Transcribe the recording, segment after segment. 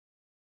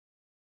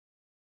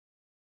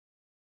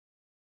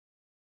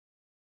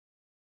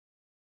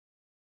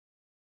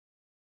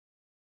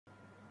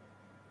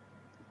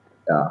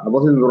Yeah, I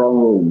was in the wrong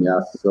room,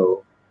 yes,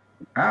 so.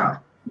 Hi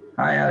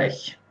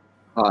Erich.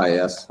 Hi,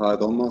 yes, hi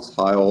Thomas,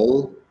 hi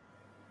all.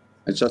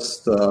 I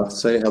just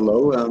say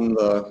hello and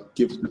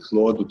give the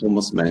floor to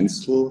Thomas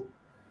Menzel.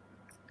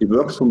 He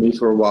worked for me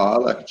for a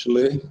while,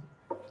 actually,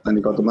 and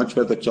he got a much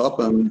better job,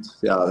 and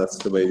yeah, that's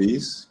the way it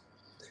is.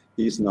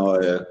 He's now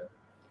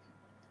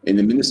in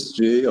the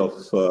Ministry of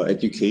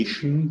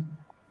Education.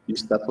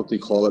 That's what we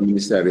call a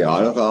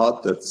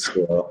Ministerialrat. That's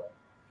a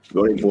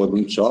very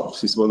important job.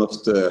 He's one of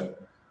the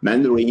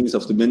mandarins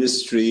of the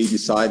ministry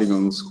deciding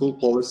on school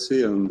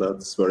policy, and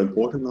that's very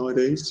important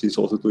nowadays. He's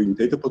also doing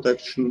data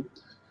protection,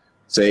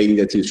 saying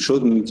that you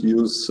shouldn't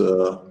use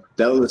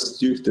tell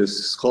the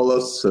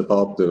scholars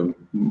about the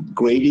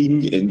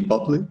grading in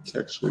public,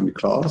 actually in the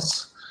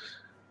class.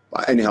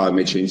 But anyhow, I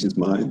may change his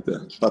mind.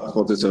 But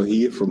what is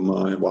here from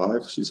my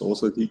wife, she's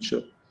also a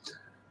teacher.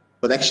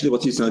 But actually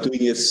what he's now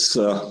doing is,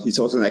 he's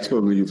also an expert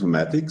in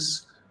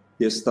informatics.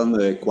 He has done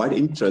a quite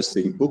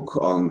interesting book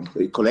on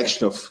a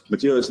collection of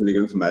materials in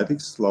legal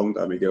informatics a long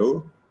time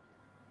ago,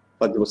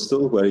 but it was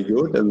still very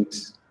good, and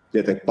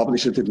yet a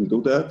publisher didn't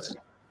do that.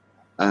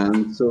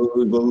 And so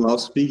we will now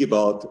speak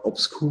about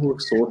obscure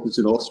sources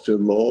in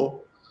Austrian law.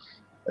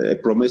 I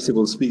promise he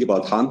will speak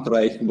about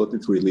Handreichen, what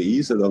it really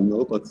is, I don't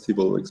know, but he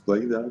will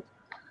explain that.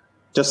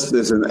 Just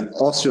as an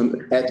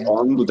Austrian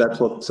add-on to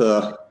that, what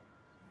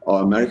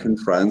our American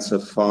friends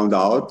have found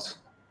out,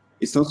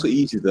 it's not so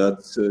easy that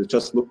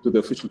just look to the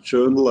official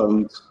journal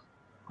and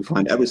you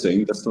find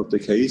everything. That's not the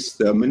case.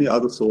 There are many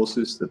other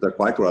sources that are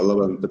quite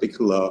relevant,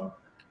 particularly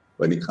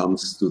when it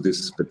comes to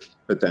these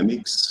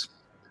pandemics.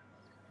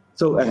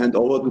 So I hand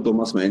over to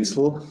Thomas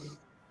Menzel,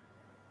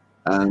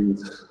 and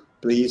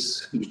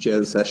please you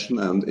chair the session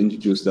and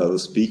introduce the other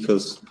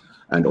speakers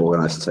and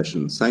organize the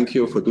session. Thank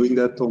you for doing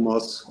that,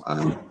 Thomas,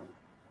 and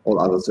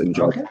all others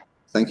enjoy. Okay.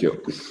 Thank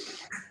you.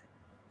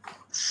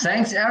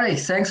 Thanks, Erich.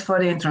 Thanks for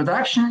the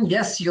introduction.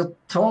 Yes, you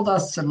told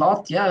us a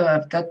lot. Yeah,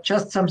 I've got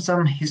just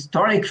some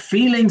historic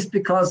feelings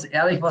because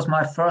Erich was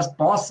my first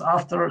boss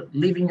after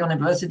leaving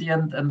university,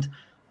 and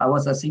I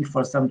was, I think,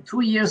 for some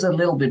 2 years, a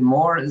little bit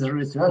more, as a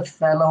research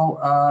fellow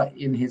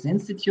in his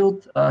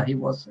institute. He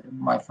was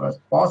my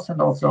first boss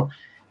and also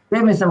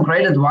gave me some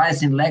great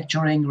advice in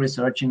lecturing,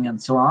 researching,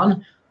 and so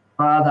on.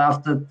 But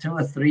after 2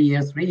 or 3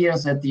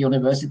 years at the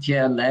university,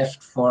 I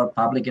left for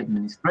public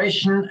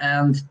administration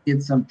and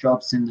did some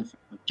jobs in the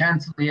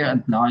Chancellor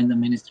and now in the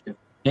Ministry of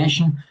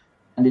Education.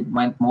 And it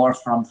went more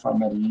from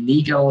a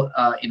legal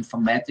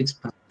informatics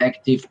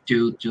perspective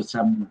to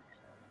some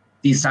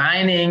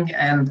designing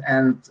and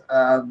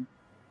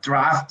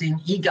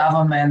drafting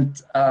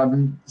e-government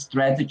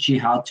strategy,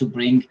 how to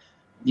bring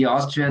the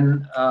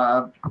Austrian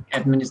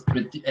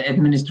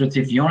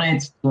administrative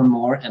units to a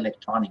more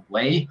electronic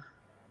way.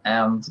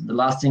 And the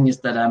last thing is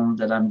that I'm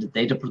the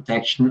data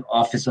protection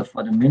officer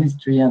for the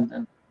ministry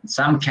and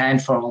some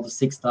kind for all the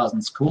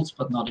 6,000 schools,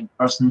 but not in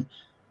person.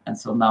 And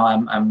so now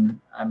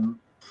I'm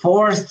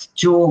forced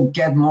to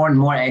get more and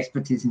more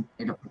expertise in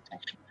data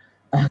protection.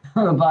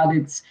 But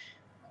it's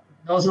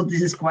also,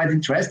 this is quite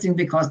interesting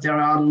because there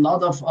are a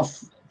lot of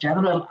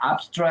general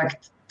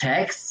abstract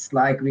texts,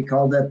 like we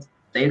call that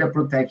data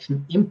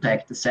protection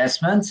impact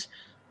assessments.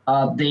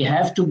 They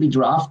have to be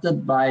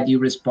drafted by the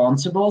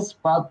responsibles,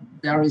 but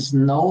there is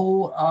no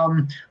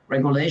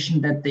regulation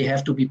that they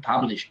have to be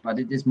published. But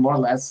it is more or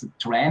less a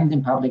trend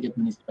in public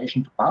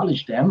administration to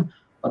publish them,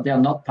 but they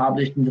are not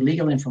published in the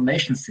legal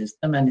information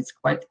system. And it's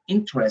quite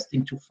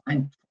interesting to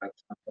find, for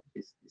example,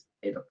 this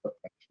data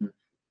protection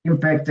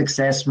impact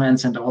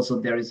assessments. And also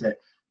there is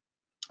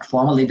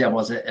formerly there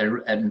was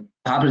a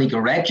public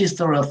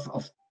register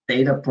of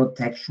data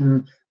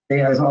protection,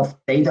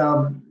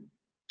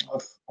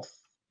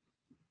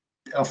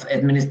 of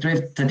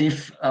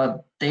administrative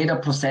data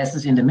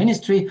processes in the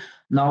ministry.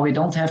 Now we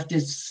don't have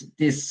this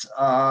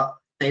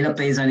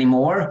database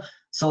anymore,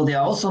 so they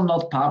are also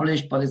not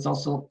published, but it's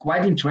also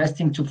quite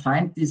interesting to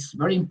find this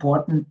very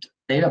important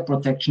data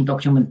protection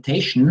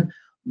documentation.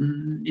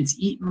 It's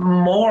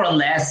more or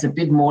less a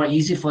bit more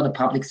easy for the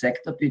public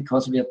sector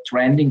because we are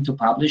trending to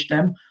publish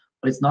them,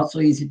 but it's not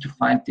so easy to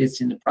find this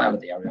in the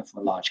private area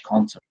for large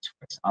concerns,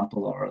 for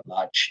example, or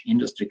large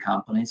industry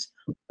companies.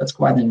 That's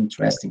quite an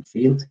interesting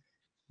field.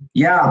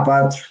 Yeah,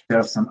 but there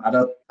are some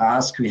other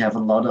tasks. We have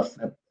a lot of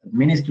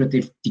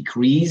administrative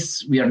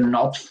decrees. We are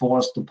not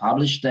forced to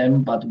publish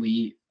them, but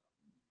we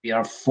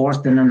are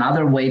forced in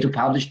another way to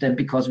publish them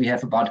because we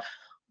have about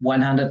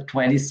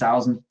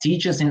 120,000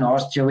 teachers in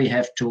Austria. We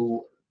have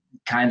to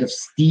kind of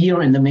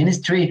steer in the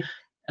ministry.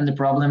 And the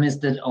problem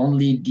is that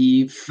only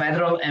the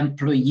federal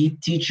employee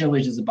teacher,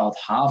 which is about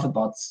half,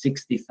 about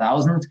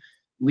 60,000,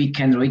 we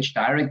can reach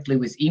directly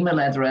with email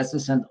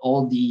addresses, and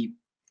all the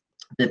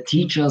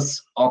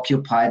teachers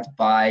occupied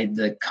by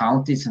the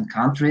counties and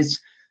countries,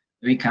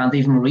 we can't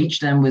even reach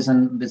them with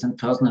a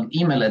personal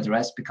email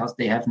address because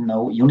they have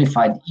no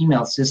unified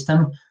email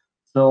system.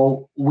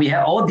 So we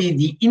have all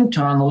the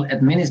internal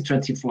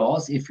administrative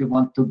laws. If we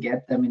want to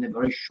get them in a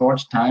very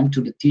short time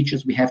to the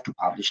teachers, we have to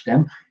publish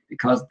them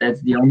because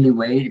that's the only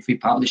way. If we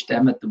publish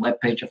them at the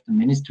webpage of the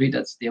ministry,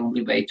 that's the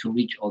only way to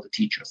reach all the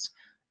teachers.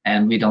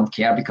 and we don't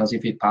care, because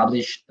if we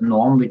publish a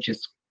norm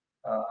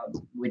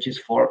which is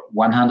for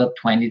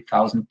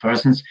 120,000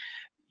 persons,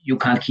 you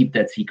can't keep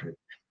that secret.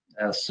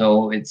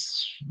 So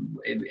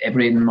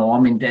every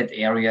norm in that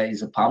area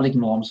is a public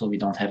norm, so we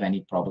don't have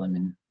any problem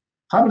in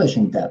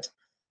publishing that.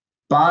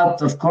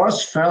 But of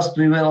course, first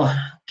we will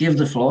give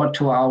the floor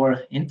to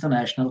our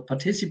international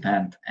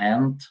participant,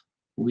 and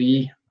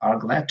we are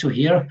glad to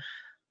hear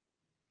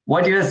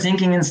what you are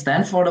thinking in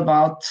Stanford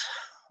about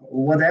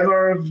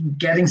whatever,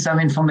 getting some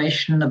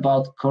information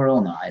about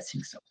Corona, I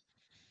think so.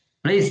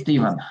 Please,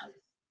 Stefan.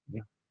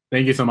 Yeah.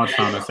 Thank you so much,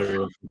 Thomas. I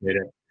really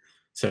appreciate it.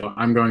 So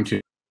I'm going to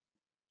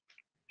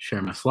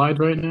share my slides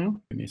right now.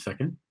 Give me a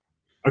second.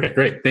 Okay,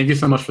 great. Thank you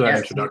so much for that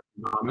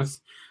introduction, Thomas.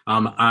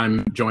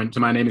 I'm joined,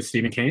 my name is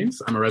Stephen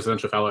Caines. I'm a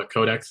residential fellow at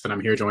Codex, and I'm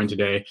here joined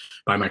today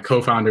by my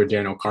co-founder,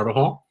 Daniel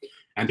Carvajal.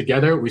 And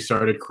together we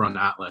started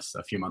CoronAtlas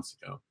a few months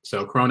ago.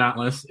 So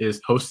CoronAtlas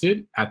is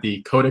hosted at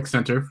the Codex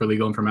Center for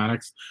Legal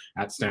Informatics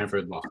at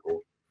Stanford Law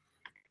School.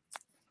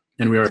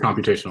 And we are a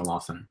computational law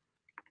center.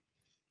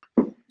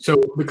 So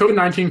the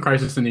COVID-19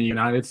 crisis in the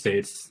United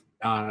States,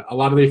 a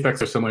lot of the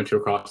effects are similar to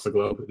across the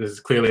globe. This is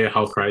clearly a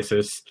health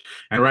crisis.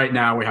 And right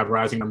now we have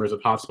rising numbers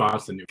of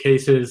hotspots and new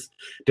cases.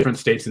 Different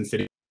states and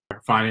cities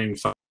are finding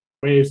some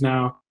waves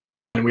now.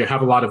 And we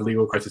have a lot of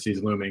legal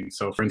crises looming.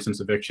 So for instance,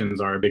 evictions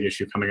are a big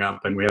issue coming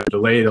up, and we have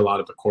delayed a lot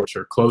of the courts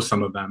or closed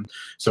some of them.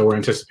 So we're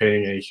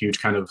anticipating a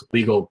huge kind of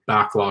legal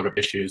backlog of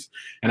issues.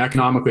 And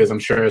economically, as I'm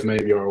sure as many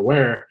of you are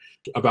aware,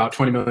 about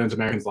 20 million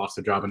Americans lost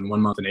their job in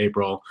 1 month in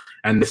April.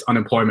 And this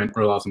unemployment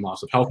results in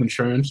loss of health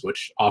insurance,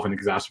 which often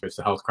exacerbates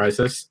the health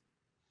crisis.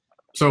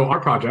 So our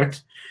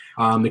project,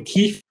 the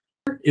key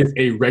is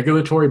a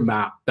regulatory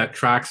map that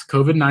tracks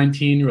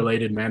COVID-19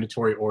 related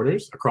mandatory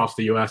orders across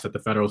the US at the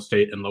federal,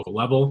 state, and local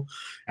level.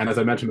 And as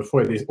I mentioned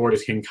before, these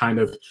orders can kind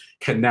of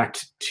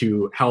connect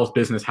to health,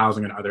 business,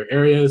 housing, and other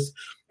areas.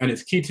 And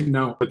it's key to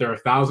note that there are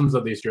thousands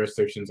of these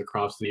jurisdictions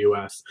across the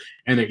US,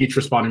 and they're each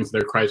responding to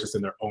their crisis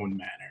in their own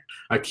manner.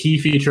 A key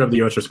feature of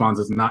the US response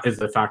is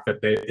the fact that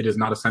it is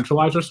not a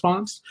centralized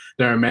response.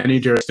 There are many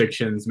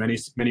jurisdictions, many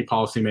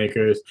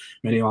policymakers,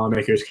 many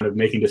lawmakers kind of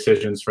making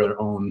decisions for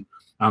their own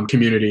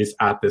communities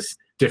at this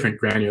different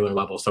granular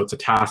level. So it's a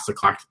task to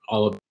collect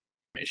all of the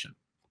information.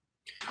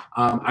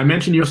 I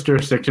mentioned US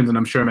jurisdictions, and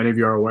I'm sure many of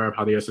you are aware of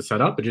how the US is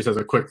set up, but just as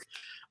a quick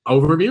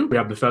overview, we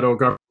have the federal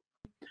government.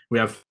 We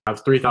have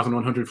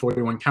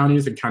 3,141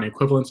 counties and county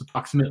equivalents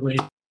approximately.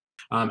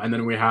 And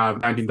then we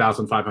have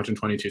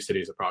 19,522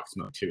 cities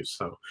approximately too.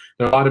 So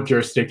there are a lot of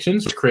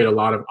jurisdictions which create a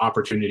lot of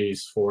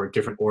opportunities for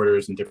different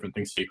orders and different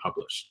things to be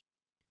published.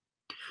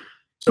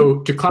 So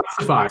to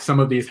classify some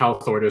of these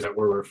health orders that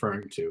we're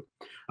referring to,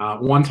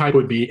 one type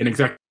would be an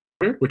executive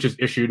order, which is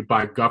issued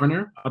by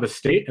governor of a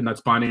state, and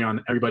that's binding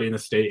on everybody in the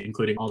state,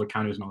 including all the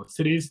counties and all the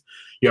cities.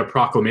 You have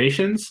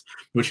proclamations,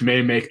 which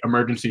may make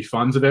emergency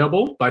funds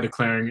available by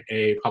declaring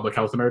a public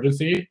health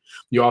emergency.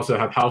 You also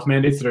have health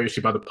mandates that are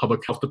issued by the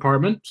public health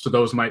department, so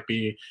those might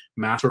be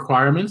mask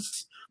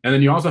requirements. And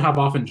then you also have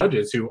often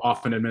judges who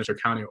often administer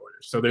county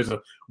orders. So there's a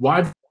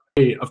wide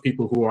of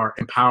people who are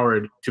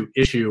empowered to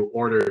issue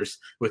orders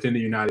within the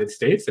United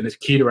States, and it's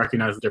key to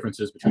recognize the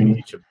differences between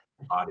each of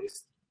the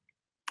bodies.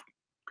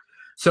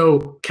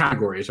 So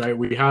categories, right?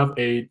 We have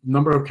a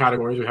number of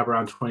categories. We have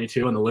around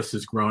 22, and the list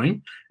is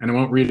growing. And I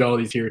won't read all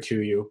these here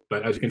to you,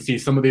 but as you can see,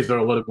 some of these are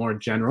a little more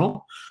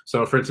general.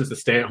 So for instance, the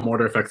stay-at-home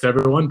order affects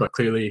everyone, but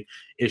clearly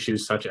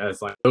issues such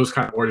as like those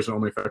kind of orders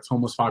only affect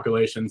homeless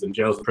populations, and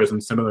jails and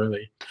prisons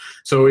similarly.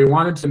 So we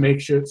wanted to make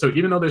sure, so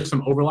even though there's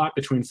some overlap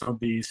between some of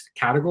these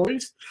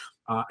categories,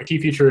 a key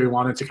feature we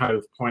wanted to kind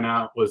of point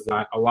out was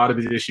that a lot of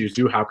these issues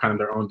do have kind of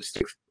their own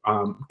distinct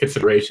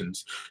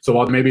considerations. So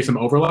while there may be some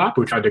overlap,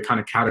 we tried to kind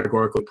of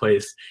categorically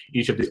place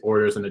each of these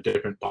orders in a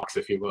different box,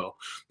 if you will,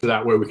 so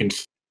that way we can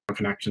see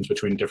connections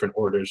between different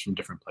orders from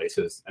different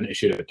places and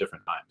issued at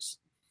different times.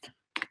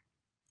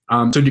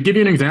 So to give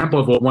you an example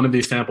of what one of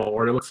these sample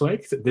order looks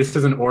like, this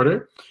is an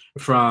order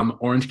from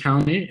Orange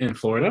County in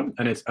Florida,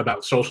 and it's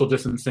about social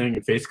distancing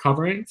and face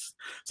coverings.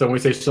 So when we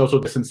say social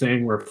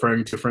distancing, we're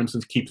referring to, for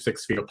instance, keep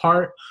 6 feet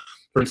apart.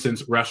 For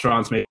instance,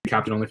 restaurants may be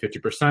capped at only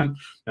 50%,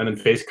 and then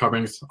face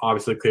coverings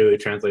obviously clearly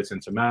translates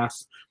into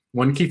masks.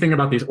 One key thing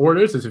about these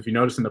orders is if you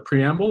notice in the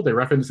preamble, they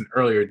reference an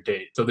earlier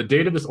date. So the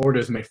date of this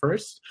order is May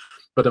 1st,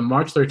 but on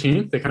March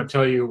 13th, they kind of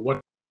tell you what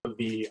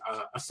the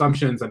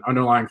assumptions and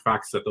underlying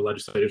facts that the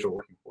legislators are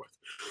working with.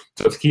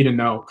 So it's key to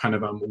know kind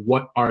of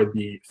what are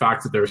the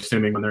facts that they're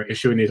assuming when they're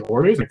issuing these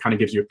orders, and it kind of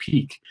gives you a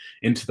peek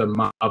into the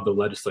mind of the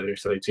legislator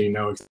so that you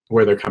know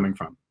where they're coming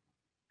from.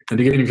 And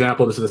to give you an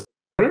example, this is a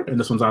order, and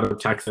this one's out of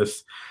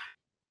Texas.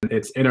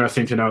 It's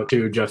interesting to note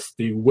too, just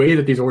the way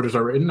that these orders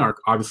are written are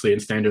obviously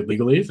in standard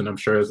legalese, and I'm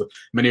sure as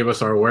many of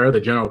us are aware,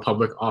 the general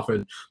public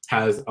often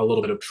has a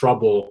little bit of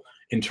trouble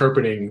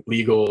interpreting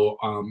legal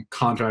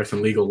contracts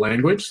and legal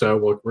language. So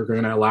we're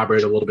going to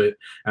elaborate a little bit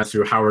as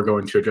to how we're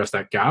going to address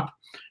that gap.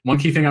 One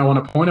key thing I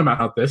want to point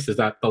about this is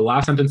that the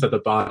last sentence at the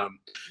bottom,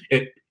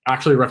 it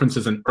actually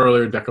references an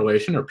earlier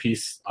declaration or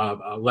piece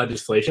of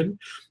legislation.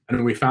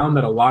 And we found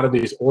that a lot of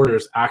these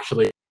orders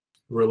actually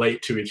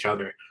relate to each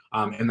other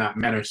in that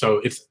manner. So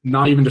it's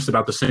not even just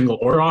about the single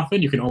order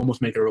often. You can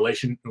almost make a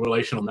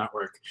relational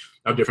network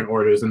of different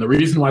orders. And the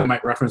reason why they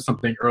might reference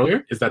something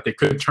earlier is that they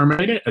could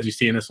terminate it, as you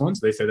see in this one,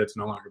 so they say that's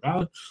no longer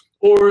valid,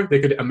 or they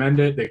could amend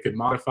it, they could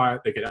modify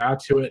it, they could add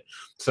to it.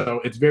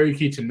 So it's very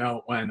key to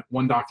know when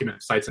one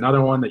document cites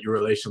another one that you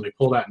relationally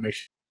pull that and make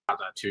sure you have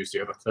that too, so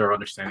you have a thorough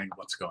understanding of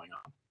what's going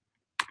on.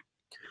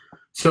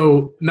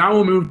 So now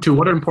we'll move to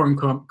what are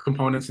important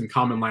components in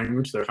common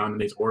language that are found in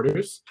these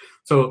orders.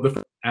 So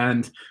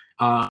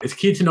it's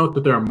key to note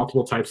that there are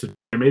multiple types of,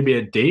 there may be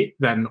a date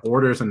that an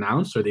order is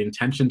announced or the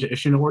intention to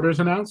issue an order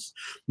is announced.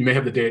 You may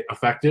have the date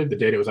effective, the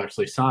date it was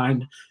actually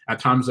signed. At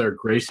times there are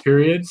grace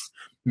periods,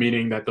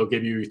 meaning that they'll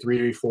give you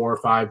 3, 4,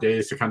 5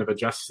 days to kind of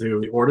adjust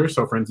to the order.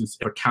 So for instance,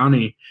 if a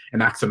county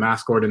enacts a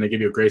mask order and they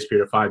give you a grace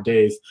period of 5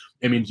 days,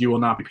 it means you will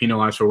not be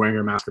penalized for wearing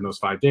your mask in those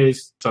 5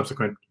 days.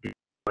 Subsequent,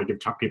 give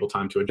people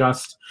time to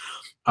adjust.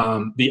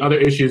 The other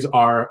issues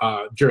are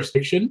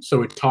jurisdiction. So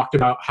we talked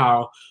about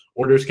how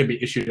orders can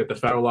be issued at the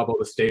federal level,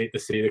 the state, the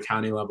city, the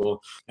county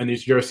level, and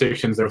these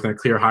jurisdictions are within a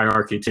clear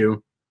hierarchy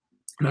too.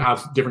 That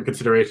has different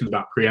considerations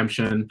about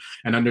preemption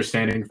and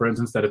understanding, for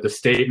instance, that if the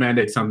state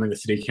mandates something, the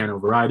city can't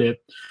override it.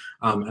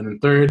 And then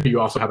third, you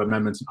also have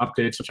amendments and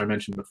updates, which I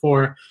mentioned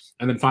before.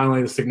 And then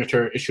finally, the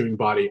signature issuing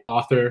body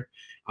author.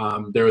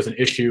 There was an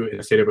issue in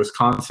the state of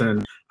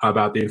Wisconsin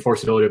about the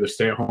enforceability of the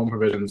stay-at-home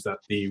provisions that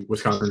the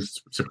Wisconsin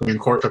Supreme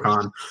Court took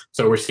on.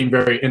 So we're seeing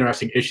very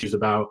interesting issues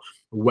about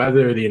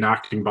whether the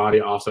enacting body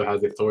also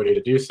has the authority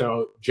to do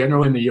so.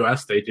 Generally in the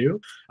US, they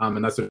do,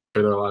 and that's where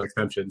there are a lot of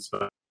exceptions.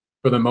 But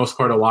for the most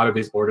part, a lot of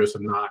these orders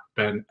have not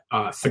been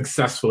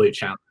successfully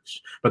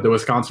challenged. But the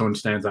Wisconsin one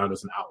stands out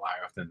as an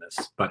outlier within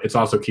this. But it's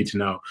also key to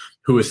know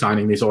who is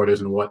signing these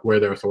orders and where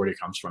their authority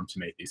comes from to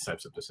make these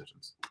types of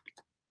decisions.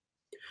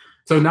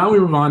 So now we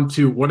move on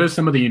to what are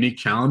some of the unique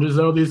challenges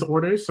of these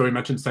orders. So we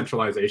mentioned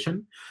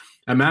centralization.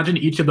 Imagine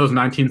each of those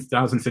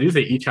 19,000 cities,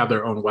 they each have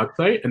their own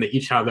website and they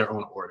each have their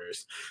own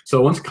orders.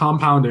 So once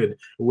compounded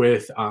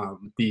with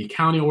the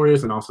county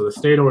orders and also the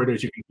state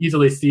orders, you can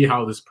easily see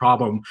how this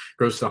problem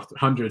grows to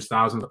hundreds of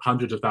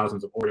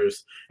thousands of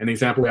orders. An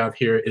example we have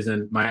here is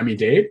in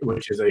Miami-Dade,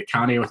 which is a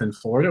county within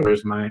Florida,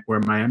 where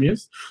Miami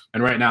is.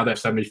 And right now they have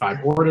 75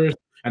 orders.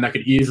 And that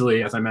could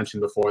easily, as I mentioned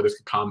before, this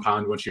could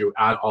compound once you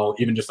add all,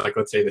 even just like,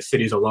 let's say, the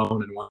cities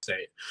alone in one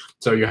state.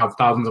 So you have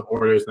thousands of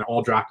orders, and they're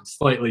all drafted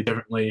slightly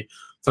differently.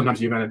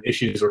 Sometimes you even have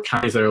issues where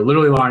counties that are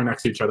literally lying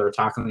next to each other are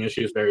tackling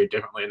issues very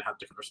differently and have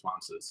different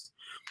responses.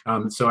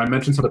 So I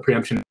mentioned some of the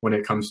preemption when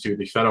it comes to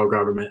the federal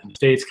government and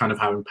states kind of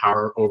having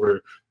power over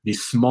the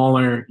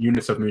smaller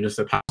units of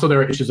municipalities. So there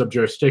are issues of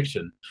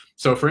jurisdiction.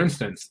 So for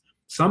instance,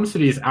 some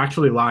cities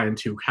actually lie in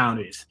 2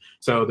 counties.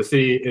 So the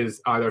city is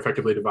either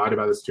effectively divided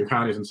by those 2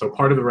 counties, and so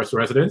part of the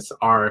residents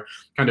are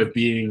kind of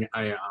being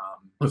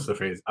what's the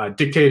phrase?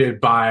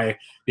 Dictated by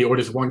the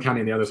orders of one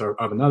county and the others are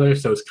of another.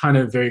 So it's kind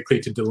of very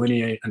clear to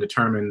delineate and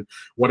determine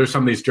what are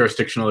some of these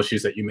jurisdictional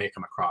issues that you may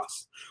come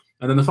across.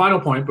 And then the final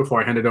point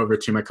before I hand it over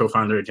to my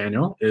co-founder,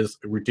 Daniel, is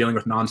we're dealing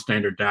with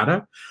non-standard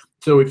data.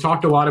 So we've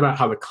talked a lot about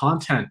how the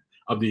content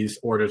of these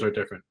orders are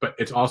different, but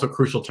it's also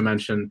crucial to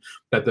mention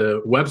that the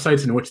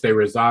websites in which they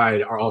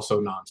reside are also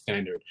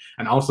non-standard.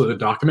 And also the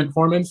document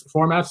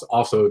formats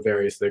also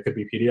varies. They could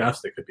be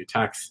PDFs, they could be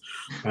text,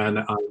 and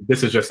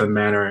this is just a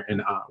manner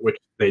in which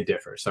they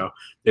differ. So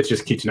it's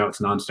just key to know it's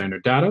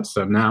non-standard data.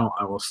 So now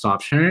I will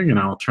stop sharing and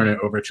I'll turn it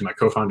over to my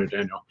co-founder,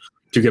 Daniel,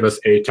 to give us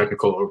a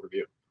technical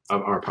overview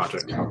of our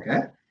project.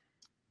 Okay.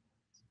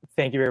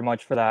 Thank you very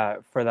much for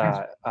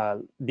that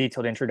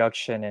detailed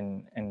introduction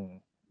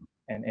and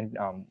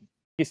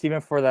you,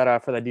 Stephen, for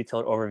that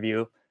detailed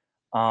overview.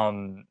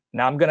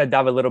 Now I'm going to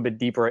dive a little bit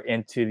deeper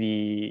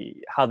into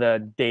how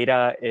the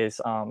data is,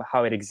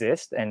 how it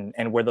exists,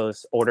 and where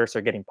those orders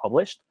are getting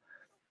published.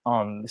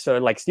 So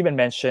like Stephen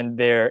mentioned,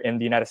 there in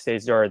the United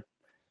States, there are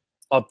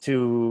up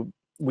to,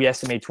 we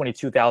estimate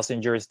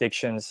 22,000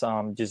 jurisdictions,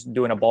 just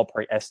doing a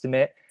ballpark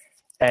estimate.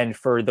 And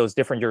for those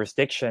different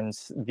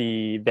jurisdictions,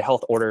 the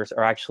health orders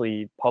are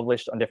actually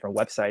published on different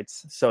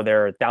websites. So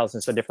there are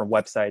thousands of different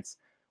websites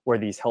where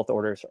these health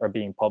orders are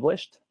being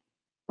published.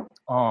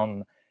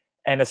 And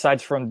aside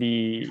from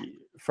the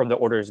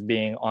orders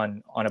being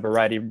on a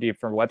variety of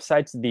different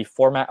websites, the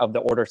format of the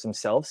orders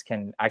themselves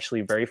can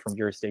actually vary from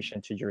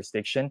jurisdiction to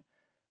jurisdiction,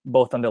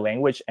 both on the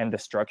language and the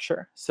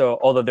structure. So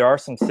although there are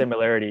some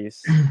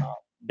similarities,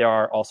 there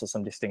are also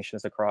some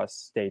distinctions across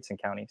states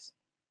and counties.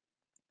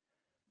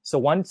 So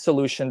one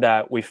solution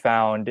that we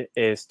found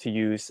is to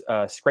use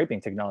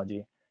scraping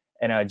technology.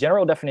 And a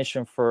general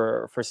definition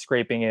for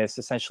scraping is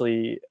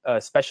essentially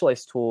a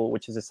specialized tool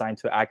which is designed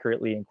to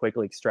accurately and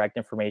quickly extract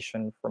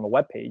information from a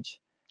web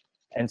page.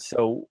 And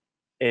so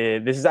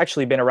this has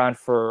actually been around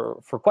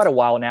for quite a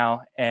while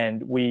now,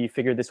 and we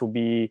figured this would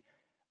be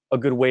a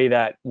good way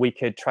that we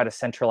could try to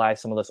centralize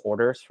some of those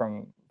orders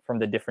from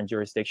the different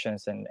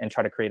jurisdictions and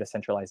try to create a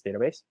centralized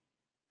database.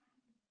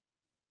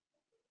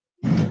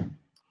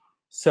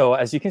 So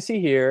as you can see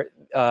here,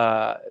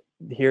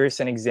 here's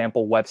an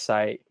example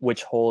website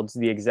which holds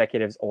the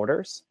executive's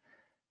orders.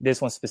 This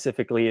one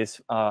specifically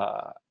is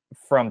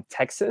from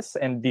Texas,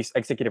 and these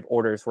executive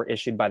orders were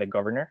issued by the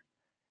governor.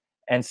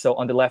 And so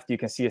on the left, you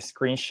can see a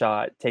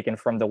screenshot taken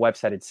from the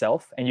website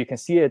itself, and you can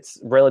see it's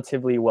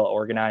relatively well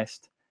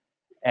organized.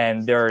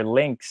 And there are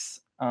links.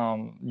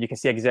 You can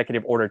see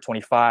Executive Order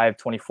 25,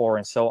 24,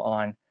 and so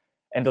on.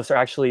 And those are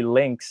actually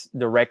links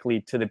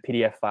directly to the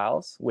PDF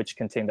files, which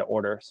contain the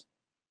orders.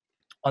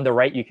 On the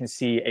right, you can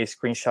see a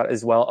screenshot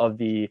as well of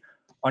the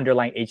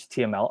underlying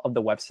HTML of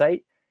the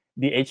website.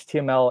 The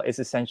HTML is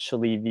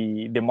essentially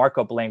the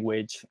markup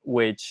language,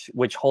 which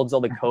holds all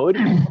the code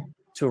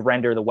to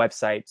render the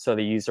website so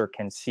the user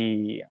can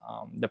see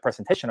the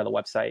presentation of the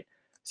website.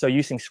 So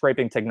using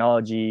scraping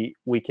technology,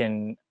 we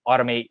can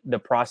automate the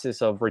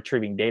process of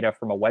retrieving data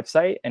from a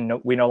website, and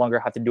we no longer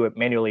have to do it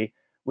manually.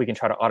 We can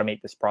try to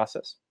automate this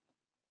process.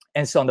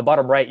 And so on the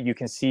bottom right, you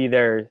can see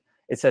there,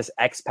 it says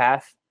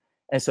XPath.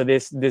 And so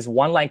this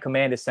one-line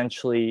command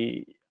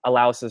essentially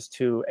allows us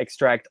to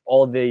extract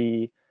all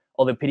the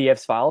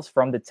PDFs files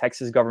from the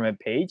Texas government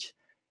page.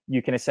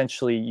 You can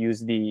essentially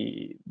use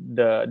the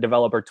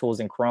developer tools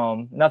in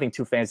Chrome. Nothing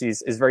too fancy,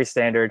 is very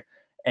standard.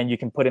 And you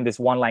can put in this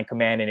one-line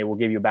command and it will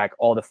give you back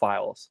all the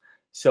files.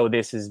 So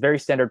this is very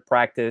standard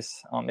practice.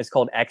 It's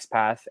called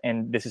XPath.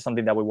 And this is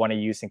something that we want to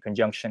use in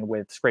conjunction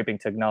with scraping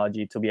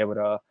technology to be able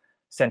to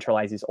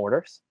centralize these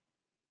orders.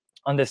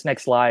 On this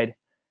next slide,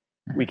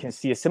 we can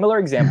see a similar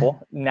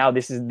example. Now,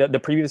 this is the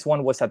previous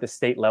one was at the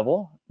state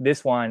level.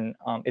 This one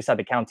is at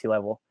the county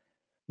level.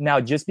 Now,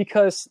 just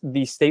because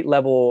the state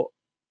level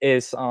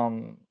is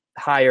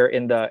higher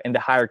in the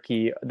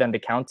hierarchy than the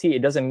county,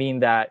 it doesn't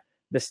mean that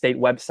the state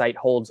website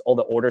holds all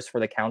the orders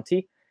for the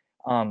county.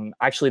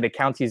 Actually, the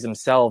counties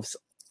themselves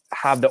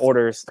have the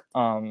orders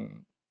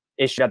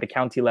issued at the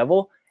county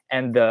level,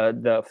 and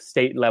the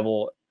state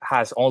level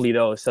has only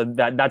those. So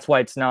that's why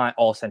it's not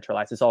all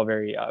centralized. It's all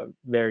very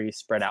very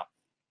spread out.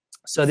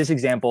 So this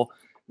example,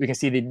 we can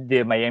see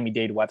the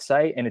Miami-Dade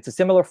website, and it's a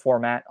similar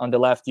format. On the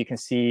left, you can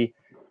see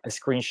a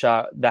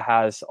screenshot that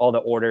has all the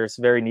orders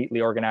very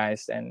neatly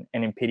organized and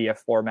in PDF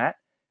format.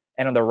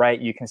 And on the right,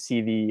 you can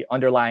see the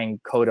underlying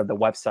code of the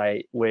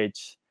website,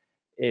 which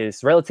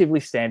is relatively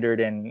standard,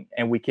 and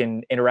we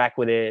can interact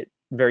with it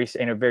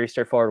in a very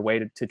straightforward way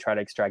to try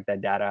to extract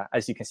that data,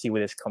 as you can see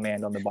with this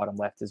command on the bottom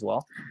left as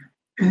well.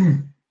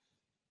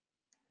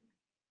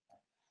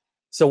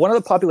 So one of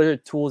the popular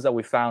tools that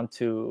we found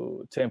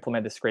to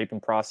implement the scraping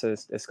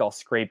process is called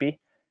Scrapy.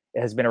 It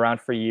has been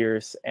around for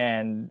years,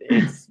 and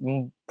it's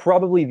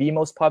probably the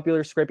most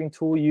popular scraping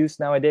tool used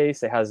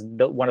nowadays. It has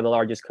one of the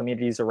largest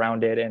communities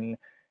around it, and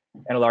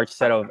a large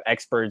set of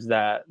experts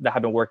that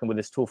have been working with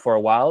this tool for a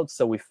while.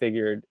 So we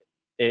figured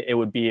it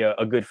would be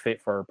a good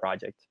fit for our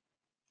project.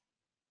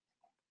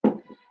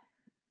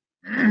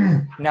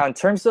 Now, in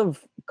terms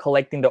of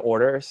collecting the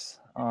orders,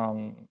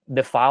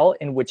 the file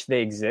in which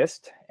they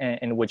exist and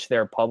in which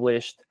they're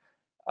published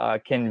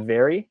can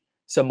vary.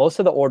 So most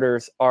of the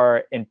orders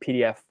are in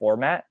PDF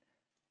format,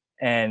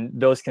 and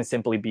those can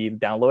simply be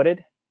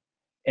downloaded.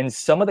 In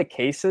some of the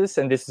cases,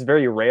 and this is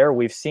very rare,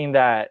 we've seen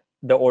that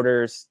the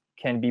orders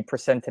can be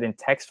presented in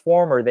text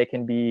form, or they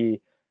can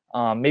be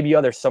maybe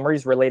other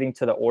summaries relating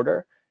to the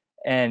order.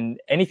 And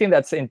anything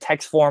that's in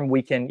text form,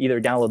 we can either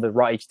download the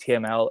raw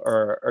HTML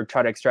or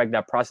try to extract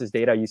that process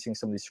data using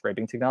some of these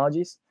scraping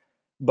technologies.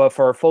 But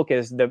for our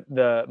focus,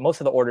 the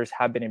most of the orders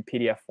have been in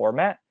PDF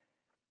format.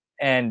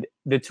 And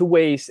the two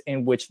ways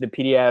in which the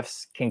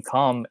PDFs can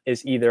come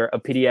is either a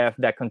PDF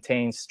that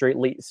contains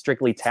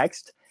strictly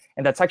text,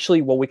 and that's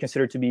actually what we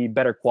consider to be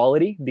better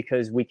quality,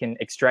 because we can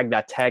extract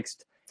that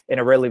text in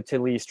a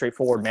relatively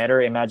straightforward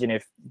manner. Imagine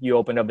if you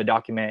opened up the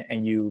document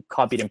and you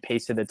copied and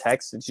pasted the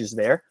text, it's just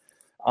there.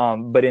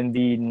 But in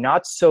the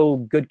not so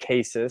good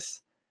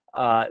cases,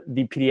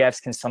 the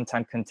PDFs can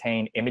sometimes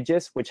contain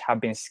images which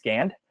have been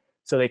scanned.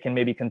 So they can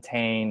maybe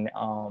contain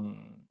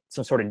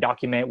some sort of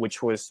document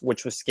which was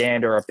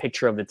scanned, or a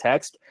picture of the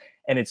text,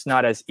 and it's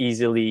not as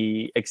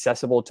easily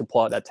accessible to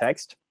pull out that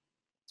text.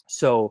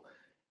 So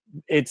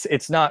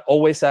it's not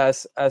always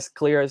as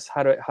clear as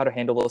how to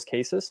handle those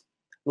cases.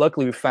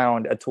 Luckily, we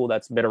found a tool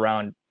that's been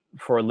around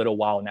for a little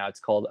while now. It's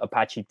called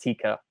Apache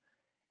Tika.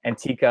 And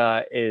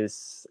Tika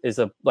is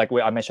like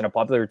I mentioned, a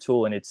popular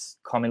tool, and it's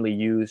commonly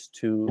used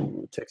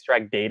to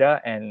extract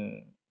data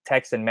and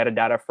text and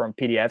metadata from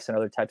PDFs and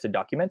other types of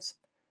documents.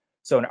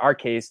 So in our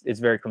case, it's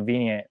very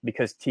convenient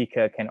because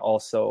Tika can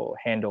also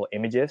handle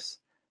images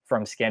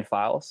from scanned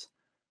files.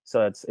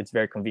 So it's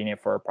very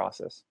convenient for our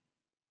process.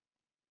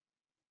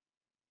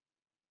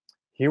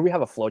 Here we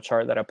have a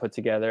flowchart that I put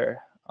together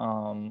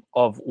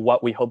of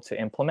what we hope to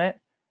implement.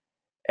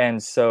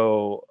 And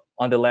so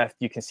on the left,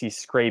 you can see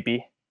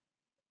Scrapy,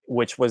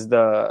 which was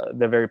the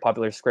very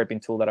popular scraping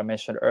tool that I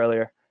mentioned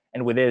earlier.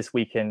 And with this,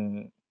 we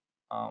can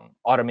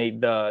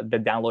automate the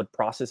download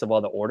process of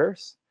all the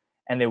orders.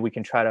 And then we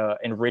can try to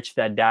enrich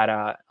that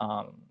data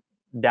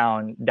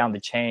down the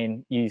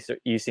chain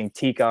using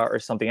Tika or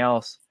something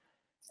else.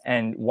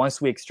 And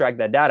once we extract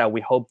that data,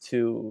 we hope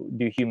to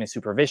do human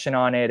supervision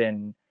on it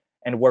and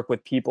work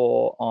with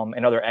people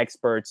and other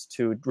experts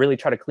to really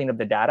try to clean up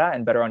the data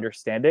and better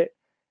understand it.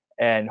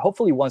 And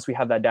hopefully once we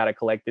have that data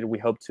collected, we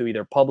hope to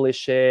either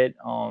publish it,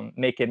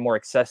 make it more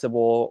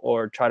accessible,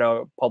 or try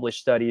to publish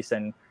studies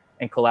and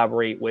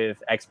collaborate with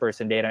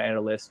experts and data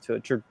analysts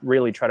to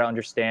really try to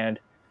understand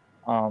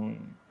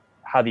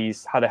how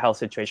the health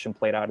situation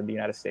played out in the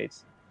United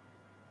States.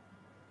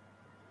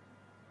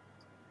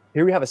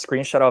 Here we have a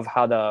screenshot of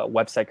how the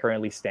website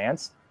currently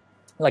stands.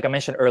 Like I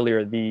mentioned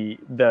earlier, the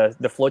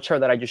flowchart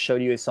that I just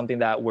showed you is something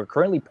that we're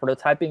currently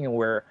prototyping, and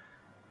we're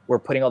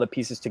putting all the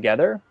pieces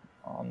together.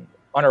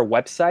 On our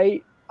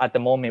website at the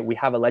moment, we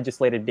have a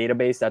legislative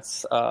database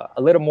that's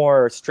a little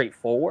more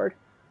straightforward.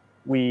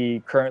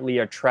 We currently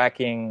are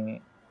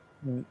tracking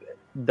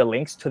the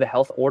links to the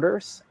health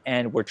orders,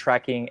 and we're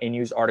tracking a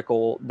news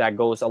article that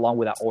goes along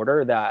with that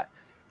order that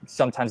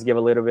sometimes give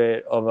a little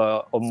bit of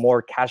a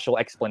more casual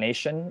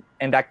explanation.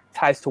 And that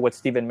ties to what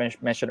Stephen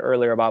mentioned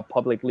earlier about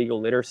public legal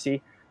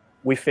literacy.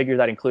 We figured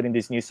that including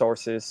these news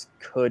sources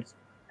could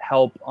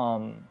help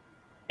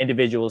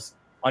individuals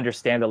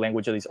understand the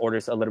language of these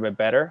orders a little bit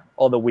better.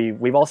 Although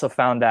we've also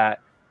found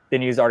that the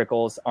news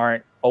articles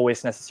aren't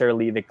always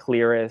necessarily the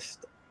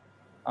clearest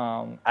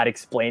at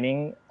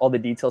explaining all the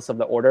details of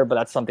the order, but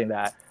that's something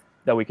that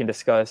we can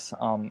discuss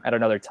at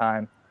another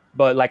time.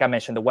 But like I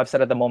mentioned, the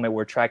website at the moment,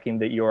 we're tracking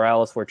the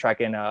URLs, we're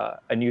tracking a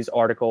news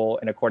article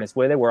in accordance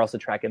with it. We're also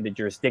tracking the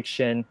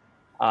jurisdiction,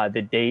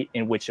 the date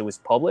in which it was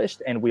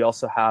published. And we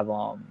also have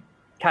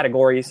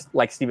categories,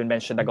 like Stephen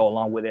mentioned, that go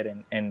along with it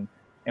and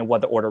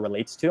what the order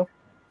relates to.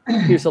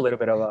 Here's a little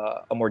bit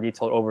of a more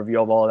detailed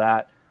overview of all of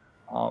that.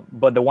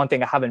 But the one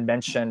thing I haven't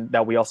mentioned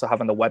that we also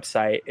have on the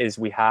website is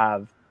we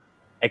have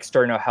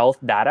external health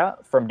data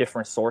from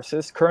different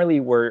sources. Currently,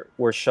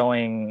 we're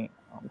showing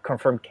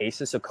confirmed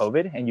cases of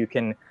COVID, and you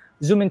can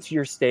zoom into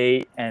your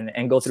state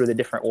and go through the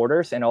different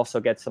orders, and also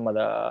get some of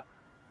the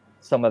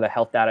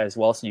health data as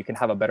well, so you can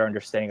have a better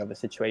understanding of the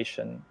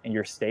situation in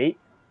your state.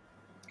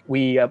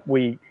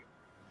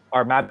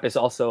 Our map is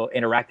also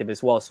interactive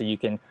as well, so you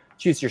can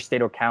choose your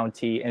state or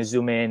county and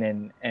zoom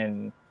in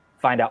and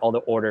find out all the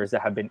orders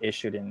that have been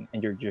issued in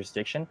your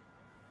jurisdiction.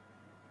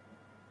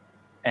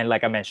 And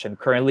like I mentioned,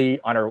 currently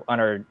on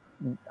our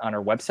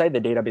website, the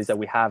database that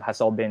we have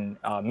has all been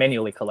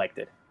manually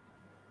collected.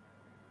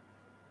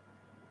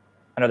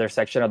 Another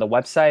section of the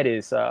website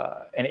is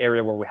an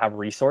area where we have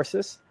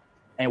resources,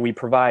 and we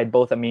provide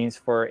both a means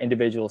for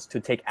individuals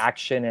to take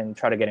action and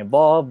try to get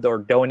involved, or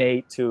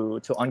donate to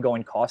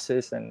ongoing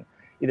causes, and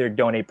either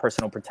donate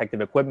personal protective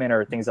equipment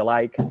or things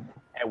alike.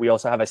 And we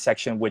also have a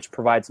section which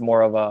provides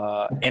more of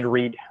a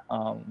in-read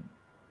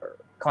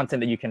content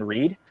that you can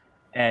read,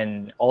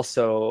 and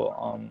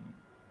also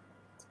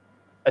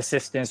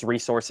assistance,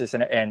 resources,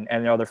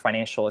 and other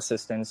financial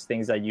assistance,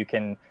 things that you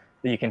can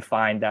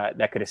find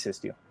that could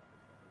assist you.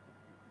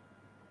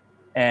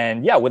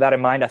 And yeah, with that in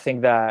mind, I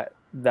think that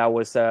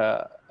was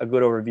a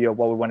good overview of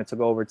what we wanted to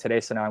go over today.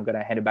 So now I'm going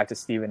to hand it back to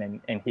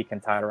Stephen, and he can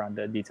tie around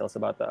the details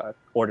about the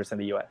orders in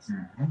the US.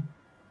 Mm-hmm.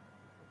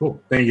 Cool.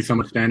 Thank you so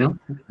much, Daniel.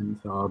 And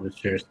so I'll just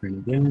share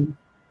screen again.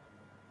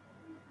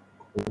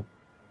 Cool.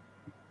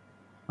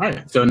 All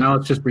right. So now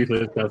let's just briefly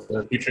discuss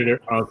the future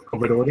of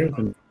COVID orders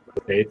in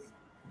the States.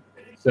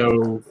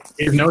 So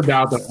there's no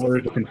doubt that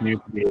orders will continue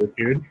to be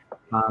issued,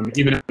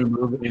 even if we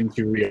move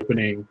into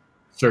reopening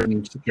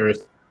certain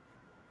jurisdictions.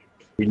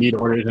 We need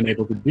orders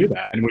enabled to do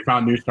that. And we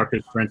found new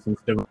structures, for instance,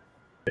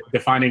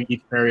 defining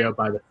each area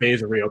by the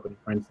phase of reopening,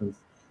 for instance,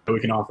 so we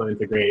can also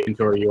integrate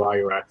into our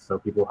UI UX, so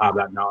people have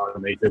that knowledge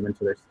when they zoom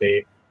into their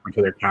state,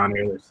 into their county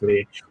or their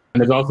city.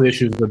 And there's also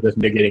issues with just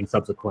mitigating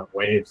subsequent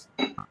waves.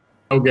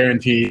 No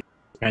guarantee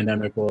the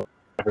pandemic will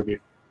ever be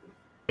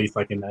released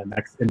like in the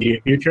next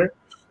immediate future,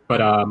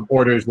 but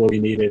orders will be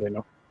needed and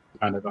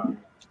kind of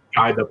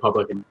guide the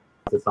public and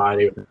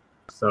society.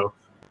 So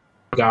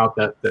no doubt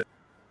that the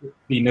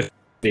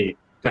necessity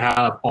to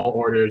have all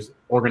orders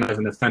organized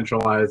in a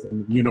centralized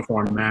and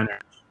uniform manner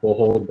will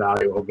hold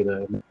value over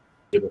the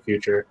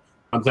future.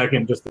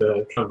 Second, just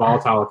the kind of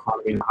volatile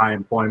economy and high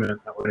employment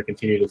that we're going to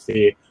continue to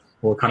see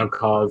will kind of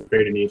cause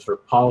greater needs for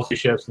policy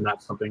shifts, and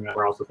that's something that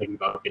we're also thinking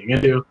about getting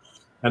into.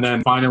 And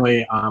then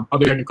finally,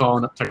 other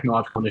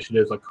technological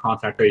initiatives like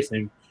contact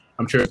tracing,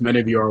 I'm sure as many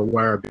of you are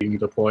aware, of being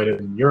deployed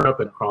in Europe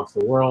and across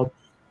the world.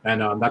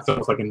 And that's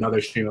almost like another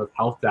stream of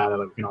health data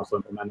that we can also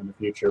implement in the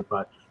future.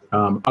 But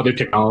other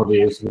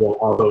technologies will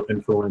also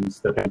influence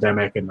the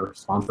pandemic and the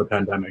response to the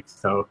pandemic.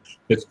 So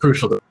it's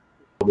crucial to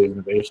all these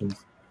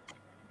innovations.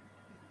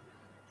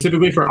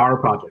 Specifically for our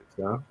project,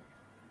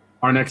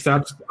 our next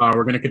steps,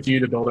 we're going to continue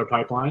to build our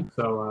pipeline.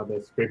 So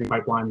the scraping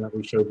pipeline that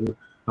we showed you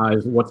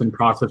is what's in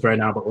process right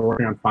now, but we're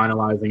working on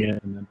finalizing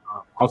it, and then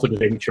also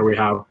just making sure we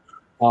have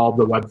all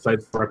the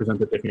websites to represent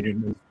the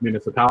different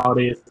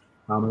municipalities.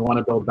 We want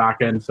to build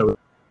backend so we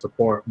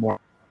support more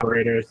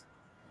operators,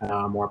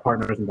 more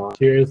partners and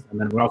volunteers, and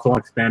then we also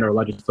want to expand our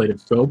legislative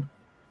scope.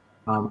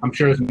 I'm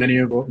sure as many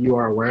of you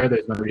are aware,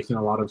 there's been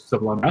recently a lot of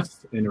civil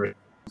unrest in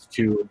response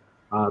to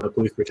the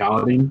police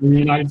brutality in the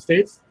United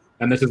States.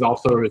 And this has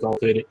also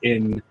resulted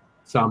in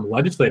some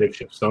legislative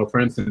shifts. So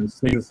for instance,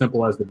 things as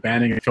simple as the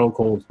banning of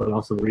chokeholds, but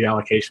also the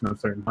reallocation of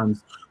certain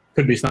funds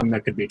could be something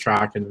that could be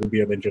tracked and would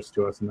be of interest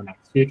to us in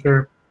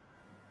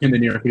the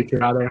near future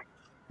rather.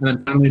 And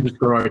then finally, just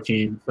grow our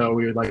team. So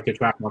we would like to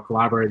attract more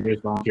collaborators,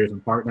 volunteers,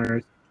 and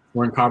partners.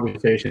 We're in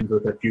conversations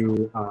with a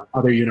few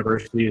other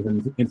universities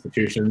and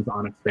institutions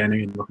on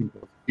expanding and looking for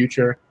the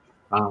future.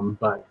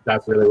 But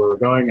that's really where we're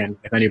going. And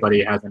if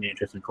anybody has any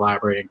interest in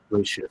collaborating,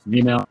 please shoot us an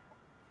email.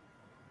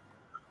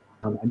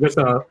 And just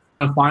a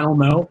final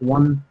note,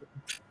 one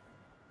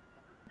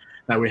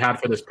that we had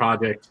for this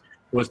project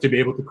was to be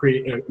able to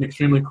create an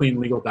extremely clean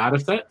legal data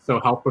set. So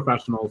health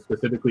professionals,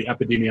 specifically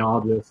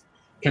epidemiologists,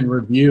 can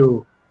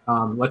review,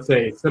 let's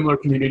say, similar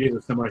communities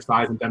of similar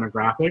size and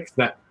demographics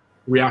that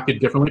reacted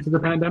differently to the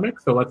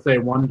pandemic. So let's say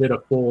one did a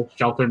full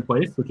shelter in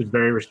place, which is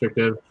very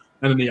restrictive,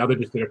 and then the other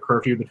just did a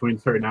curfew between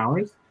certain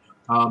hours.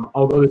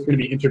 Although there's going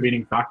to be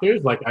intervening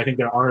factors, like I think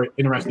there are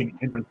interesting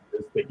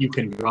inferences that you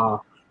can draw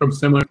from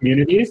similar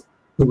communities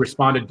who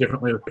responded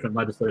differently with different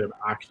legislative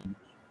action.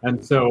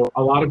 And so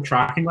a lot of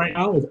tracking right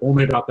now is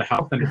only about the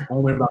health and it's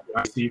only about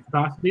the ICU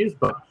capacities,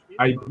 but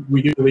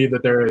we do believe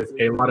that there is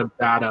a lot of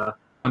data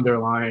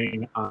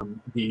underlying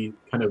the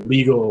kind of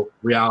legal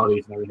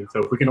realities and everything. So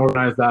if we can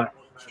organize that,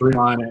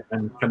 streamline it,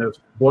 and kind of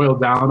boil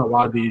down a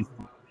lot of these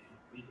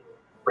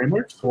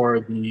frameworks for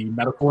the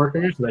medical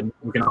workers, then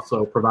we can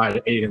also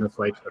provide aid in this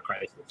way to the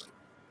crisis.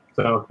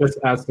 So just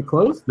as to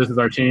close, this is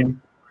our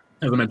team.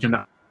 As I mentioned,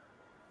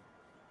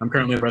 I'm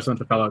currently the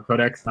resident fellow at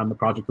Codex. I'm the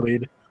project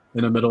lead.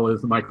 In the middle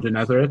is Michael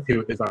Genezareth,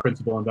 who is our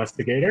principal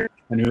investigator,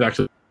 and who's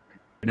actually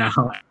now at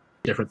a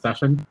different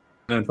session.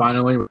 And then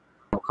finally,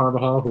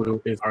 Carvajal,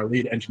 who is our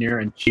lead engineer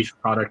and chief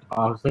product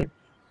officer.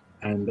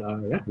 And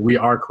yeah, we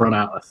are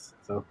CoronAtlas.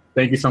 So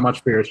thank you so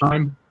much for your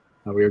time.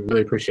 We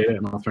really appreciate it,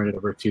 and I'll turn it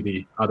over to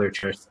the other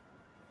chairs.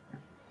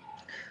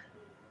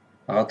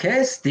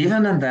 Okay,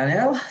 Stephen and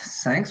Daniel,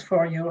 thanks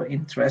for your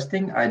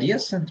interesting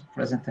ideas and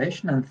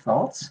presentation and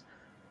thoughts.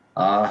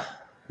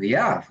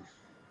 Yeah,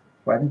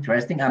 quite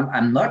interesting.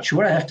 I'm not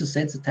sure, I have to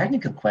say it's a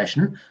technical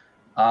question.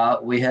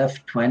 We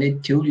have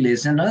 22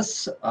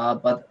 listeners,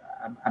 but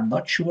I'm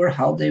not sure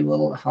how they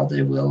will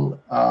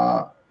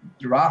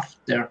draft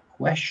their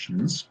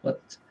questions, but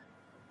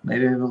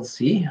maybe we'll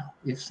see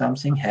if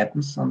something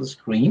happens on the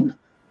screen.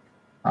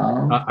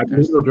 I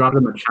believe we'll drop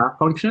in the chat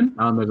function.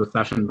 There's a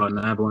session button,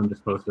 and everyone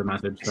just posted a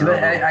message. So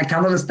I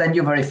can't understand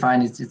you very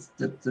fine.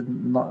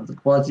 The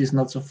quality is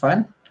not so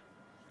fine.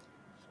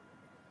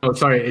 Oh,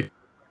 sorry.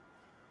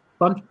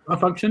 A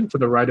function to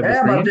the right of the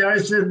screen. Yeah, but there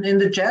is in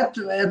the chat,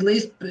 at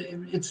least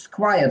it's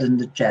quiet in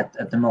the chat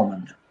at the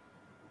moment.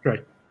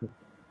 Great.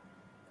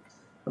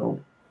 So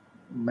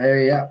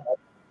maybe, yeah.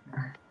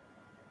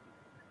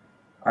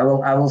 I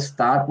will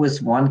start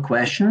with one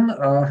question.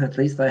 At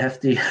least I have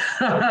the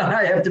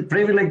I have the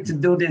privilege to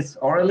do this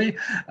orally.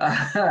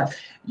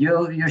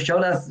 You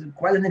showed us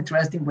quite an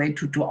interesting way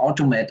to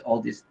automate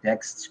all this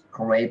text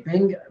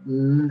scraping.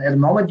 At the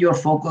moment, you're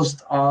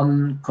focused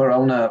on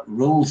Corona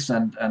rules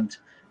and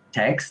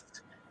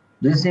text.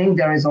 Do you think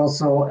there is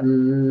also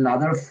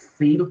another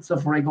fields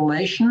of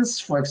regulations?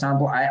 For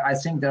example, I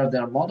think there are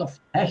a lot of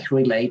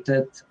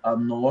tech-related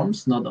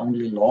norms, not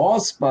only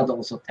laws, but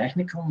also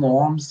technical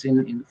norms in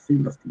the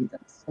field of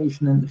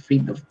digitalization and the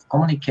field of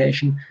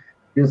communication.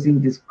 Do you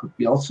think this could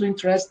be also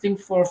interesting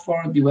for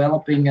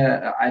developing,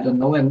 I don't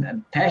know, a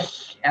tech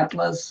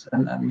atlas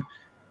and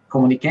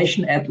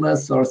communication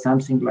atlas or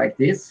something like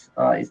this?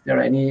 Is there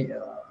any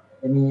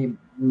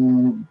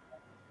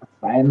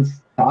science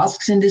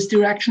tasks in this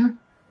direction?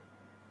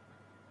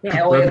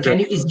 Yeah,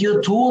 is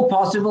your tool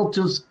possible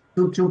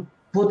to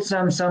put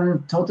some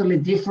totally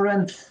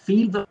different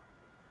field of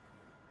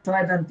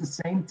and the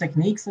same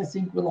techniques? I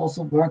think will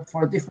also work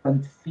for a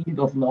different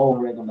field of law or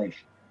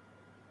regulation.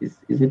 Is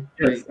it?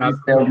 Yes, is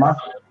there much?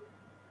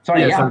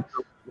 Sorry, yes,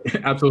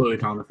 yeah. Absolutely,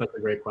 Thomas. That's a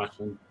great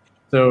question.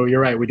 So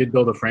you're right. We did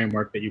build a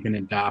framework that you can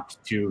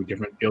adapt to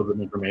different fields of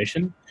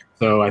information.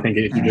 So I think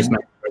if you just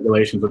mentioned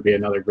regulations would be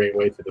another great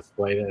way to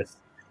display this.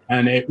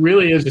 And it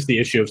really is just the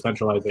issue of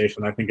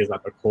centralization, I think, is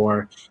at the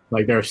core.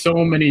 Like, there are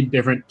so many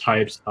different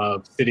types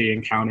of city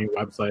and county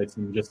websites,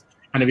 and just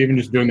kind of even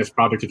just doing this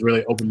project has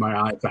really opened my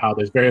eyes to how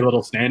there's very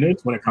little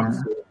standards when it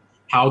comes to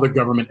how the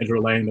government is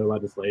relaying their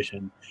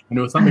legislation. And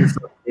it was something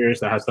so serious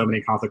that has so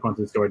many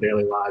consequences to our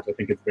daily lives. I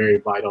think it's very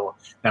vital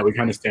that we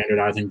kind of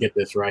standardize and get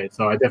this right.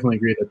 So I definitely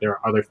agree that there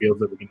are other fields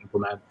that we can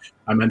implement.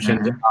 I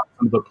mentioned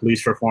some of the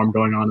police reform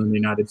going on in the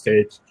United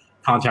States.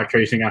 Contact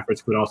tracing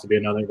efforts could also be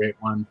another great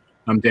one.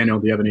 Daniel,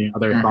 do you have any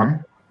other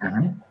thoughts?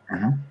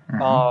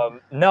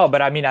 No,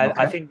 but I mean,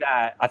 I think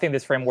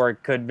this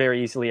framework could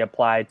very easily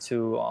apply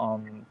to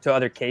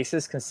other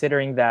cases,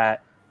 considering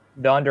that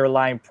the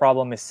underlying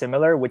problem is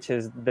similar, which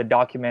is the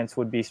documents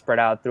would be spread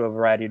out through a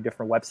variety of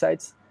different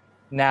websites.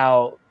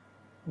 Now,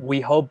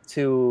 we hope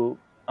to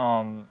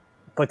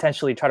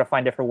potentially try to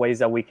find different ways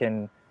that we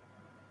can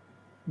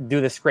do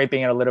the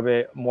scraping in a little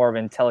bit more of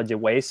an intelligent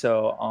way.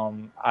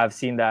 So I've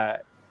seen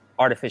that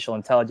artificial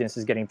intelligence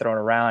is getting thrown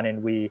around,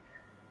 and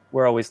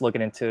we're always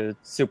looking into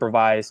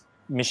supervised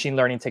machine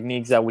learning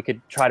techniques that we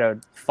could try to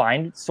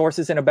find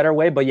sources in a better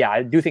way. But yeah,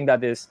 I do think that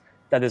this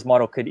that this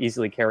model could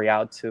easily carry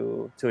out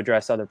to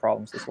address other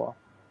problems as well.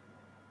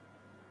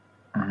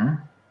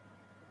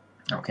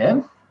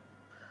 Okay.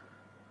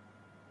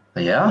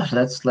 But yeah,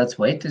 let's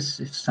wait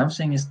if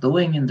something is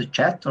doing in the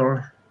chat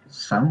or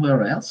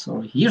somewhere else,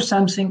 or hear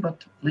something, but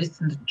at least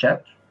in the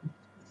chat it's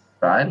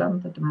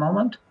silent at the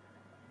moment.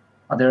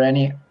 Are there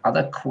any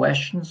other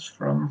questions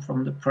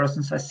from the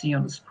persons I see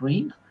on the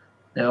screen?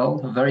 They're all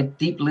very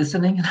deep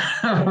listening,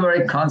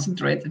 very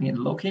concentrating and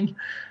looking.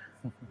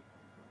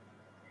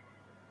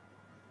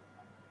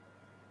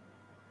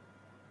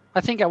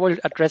 I think I will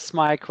address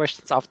my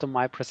questions after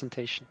my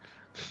presentation.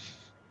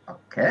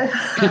 Okay.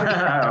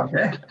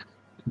 Okay.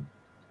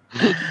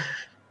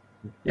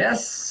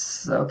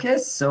 Yes. Okay.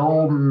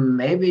 So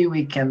maybe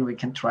we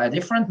can try a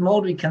different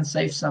mode. We can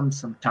save some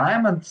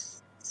time and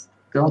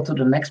go to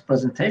the next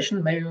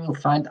presentation. Maybe we'll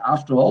find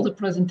after all the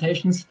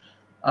presentations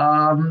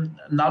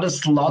another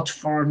slot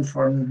for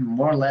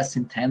more or less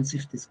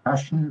intensive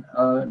discussion,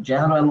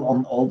 general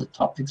on all the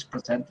topics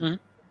presented in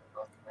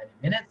about 20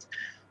 minutes.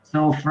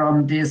 So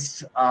from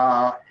this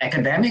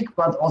academic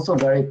but also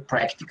very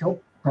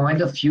practical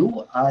point of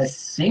view, I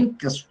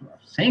think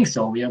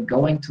so. We are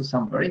going to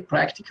some very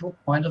practical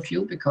point of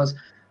view because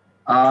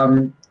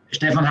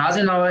Stefan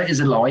Hasenauer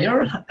is a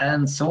lawyer,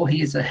 and so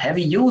he is a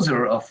heavy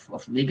user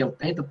of legal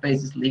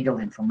databases, legal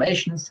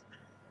informations.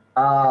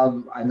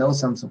 I know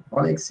some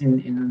colleagues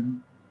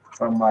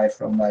from my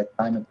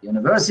time at the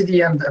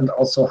university, and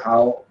also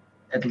how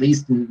at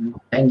least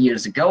 10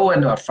 years ago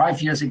or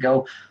 5 years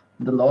ago,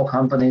 the law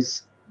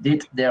companies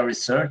did their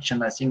research,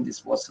 and I think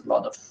this was a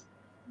lot of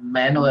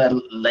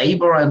manual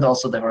labor, and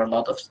also there were a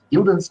lot of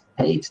students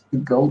paid to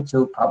go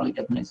to public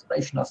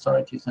administration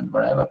authorities and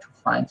wherever to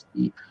find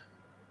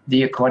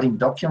the according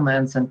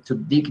documents and to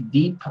dig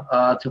deep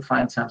to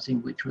find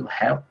something which will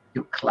help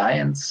your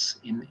clients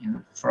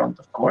in front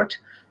of court.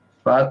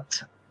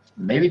 But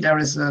maybe there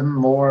is a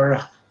more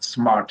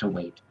smarter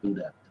way to do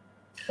that.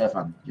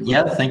 Stefan,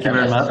 thank you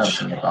very much.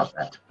 Something about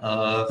that.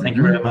 Thank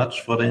you very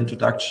much for the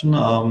introduction.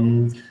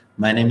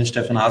 My name is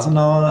Stefan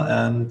Hasenauer,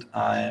 and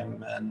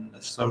I'm an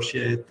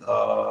associate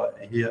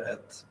here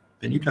at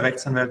Benn-Ibler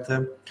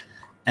Rechtsanwälte.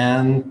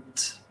 And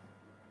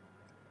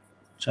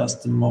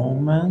just a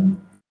moment,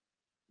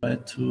 try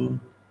to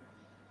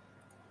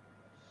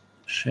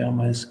share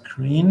my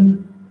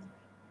screen.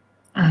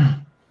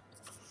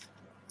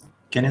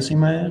 Can you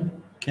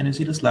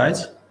see the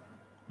slides?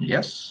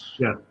 Yes.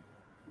 Yeah.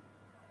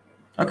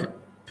 Okay,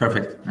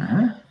 perfect.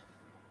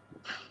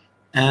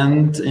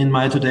 And in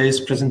my today's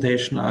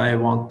presentation, I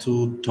want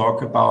to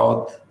talk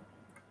about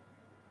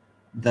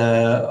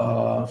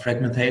the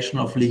fragmentation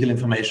of legal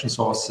information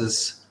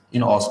sources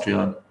in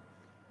Austria.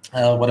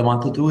 What I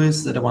want to do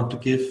is that I want to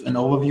give an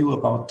overview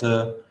about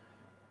the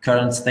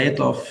current state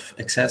of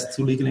access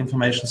to legal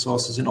information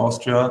sources in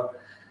Austria,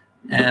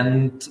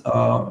 and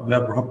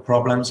where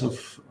problems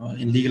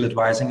in legal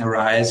advising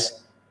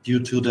arise due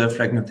to the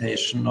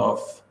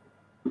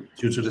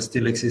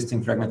still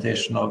existing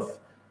fragmentation of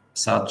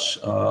such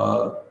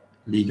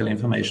legal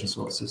information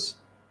sources.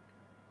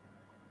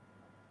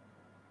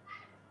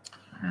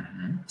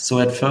 So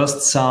at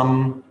first,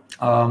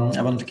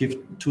 I want to give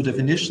two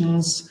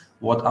definitions.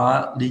 What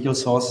are legal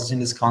sources in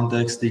this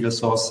context? Legal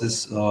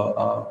sources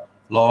are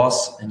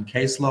laws and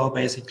case law,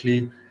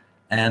 basically,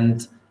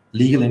 and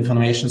legal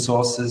information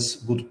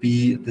sources would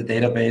be the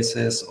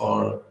databases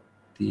or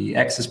the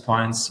access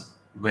points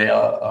where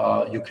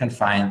you can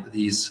find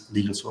these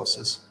legal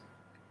sources.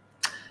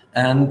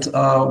 And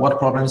what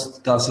problems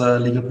does a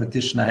legal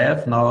practitioner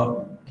have?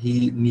 Now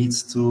he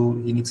needs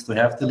to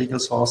have the legal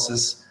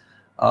sources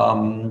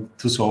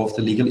to solve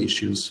the legal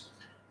issues,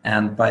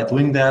 and by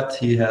doing that,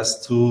 he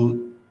has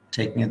to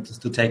take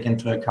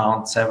into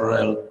account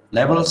several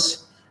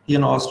levels here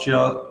in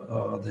Austria: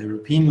 the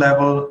European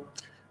level,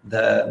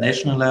 the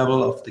national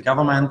level of the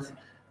government,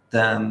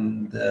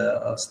 then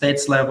the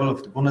states level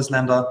of the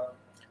Bundesländer,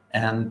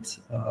 and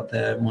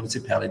the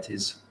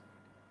municipalities.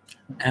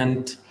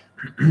 And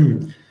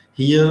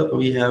here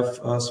we have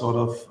a sort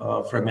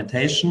of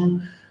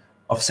fragmentation.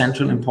 Of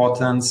central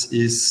importance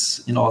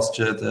is in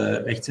Austria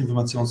the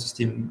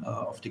Rechtsinformationssystem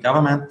of the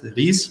government, the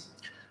RIS.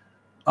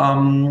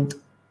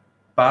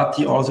 But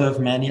you also have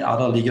many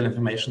other legal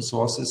information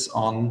sources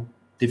on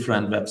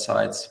different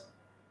websites.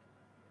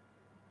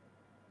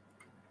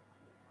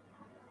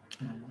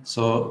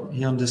 So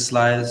here on this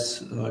slide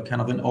is kind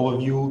of an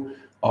overview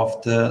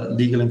of the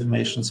legal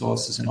information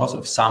sources and also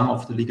of some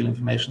of the legal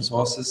information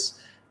sources.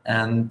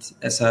 And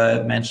as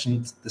I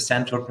mentioned, the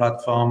central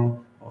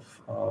platform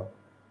of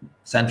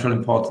central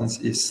importance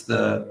is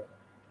the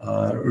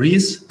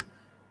RIS.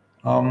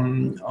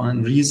 And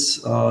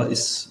RIS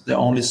is the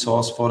only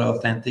source for the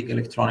authentic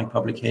electronic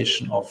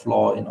publication of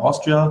law in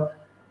Austria,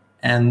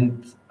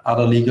 and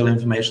other legal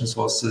information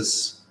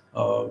sources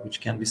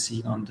which can be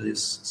seen on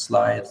this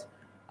slide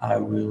I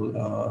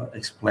will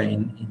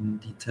explain in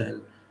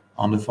detail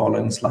on the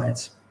following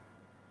slides.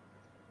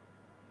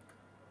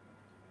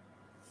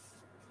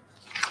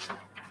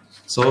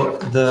 So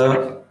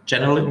the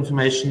general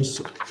information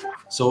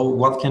So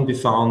what can be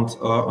found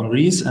on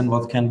ReS and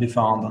what can be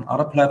found on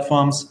other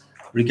platforms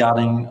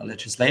regarding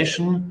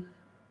legislation?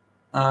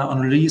 On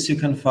ReS you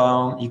can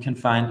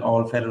find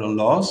all federal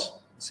laws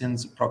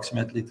since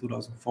approximately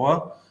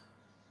 2004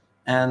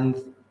 and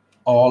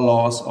all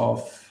laws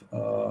of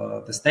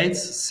the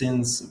states,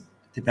 since it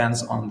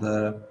depends on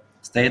the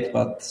state,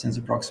 but since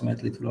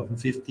approximately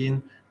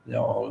 2015 they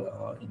are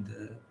all in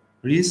the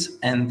ReS,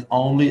 and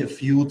only a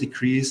few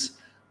decrees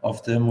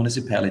of the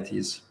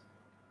municipalities.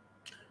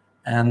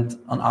 And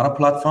on other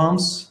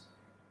platforms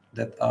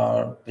that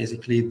are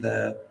basically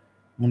the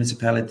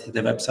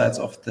websites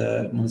of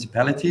the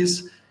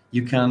municipalities,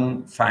 you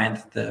can find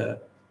the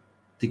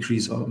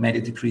decrees or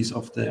many decrees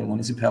of the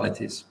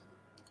municipalities.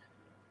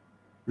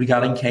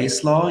 Regarding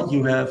case law,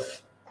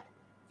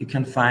 you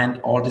can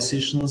find all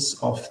decisions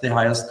of the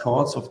highest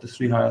courts, of the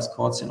 3 highest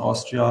courts in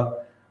Austria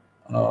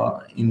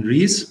in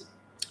ReS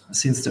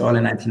since the early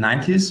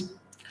 1990s,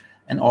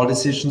 and all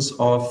decisions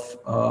of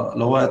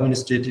lower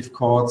administrative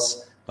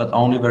courts, but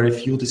only very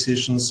few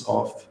decisions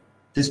of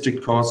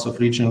district courts, of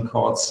regional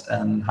courts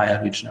and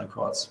higher regional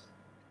courts.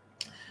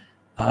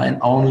 And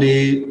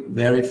only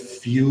very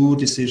few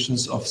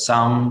decisions of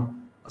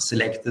some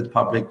selected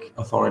public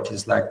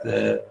authorities like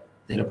the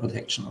Data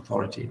Protection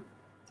Authority.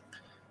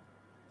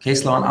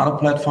 Case law on other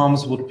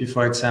platforms would be,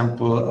 for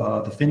example,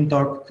 the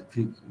FinDoc,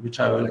 which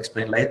I will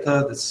explain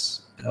later.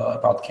 This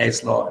about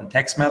case law and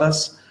tax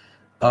matters,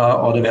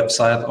 or the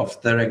website of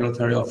the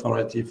Regulatory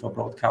Authority for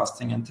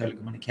Broadcasting and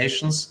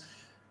Telecommunications,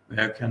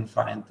 where you can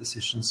find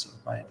decisions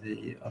by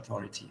the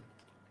authority.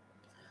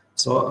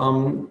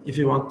 So if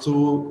you want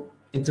to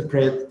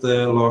interpret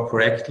the law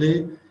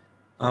correctly,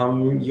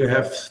 you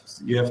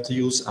have to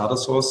use other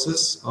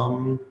sources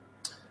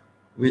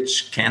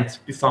which can't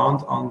be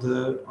found on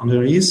the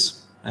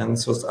ReS. And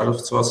so other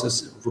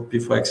sources would be,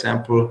 for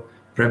example,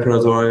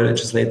 preparatory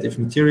legislative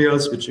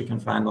materials, which you can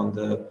find on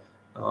the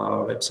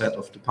website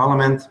of the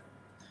Parliament,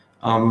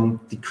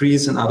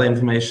 decrees and other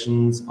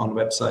information on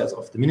websites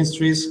of the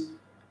ministries,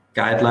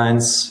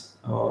 guidelines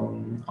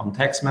on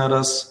tax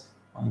matters,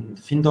 on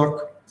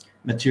FinDoc,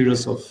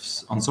 materials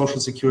on social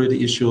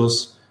security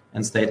issues,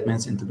 and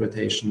statements,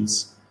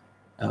 interpretations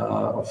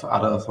of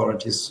other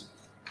authorities,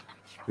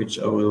 which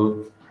I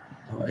will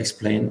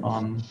explain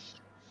on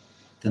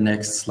the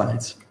next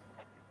slides.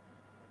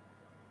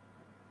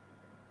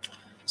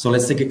 So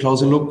let's take a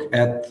closer look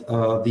at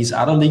these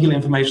other legal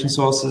information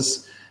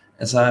sources.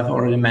 As I've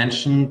already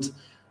mentioned,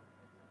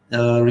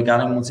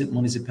 regarding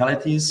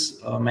municipalities,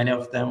 many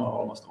of them, or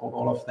almost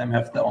all of them,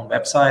 have their own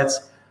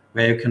websites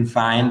where you can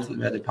find,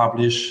 where they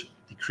publish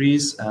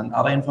decrees and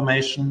other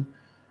information.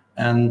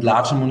 And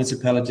larger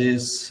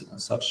municipalities,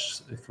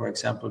 such, for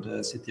example,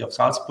 the city of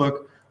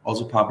Salzburg,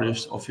 also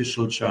publish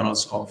official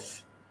journals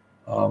of,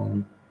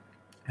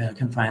 where you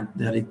can find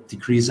their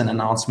decrees and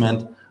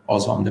announcement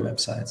also on the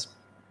websites.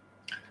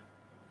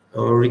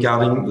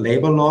 Regarding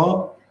labor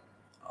law,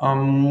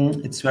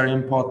 it's very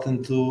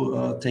important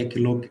to take a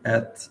look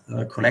at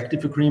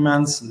collective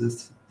agreements.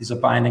 These are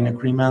binding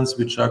agreements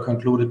which are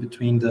concluded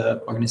between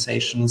the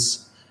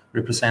organizations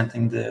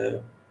representing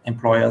the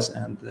employers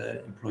and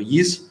the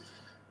employees.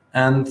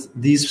 And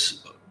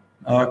these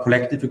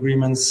collective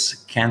agreements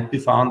can't be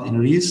found in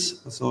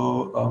ReS,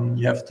 so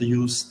you have to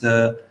use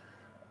the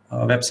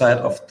website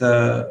of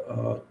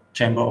the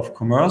Chamber of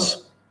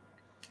Commerce.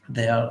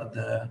 There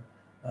the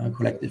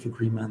collective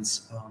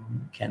agreements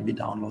can be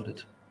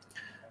downloaded.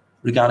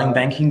 Regarding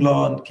banking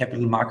law and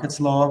capital markets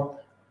law,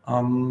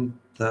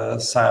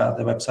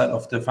 the website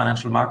of the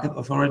Financial Market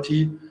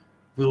Authority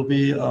will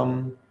be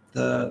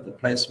the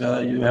place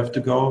where you have to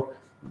go.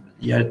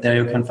 Yeah, there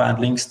you can find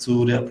links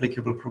to the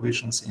applicable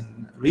provisions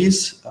in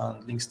ReS,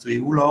 links to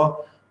EU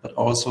law, but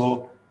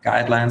also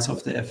guidelines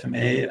of the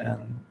FMA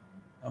and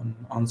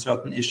on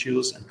certain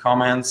issues and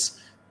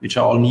comments, which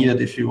are all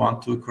needed if you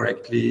want to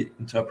correctly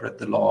interpret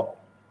the law.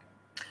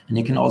 And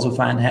you can also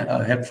find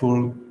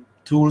helpful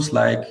tools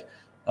like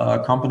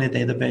company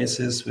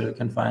databases, where you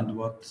can find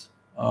what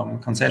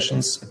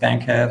concessions a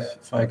bank have,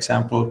 for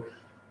example,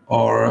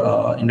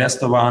 or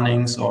investor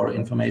warnings or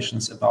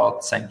informations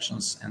about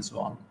sanctions and so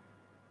on.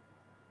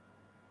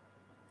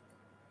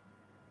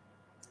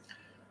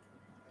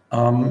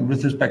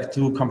 With respect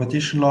to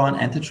competition law and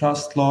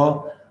antitrust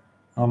law,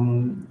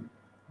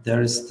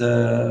 there is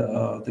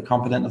the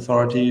competent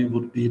authority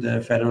would be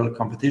the Federal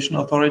Competition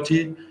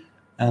Authority.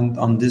 And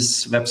on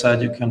this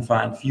website, you can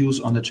find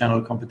views on the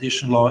general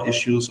competition law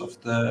issues of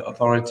the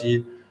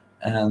authority,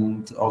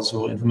 and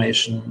also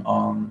information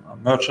on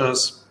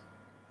mergers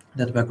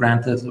that were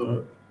granted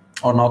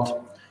or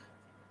not.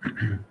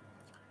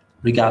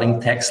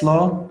 Regarding tax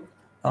law,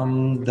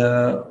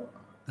 the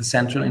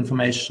central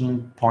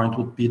information point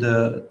would be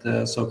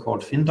the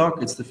so-called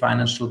FinDoc. It's the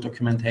financial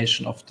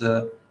documentation of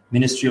the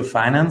Ministry of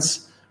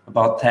Finance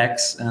about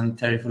tax and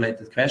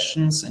tariff-related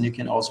questions. And you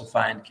can also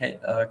find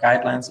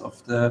guidelines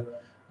of the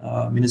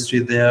ministry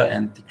there,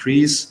 and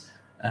decrees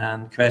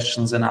and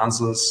questions and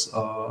answers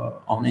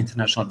on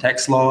international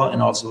tax law,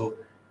 and also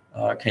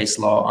case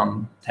law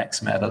on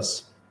tax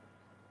matters.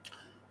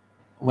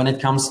 when it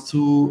comes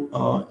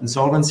to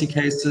insolvency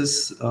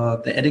cases,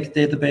 the edict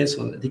database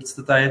or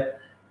Edichtsdatei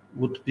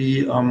would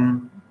be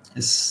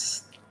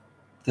is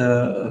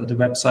the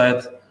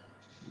website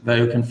where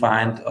you can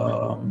find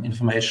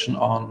information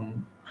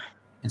on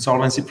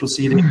insolvency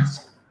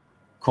proceedings,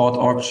 court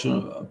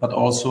auction, but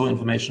also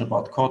information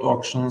about court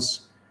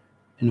auctions,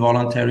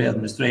 involuntary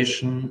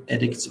administration,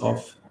 edicts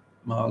of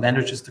land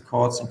register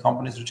courts and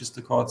companies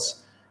register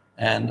courts,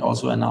 and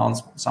also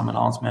some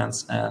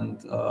announcements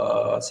and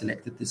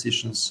selected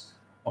decisions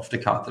of the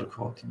cartel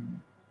court.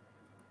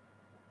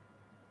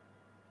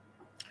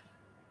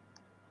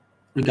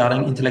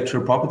 Regarding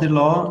intellectual property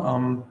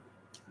law,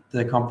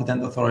 the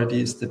competent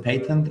authority is the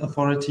patent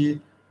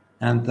authority,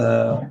 and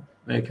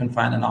where you can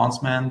find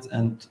announcements,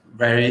 and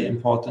very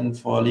important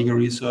for legal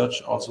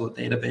research, also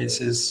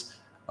databases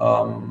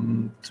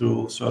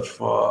to search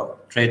for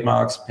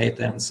trademarks,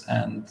 patents,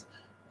 and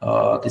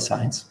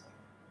designs.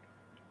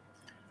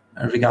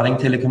 Regarding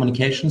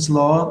telecommunications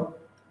law,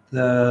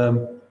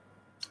 the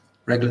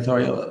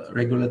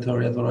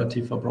regulatory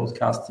authority for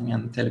broadcasting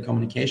and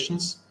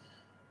telecommunications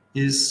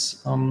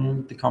is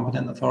the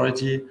competent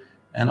authority,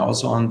 and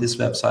also on this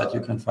website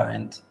you can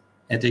find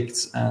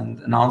edicts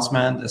and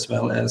announcement as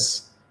well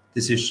as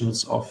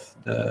decisions of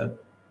the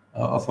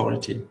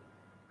authority.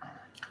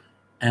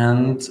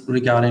 And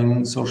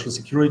regarding social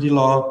security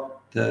law,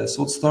 the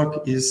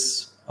Sotzstock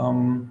is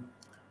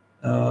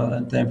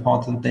the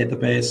important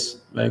database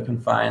where you can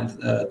find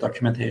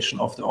documentation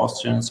of the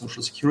Austrian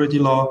social security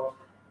law,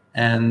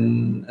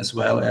 and as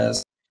well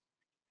as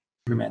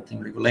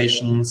implementing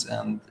regulations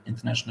and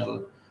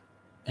international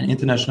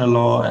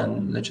law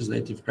and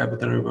legislative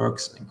preparatory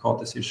works and court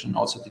decision,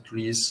 also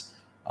decrees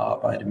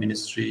by the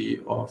Ministry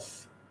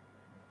of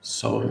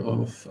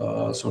Social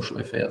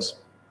Affairs.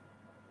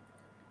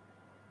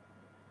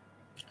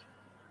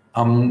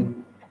 Only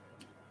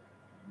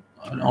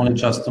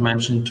just to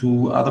mention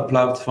two other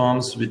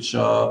platforms which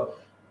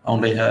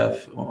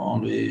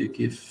only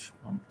give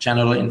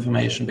general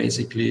information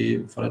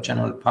basically for the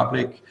general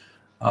public,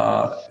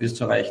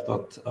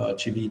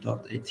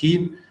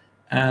 österreich.gv.at,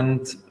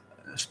 and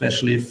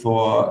especially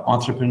for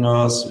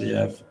entrepreneurs we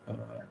have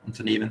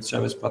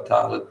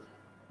Unternehmensserviceportal,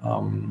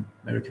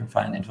 where you can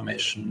find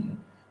information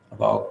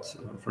about,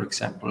 for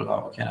example,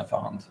 how can I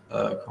found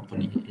a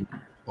company in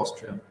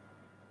Austria.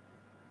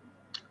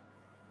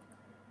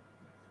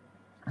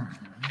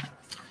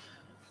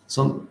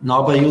 So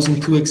now, by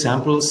using two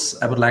examples,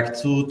 I would like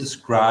to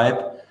describe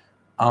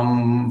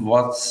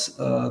what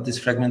this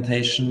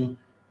fragmentation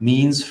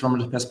means from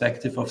the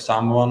perspective of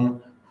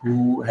someone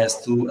who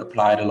has to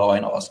apply the law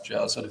in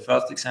Austria. So the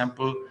first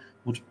example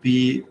would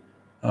be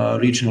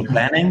regional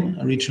planning.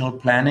 Regional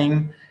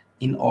planning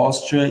in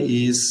Austria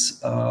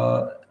is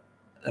a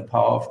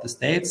power of the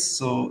states.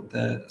 So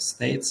the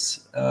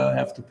states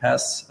have to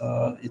pass,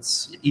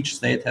 each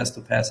state has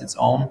to pass its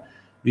own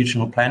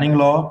regional planning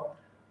law.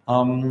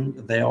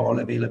 They are all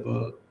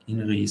available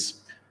in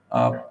RES.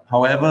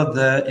 However,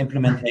 the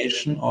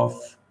implementation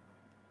of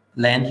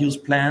land use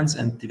plans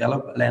and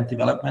land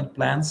development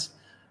plans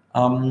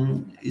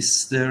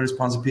is the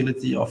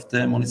responsibility of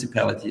the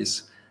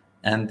municipalities.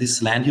 And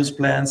these land use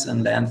plans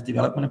and land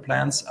development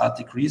plans are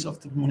decrees of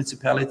the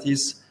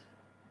municipalities,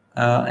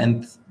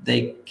 and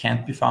they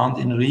can't be found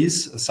in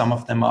RES. Some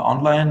of them are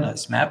online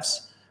as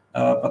maps,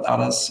 but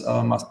others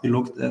must be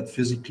looked at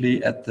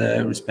physically at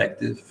the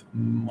respective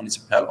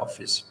municipal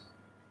office.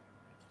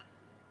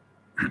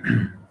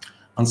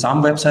 On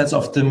some websites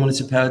of the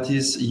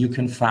municipalities, you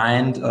can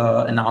find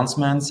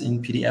announcements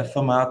in PDF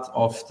format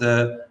of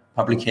the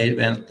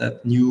publication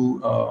that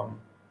new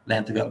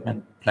land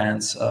development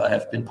plans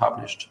have been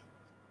published.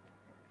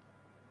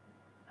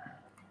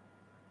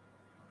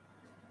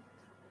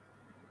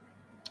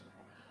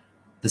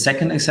 The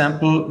second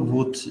example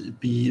would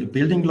be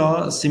building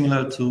law,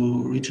 similar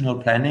to regional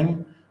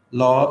planning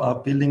law.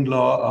 Building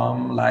law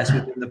lies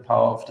within the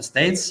power of the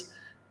states,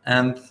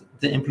 and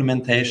the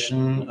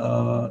implementation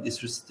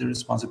is the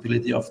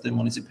responsibility of the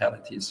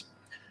municipalities.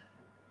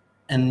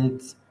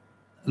 And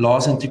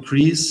laws and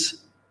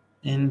decrees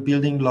in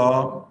building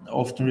law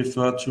often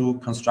refer to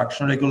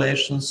construction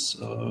regulations,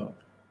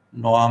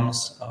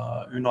 norms,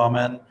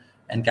 Normen,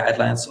 and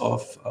guidelines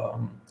of,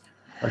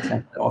 for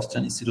example, the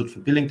Austrian Institute for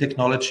Building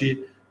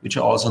Technology, which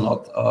are also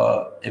not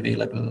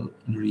available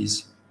in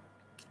RES.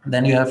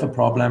 Then you have a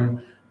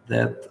problem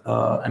that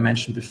I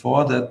mentioned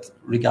before, that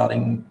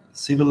regarding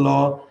civil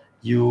law,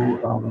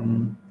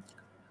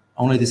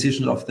 only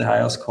decisions of the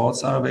highest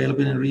courts are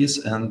available in RES,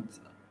 and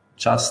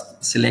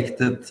just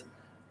selected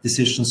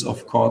decisions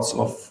of courts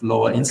of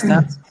lower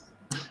instance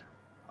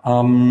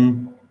are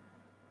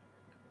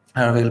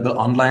available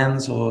online.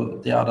 So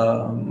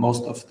the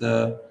most of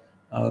the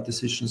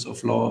decisions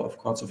of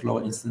courts of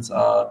lower instance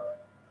are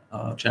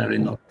generally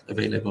not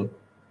available.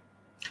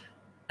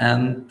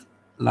 And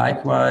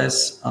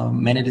likewise,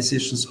 many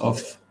decisions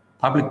of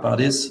public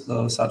bodies,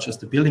 such as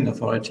the building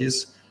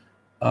authorities,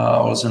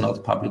 are also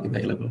not public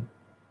available.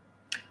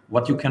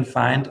 What you can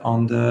find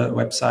on the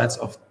websites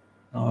of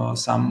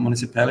some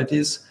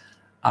municipalities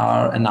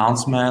are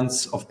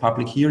announcements of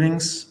public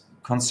hearings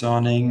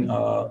concerning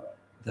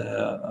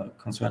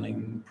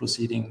concerning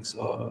proceedings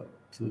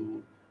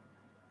to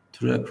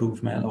the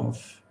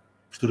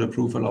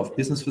approval of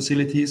business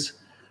facilities,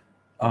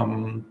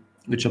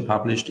 which are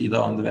published either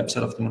on the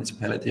website of the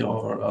municipality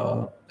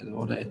or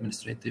the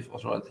administrative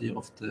authority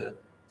of the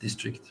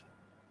district.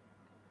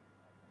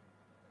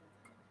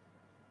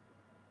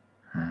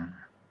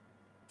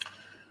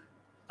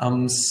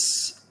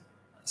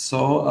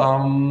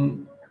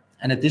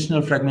 An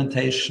additional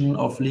fragmentation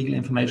of legal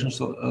information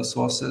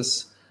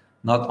sources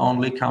not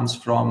only comes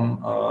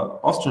from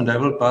Austrian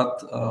level,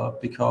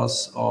 but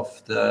because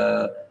of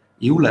the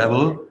EU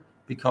level,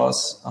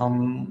 because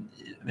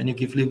when you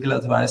give legal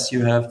advice,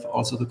 you have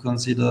also to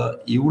consider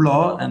EU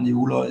law, and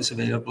EU law is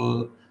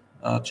available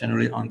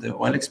generally on the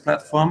OLX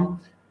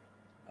platform,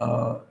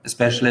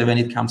 especially when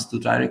it comes to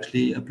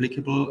directly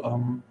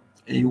applicable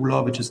EU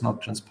law, which is not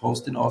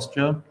transposed in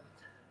Austria.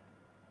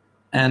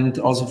 And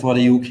also for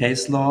the EU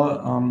case law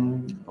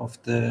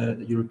of the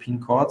European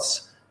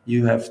courts,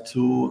 you have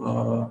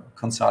to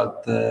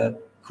consult the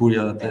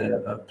Curia,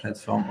 the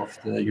platform of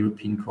the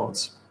European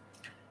courts.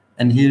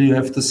 And here you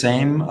have the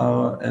same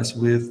as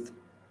with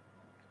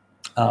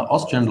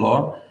Austrian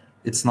law.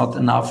 It's not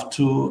enough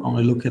to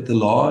only look at the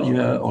law.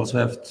 You also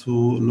have to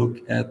look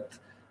at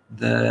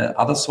the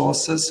other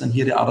sources. And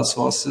here the other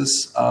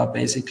sources are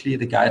basically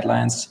the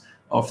guidelines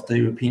of the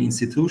European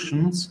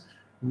institutions,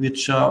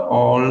 which are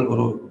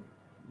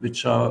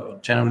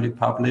generally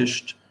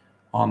published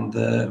on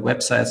the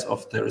websites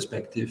of the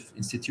respective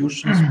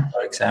institutions.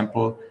 For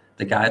example,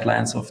 the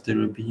guidelines of the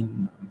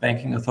European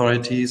banking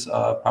authorities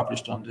are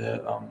published on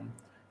the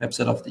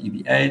website of the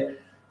EBA.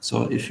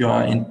 So if you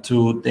are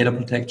into data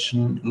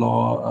protection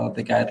law,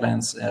 the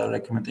guidelines,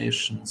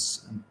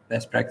 recommendations, and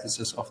best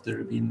practices of the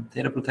European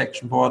Data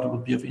Protection Board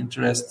would be of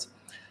interest.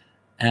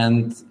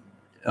 And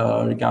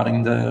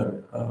regarding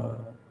the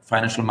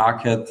financial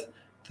market,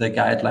 the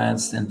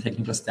guidelines and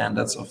technical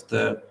standards of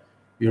the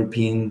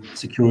European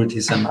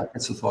Securities and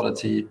Markets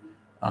Authority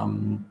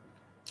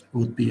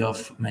would be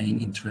of main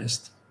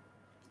interest.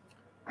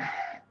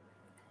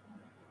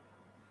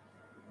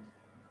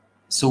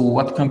 So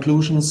what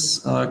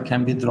conclusions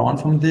can be drawn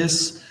from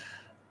this?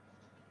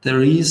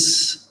 There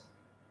is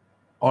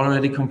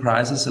already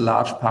comprises a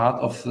large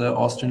part of the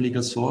Austrian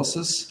legal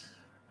sources.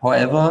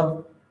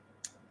 However,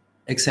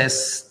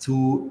 access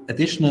to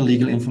additional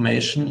legal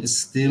information is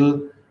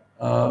still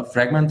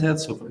fragmented.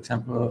 So for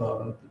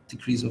example,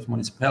 decrees of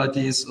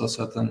municipalities or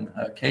certain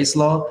case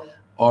law,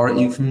 or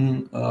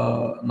even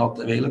not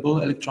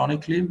available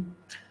electronically.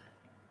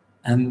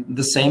 And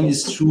the same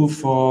is true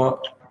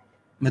for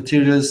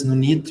materials who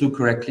need to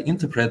correctly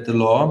interpret the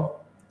law,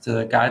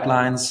 the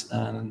guidelines,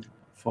 and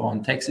for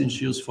on tax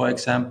issues, for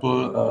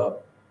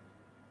example,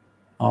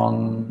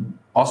 on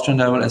Austrian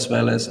level as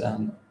well as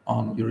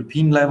on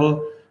European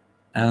level.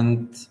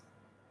 And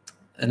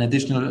an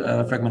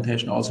additional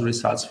fragmentation also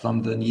results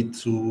from the need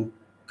to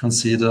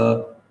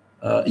consider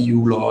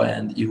EU law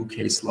and EU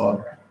case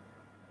law.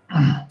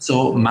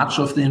 So much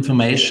of the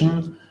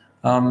information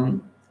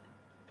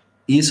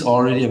is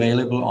already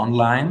available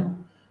online,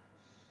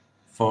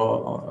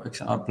 for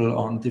example,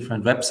 on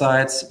different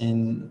websites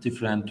in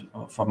different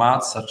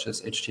formats such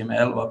as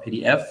HTML or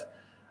PDF.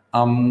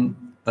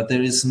 But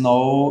there is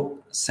no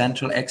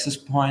central access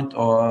point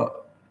or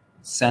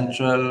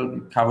central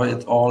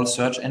cover-it-all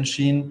search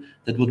engine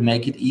that would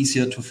make it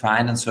easier to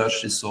find and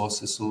search these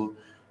sources. So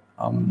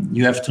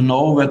you have to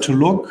know where to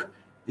look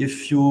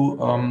if you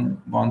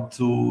want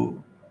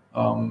to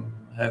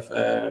have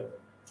a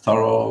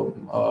thorough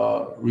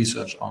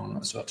research on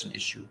a certain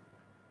issue.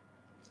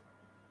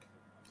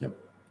 Yep.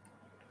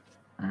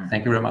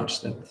 Thank you very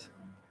much. That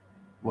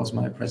was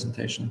my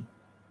presentation.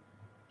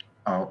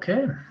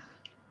 Okay.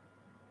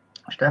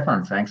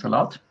 Stefan, thanks a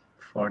lot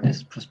for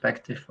this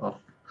perspective of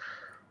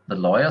the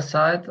lawyer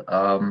side.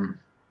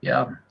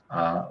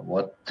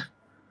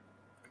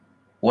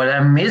 What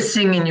I'm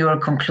missing in your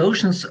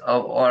conclusions,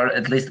 or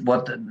at least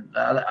what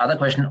other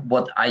question,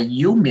 what are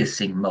you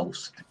missing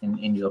most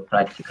in your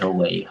practical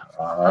way?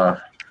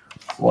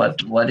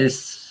 What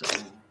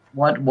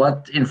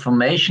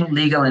information,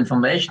 legal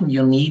information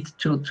you need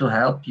to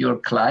help your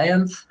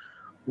clients?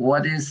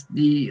 What is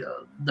the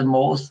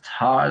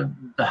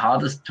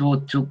hardest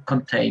to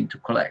contain, to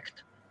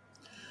collect?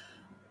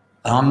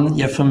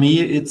 Yeah, for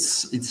me,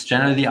 it's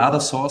generally other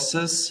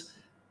sources,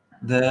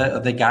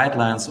 the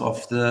guidelines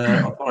of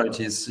the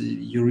authorities.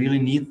 You really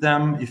need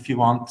them if you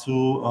want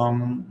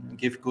to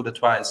give good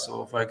advice.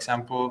 So, for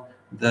example,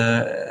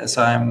 as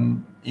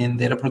I'm in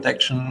data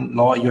protection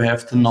law, you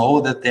have to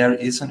know that there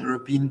is an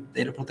European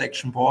Data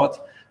Protection Board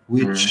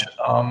which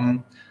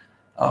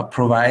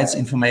provides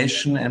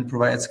information and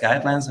provides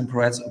guidelines and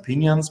provides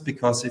opinions.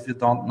 Because if you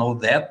don't know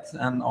that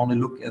and only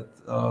look at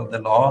the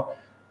law,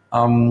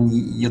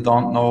 you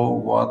don't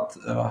know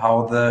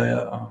how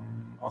the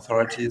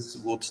authorities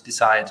would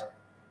decide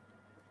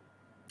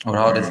or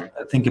how they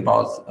think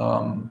about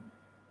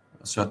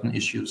certain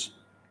issues.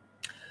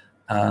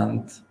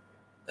 And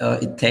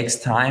it takes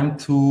time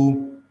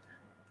to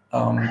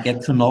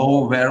get to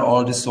know where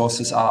all the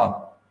sources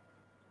are.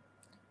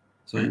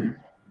 So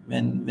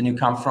when you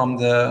come from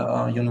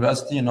the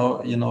university, you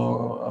know,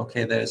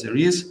 okay, there is a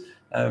RIS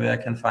where I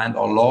can find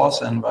all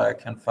laws and where I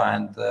can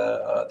find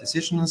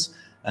decisions,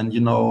 and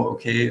you know,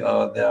 okay,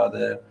 there are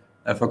the.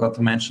 I forgot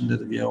to mention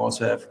that we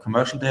also have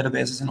commercial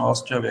databases in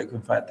Austria where you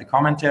can find the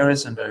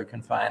commentaries and where you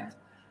can find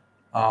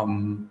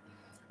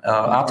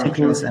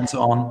articles and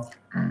so on.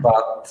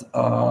 But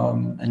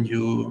and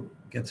you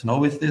get to know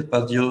with it,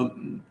 but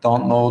you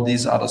don't know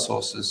these other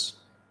sources.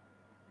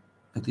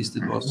 At least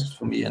it was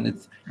for me, and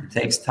it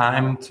takes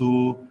time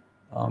to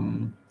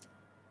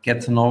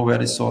get to know where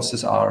the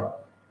sources are.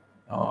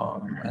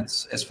 And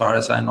as far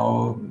as I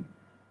know,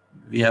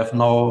 we have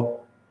no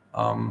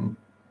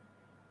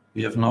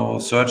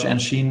search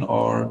engine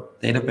or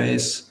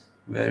database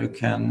where you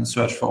can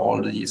search for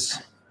all these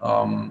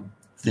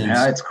things.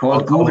 Yeah, it's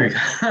called Google.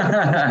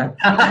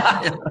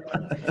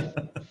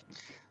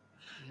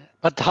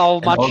 But how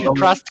much you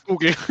trust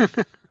Google?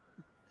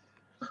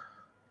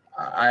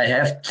 I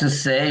have to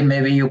say,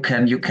 maybe you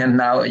can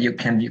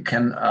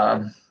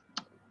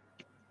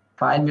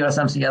find me or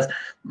something else.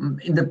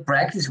 In the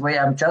practice way,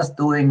 I'm just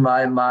doing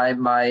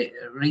my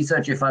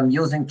research. If I'm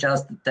using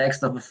just the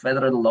text of a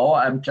federal law,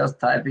 I'm just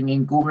typing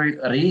in Google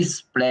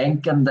RIS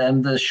blank and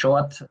then the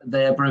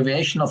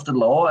abbreviation of the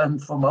law.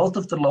 And for most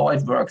of the law,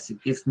 it works.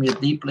 It gives me a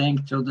deep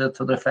link to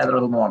the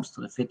federal norms, to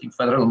the fitting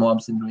federal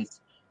norms in RIS.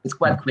 It's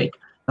quite quick,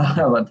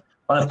 but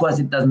of course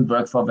it doesn't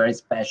work for very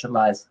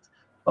specialized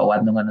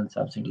Verordnungen and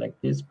something like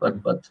this.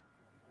 But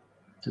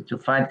to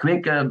find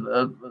quick,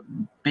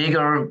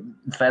 bigger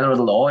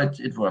federal law,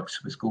 it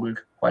works with Google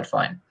quite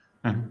fine.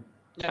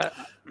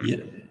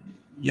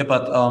 Yeah,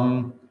 but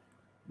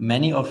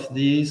many of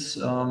these,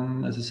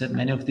 as I said,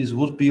 many of these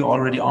would be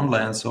already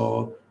online,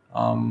 so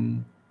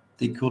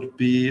they could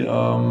be,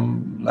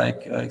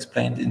 like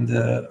explained in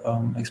the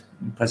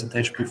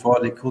presentation before,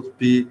 they could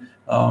be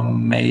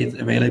made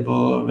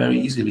available very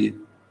easily.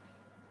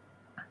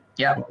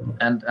 Yeah,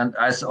 and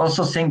I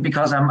also think,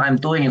 because I'm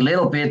doing a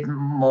little bit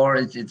more,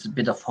 it's a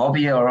bit of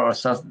hobby or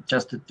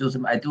just to do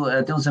some. I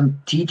do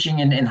some teaching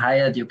in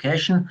higher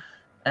education,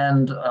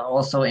 and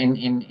also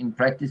in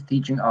practice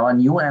teaching our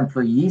new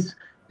employees.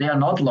 They are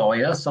not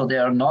lawyers, so they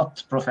are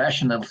not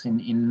professionals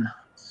in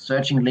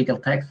searching legal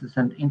texts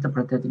and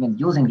interpreting and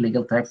using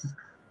legal texts.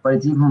 But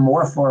it's even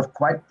more for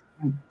quite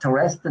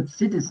interested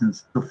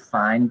citizens to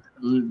find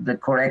the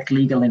correct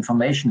legal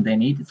information they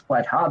need. It's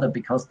quite harder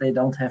because they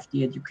don't have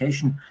the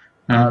education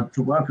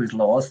to work with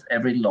laws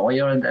every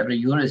lawyer and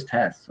every jurist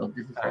has. So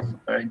this is also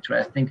very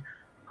interesting,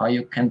 how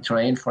you can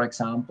train, for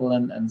example,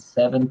 an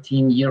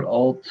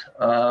 17-year-old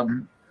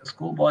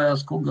schoolboy or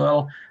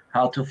schoolgirl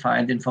how to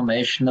find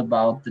information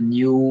about the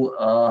new,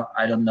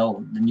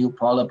 the new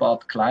poll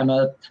about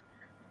climate,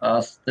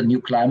 the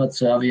new climate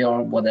survey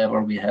or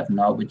whatever we have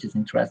now, which is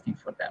interesting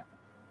for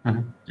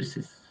them. This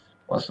is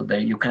also there.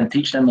 You can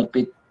teach them a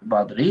bit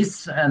about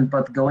RIS,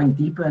 but going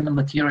deeper in the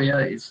material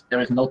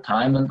there is no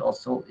time, and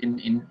also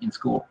in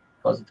school,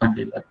 because it's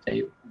only, let's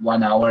say,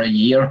 1 hour a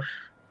year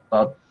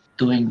about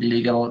doing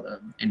legal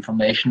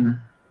information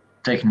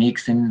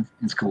techniques in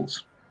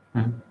schools.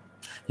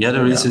 Yeah,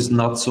 the RIS is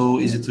not so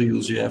easy to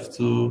use. You have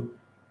to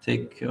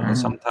take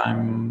some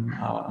time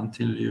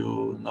until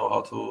you know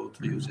how to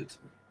use it.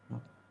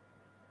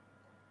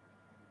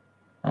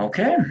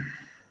 Okay.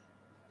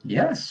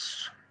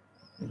 Yes.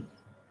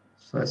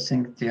 So I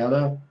think the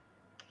other,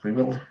 we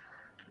will,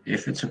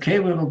 if it's okay,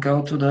 we will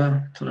go to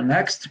the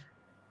next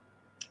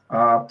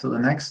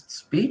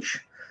speech.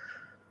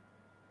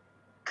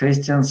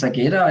 Christian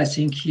Sageder, I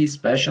think he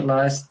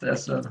specialized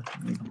as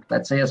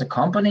a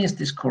company. Is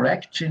this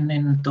correct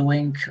in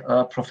doing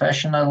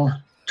professional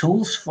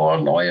tools for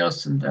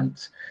lawyers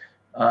and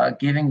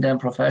giving them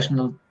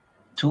professional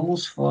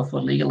tools for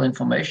legal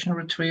information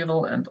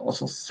retrieval, and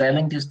also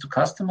selling this to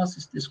customers?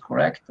 Is this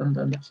correct?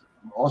 And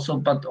also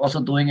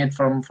doing it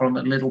from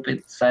a little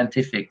bit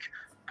scientific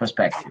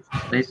perspective.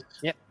 Please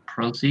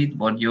proceed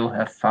what you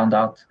have found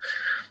out.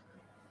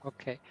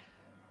 Okay,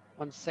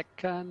 1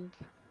 second.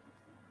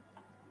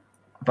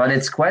 But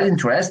it's quite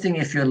interesting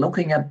if you're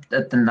looking at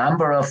the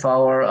number of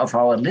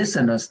our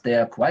listeners. They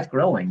are quite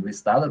growing. We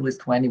started with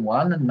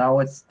 21 and now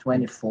it's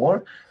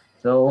 24.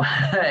 So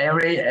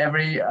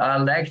every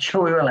lecture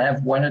we will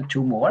have 1 or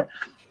 2 more.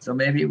 So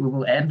maybe we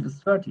will end with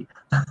 30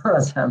 or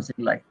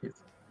something like this.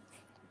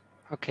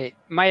 Okay,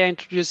 may I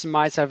introduce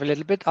myself a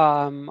little bit?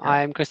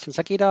 I'm Christian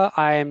Sageder.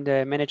 I'm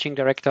the managing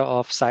director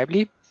of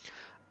Cybly,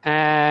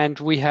 and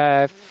we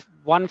have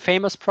one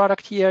famous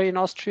product here in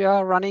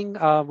Austria running,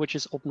 which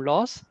is Open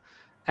Laws.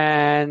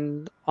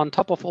 And on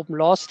top of Open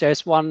Laws,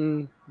 there's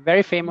one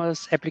very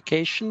famous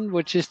application,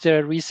 which is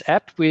the RIS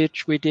app,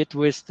 which we did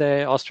with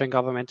the Austrian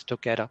government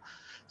together.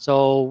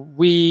 So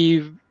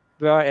we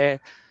were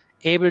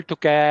able to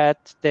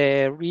get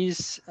the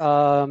RIS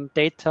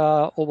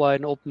data over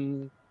an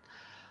open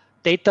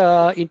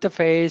data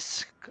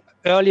interface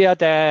earlier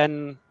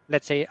than,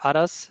 let's say,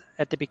 others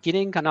at the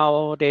beginning. And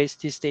nowadays,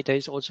 this data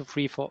is also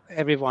free for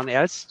everyone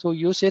else to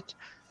use it.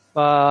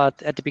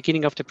 but at the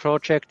beginning of the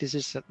project, this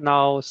is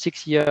now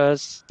 6 or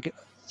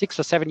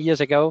 7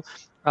 years ago,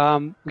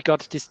 we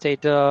got this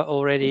data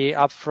already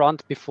up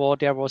front before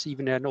there was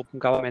even an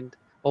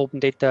open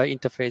data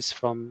interface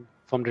from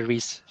the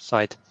RES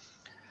side.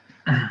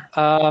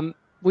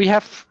 We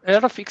have a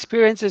lot of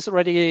experiences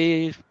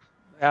already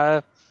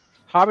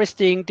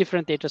harvesting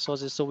different data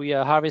sources. So we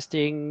are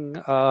harvesting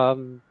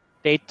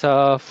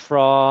data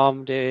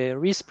from the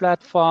RES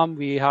platform.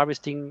 We're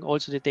harvesting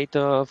also the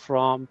data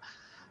from,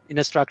 in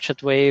a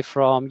structured way,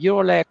 from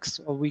Eurolex.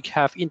 We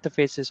have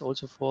interfaces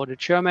also for the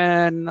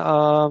German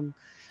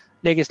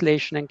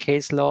legislation and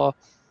case law.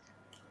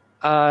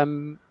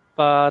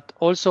 But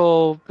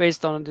also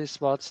based on this,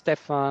 what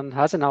Stefan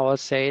Hasenauer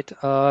said,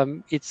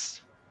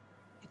 it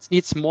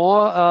needs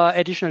more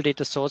additional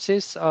data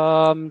sources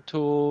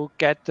to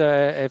get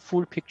a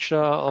full picture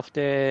of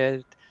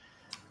the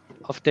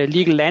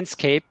legal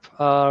landscape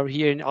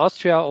here in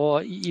Austria,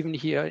 or even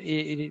here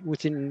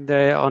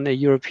on a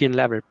European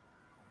level.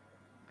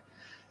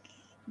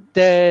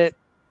 The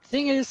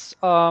thing is,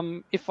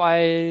 if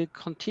I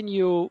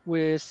continue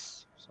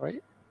with,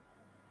 sorry,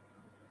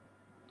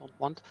 don't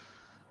want.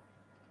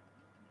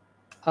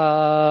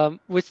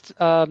 With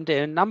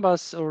the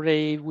numbers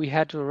we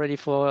had already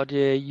for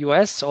the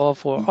US or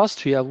for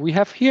Austria, we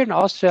have here in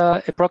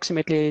Austria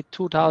approximately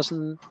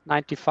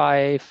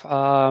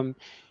 2,095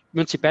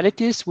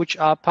 municipalities which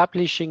are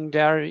publishing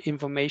their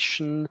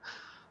information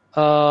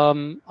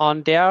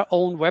on their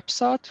own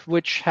website,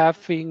 which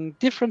having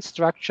different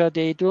structure.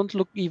 They don't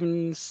look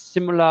even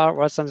similar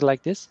or something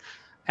like this.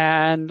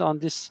 And on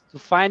this, to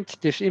find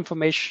this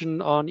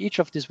information on each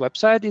of these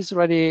websites is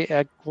already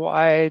a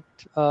quite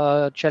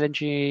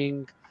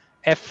challenging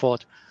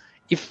effort.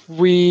 If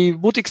we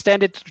would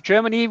extend it to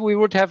Germany, we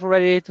would have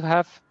already to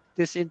have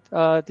this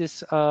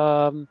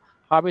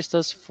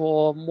harvesters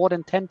for more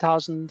than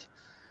 10,000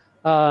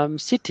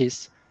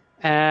 cities.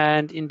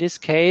 And in this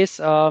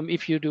case,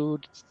 if you do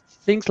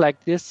things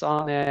like this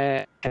on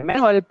a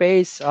manual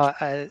base,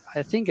 I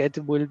think it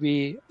will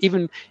be,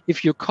 even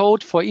if you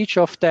code for each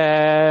of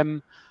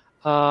them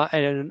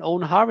an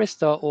own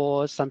harvester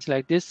or something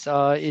like this,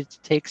 it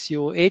takes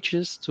you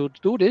ages to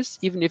do this,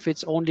 even if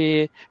it's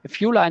only a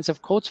few lines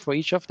of codes for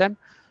each of them.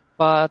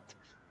 But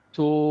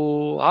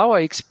to our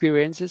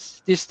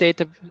experiences, these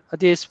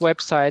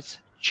websites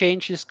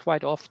changes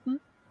quite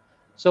often.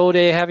 So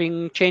they're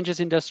having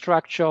changes in the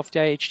structure of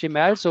their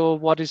HTML. So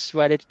what is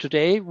valid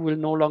today will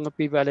no longer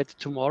be valid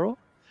tomorrow,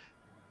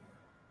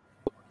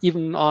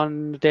 even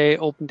on the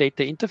open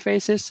data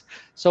interfaces.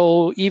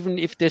 So even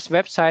if this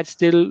website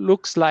still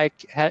looks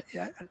like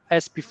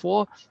as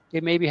before,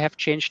 they maybe have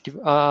changed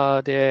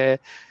their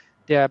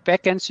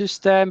backend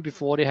system.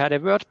 Before they had a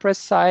WordPress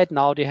site,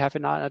 now they have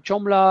a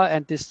Joomla,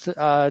 and this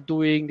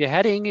doing the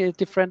heading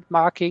different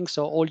marking.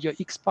 So all your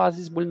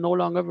XPaths will no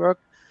longer work.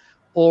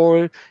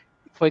 Or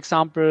for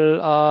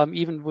example,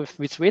 even with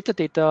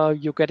metadata,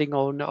 you're getting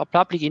on a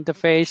public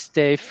interface,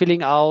 they're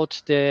filling out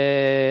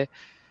the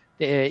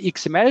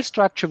XML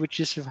structure, which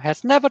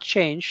has never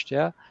changed,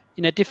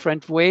 in a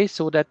different way,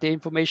 so that the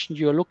information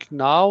you're looking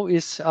now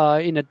is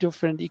in a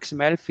different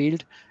XML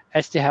field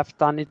as they have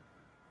done it.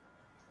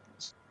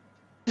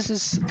 This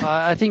is,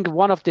 I think,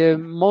 one of the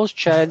most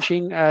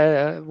challenging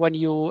when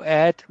you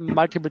add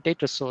multiple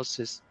data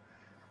sources.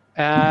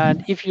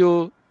 And if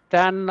you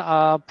then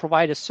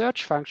provide a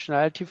search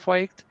functionality for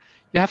it,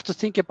 you have to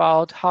think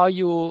about how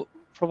you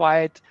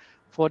provide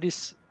for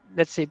this,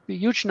 let's say,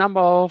 huge number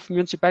of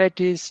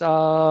municipalities,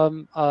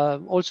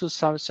 also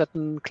some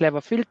certain clever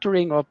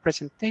filtering or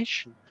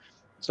presentation.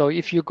 So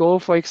if you go,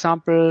 for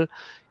example,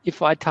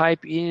 if I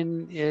type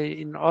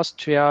in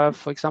Austria,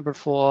 for example,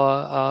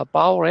 for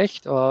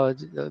Baurecht or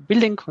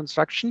building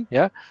construction,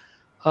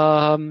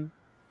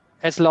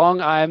 as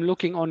long I'm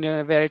looking on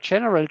a very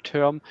general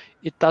term,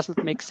 it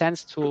doesn't make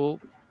sense to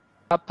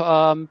up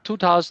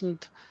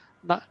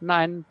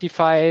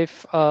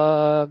 2,095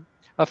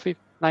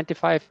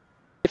 95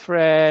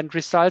 different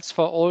results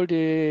for all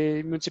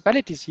the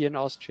municipalities here in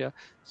Austria.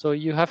 So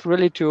you have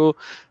really to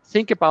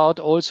think about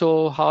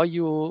also how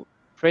you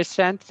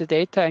present the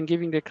data and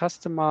giving the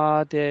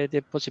customer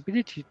the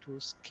possibility to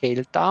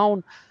scale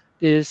down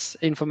this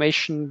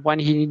information when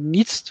he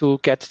needs to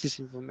get this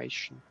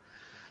information.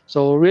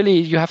 So really,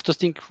 you have to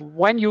think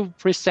when you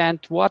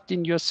present what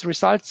in your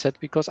result set,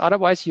 because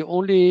otherwise you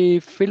only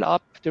fill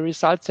up the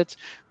result sets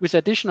with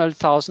additional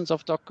thousands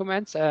of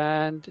documents.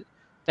 And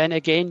then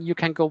again, you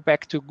can go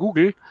back to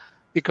Google,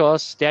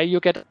 because there you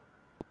get,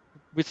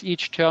 with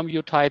each term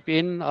you type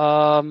in,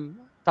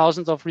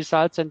 thousands of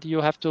results, and you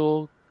have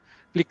to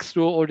click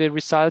through all the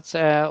results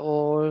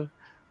or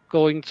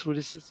going through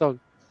this zone.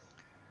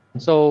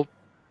 So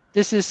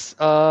this is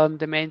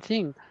the main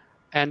thing.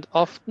 And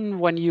often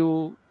when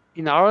you,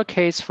 in our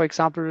case, for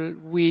example,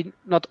 we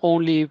not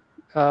only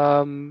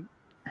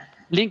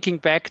linking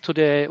back to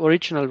the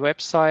original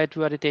website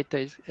where the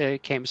data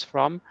came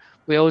from,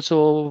 we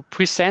also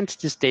present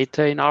this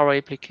data in our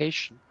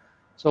application.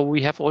 So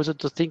we have also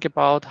to think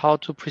about how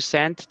to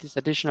present this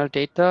additional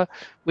data,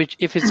 which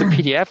if it's a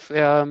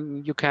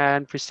PDF, you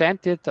can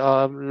present it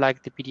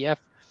like the PDF.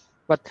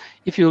 But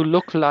if you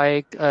look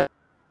like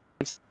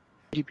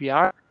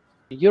GDPR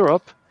in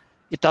Europe,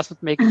 it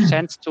doesn't make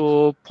sense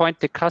to point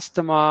the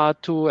customer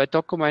to a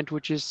document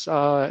which is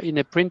in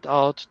a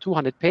printout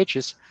 200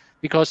 pages,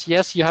 because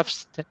yes, you have.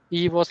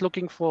 He was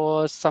looking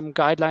for some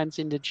guidelines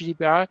in the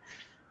GDPR,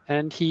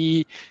 and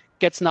he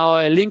gets now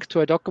a link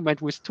to a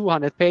document with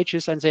 200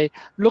 pages and say,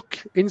 look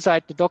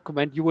inside the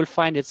document, you will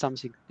find it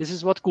something. This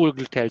is what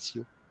Google tells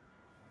you.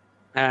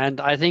 And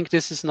I think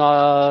this is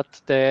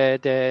not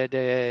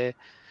the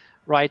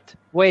right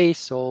way.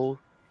 So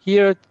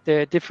here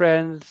the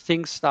different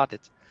things started.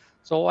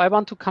 So I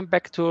want to come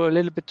back to a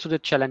little bit to the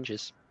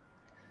challenges.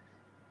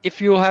 If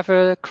you have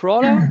a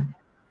crawler,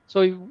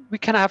 so we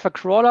can have a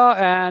crawler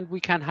and we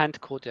can hand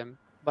code them.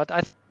 But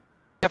I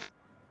have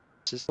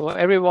so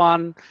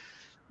everyone,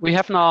 we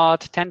have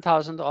not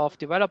 10,000 of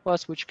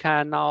developers which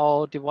can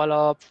now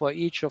develop for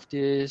each of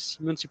these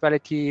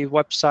municipality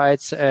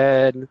websites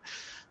and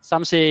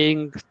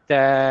something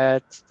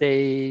that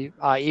they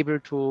are able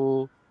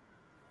to,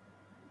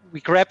 we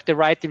grab the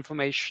right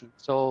information.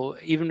 So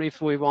even if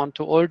we want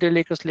to all the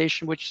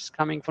legislation which is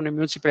coming from the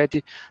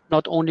municipality,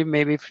 not only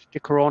maybe the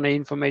corona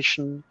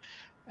information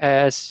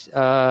as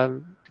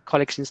the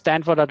colleagues in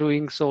Stanford are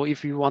doing. So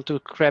if you want to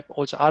grab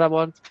also other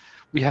ones,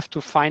 we have to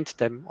find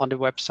them on the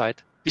website.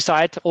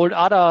 Besides all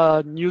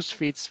other news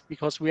feeds,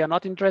 because we are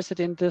not interested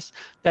in this,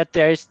 that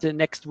there is the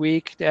next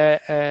week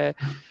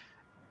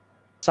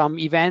some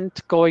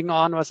event going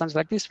on or something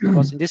like this,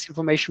 because in this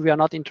information we are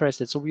not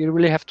interested. So we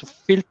really have to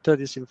filter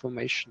this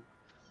information.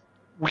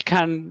 We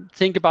can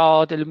think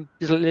about a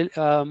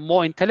little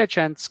more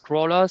intelligent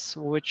scrollers,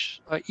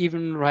 which are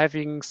even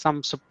having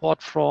some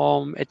support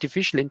from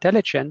artificial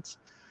intelligence.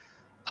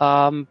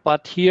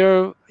 But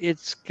here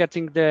it's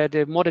getting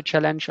the more the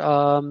challenge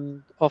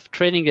of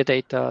training the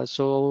data.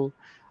 So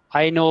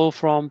I know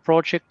from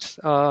projects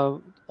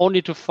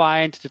only to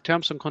find the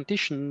terms and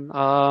conditions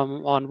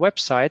on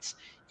websites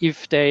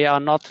if they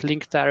are not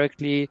linked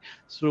directly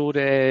through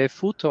the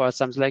footer or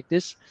something like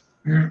this.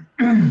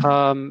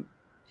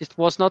 It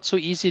was not so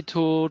easy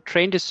to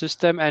train the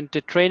system, and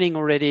the training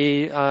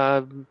already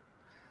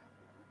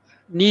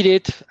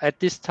needed at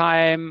this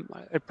time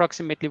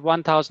approximately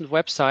 1,000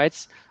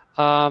 websites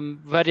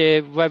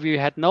where we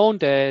had known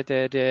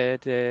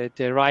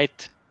the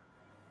right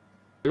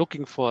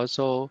looking for.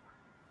 So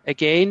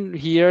again,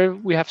 here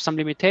we have some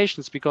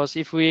limitations, because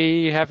if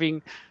we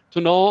having to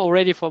know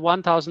already for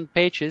 1,000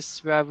 pages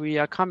where we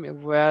are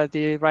coming, where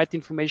the right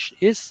information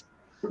is,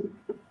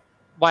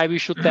 why we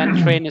should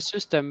then train a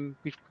system,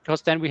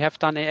 because then we have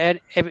done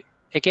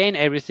again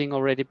everything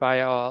already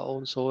by our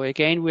own. So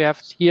again, we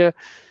have here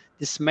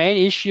this main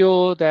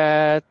issue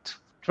that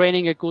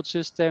training a good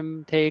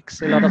system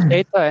takes a lot of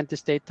data, and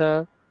this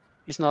data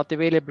is not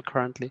available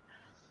currently.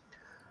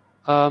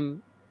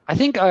 I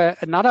think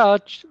another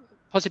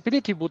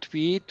possibility would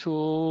be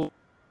to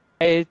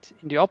create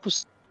in the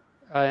opposite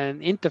an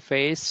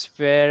interface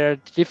where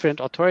different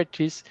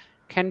authorities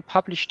can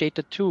publish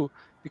data too,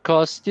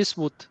 because this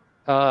would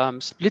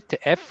split the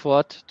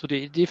effort to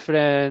the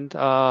different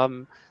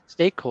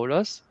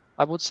stakeholders,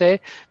 I would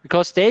say,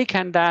 because they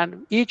can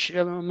then, each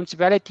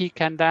municipality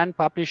can then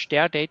publish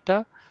their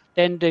data.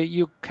 Then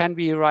you can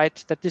be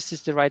right that this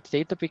is the right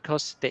data,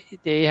 because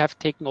they have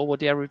taken over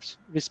their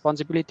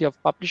responsibility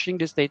of publishing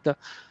this data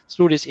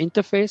through this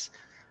interface.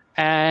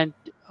 And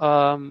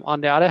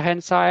on the other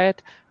hand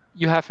side,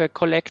 you have a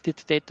collected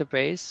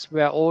database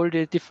where all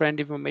the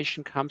different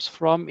information comes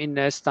from in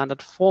a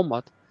standard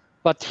format.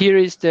 But here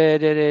is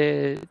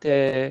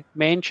the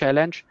main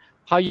challenge: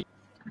 how you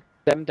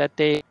them that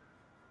they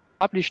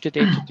publish the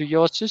data to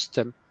your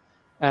system.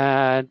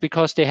 And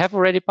because they have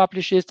already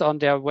published it on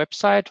their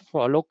website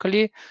for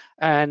locally,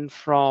 and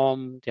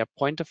from their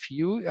point of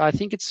view, I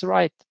think it's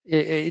right.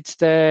 It's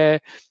they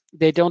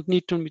don't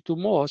need to do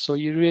more. So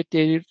you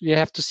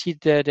have to see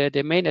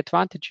the main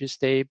advantages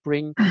they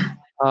bring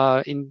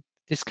in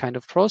this kind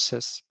of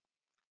process.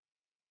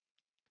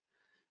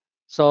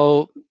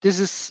 So this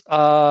is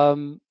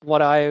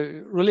what I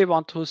really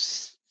want to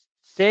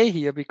say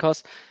here,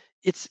 because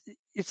it's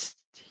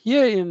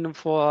here in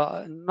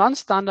for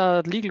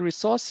non-standard legal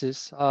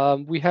resources.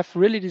 We have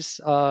really this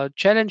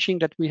challenging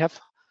that we have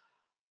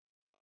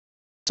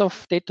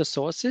of data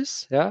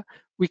sources. Yeah,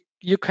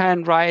 you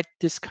can write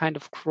this kind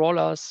of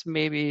crawlers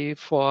maybe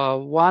for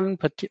one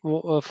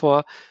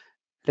for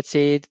let's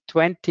say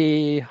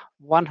 20,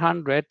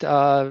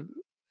 100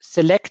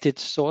 selected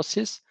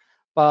sources.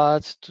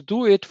 But to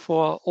do it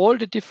for all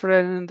the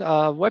different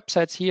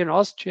websites here in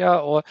Austria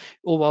or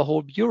over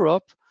whole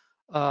Europe,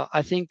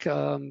 I think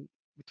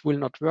it will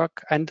not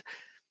work. And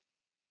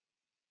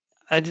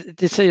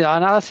this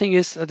another thing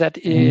is that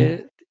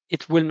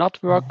it will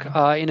not work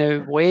in a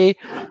way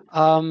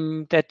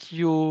that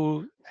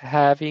you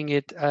having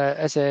it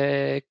as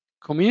a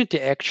community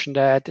action,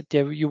 that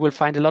you will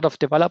find a lot of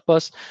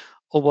developers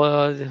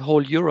over the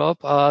whole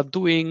Europe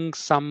doing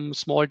some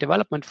small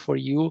development for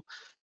you.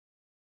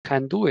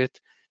 can do it,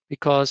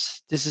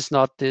 because this is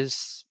not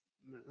this,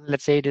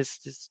 let's say,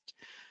 this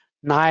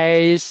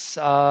nice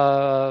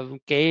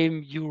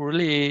game you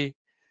really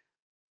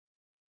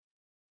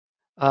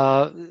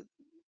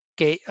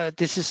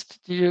this is,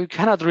 you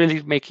cannot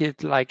really make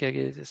it like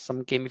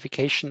some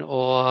gamification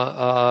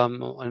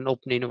or an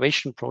open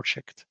innovation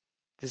project.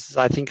 This is,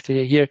 I think,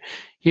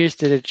 here's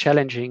the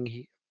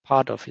challenging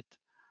part of it.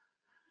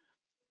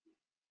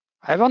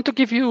 I want to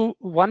give you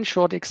one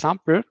short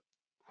example.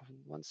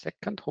 1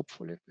 second,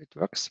 hopefully it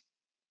works.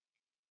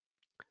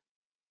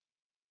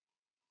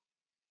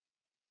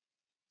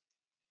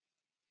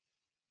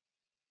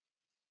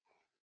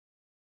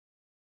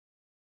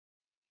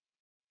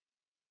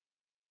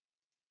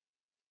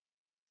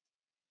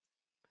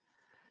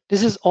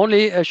 This is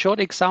only a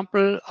short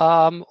example,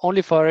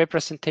 only for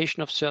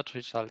representation of search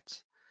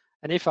results.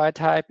 And if I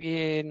type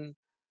in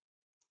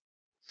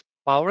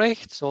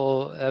Baurecht,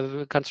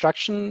 so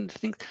construction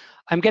things,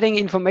 I'm getting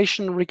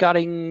information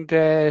regarding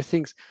the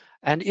things.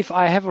 And if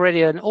I have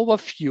already an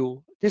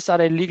overview, these are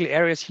the legal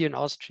areas here in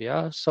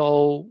Austria.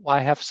 So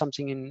I have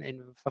something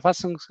in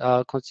Verfassungs,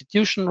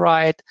 constitution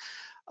right,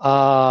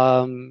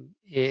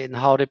 in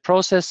how the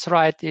process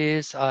right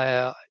is,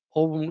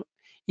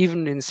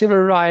 even in civil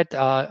right,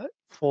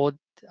 for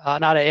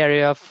another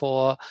area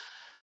for.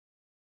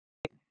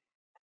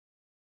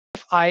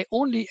 If I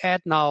only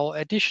add now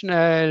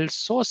additional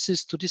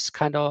sources to this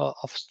kind of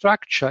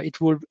structure,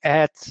 it will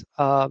add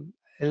a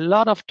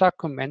lot of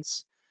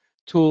documents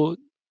to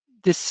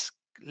this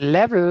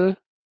level,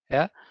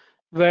 yeah,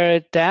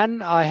 where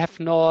then I have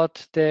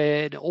not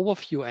the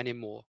overview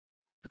anymore,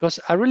 because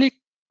I really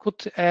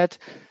could add,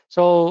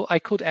 so I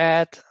could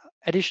add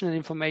additional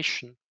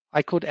information.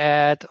 I could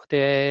add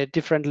the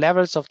different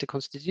levels of the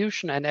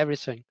constitution and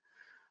everything.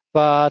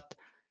 But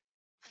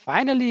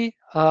finally,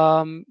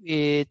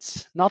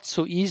 it's not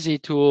so easy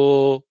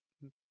to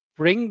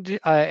bring the,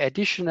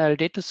 additional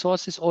data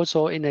sources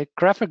also in a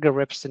graphical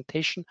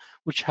representation,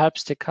 which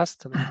helps the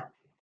customer.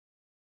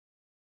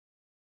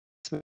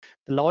 The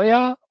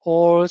lawyer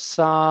or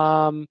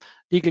some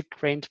legal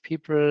trained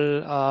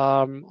people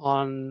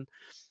on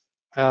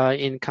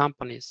in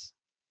companies.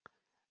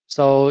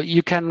 So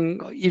you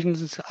can even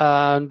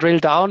drill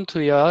down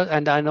to your,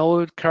 and I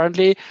know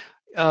currently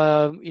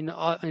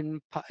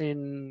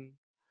in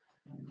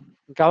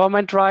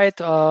government right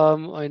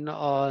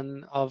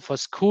for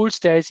schools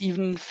there is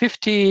even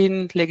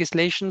 15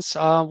 legislations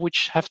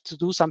which have to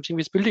do something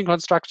with building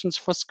constructions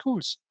for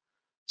schools.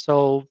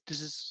 So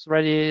this is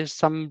already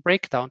some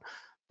breakdown.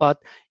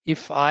 But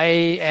if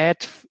I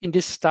add in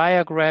this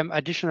diagram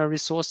additional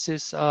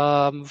resources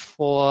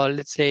for,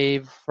 let's say,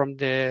 from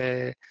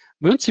the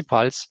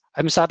municipals,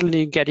 I'm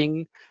suddenly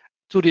getting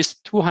to this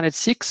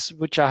 206,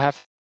 which I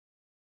have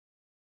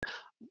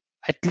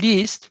at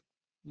least,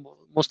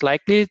 most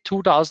likely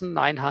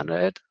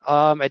 2,900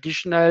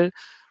 additional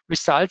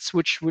results,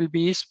 which will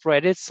be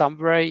spreaded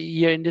somewhere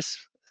here in this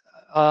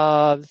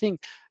thing.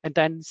 And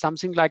then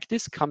something like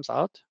this comes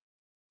out.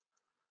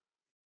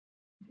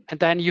 And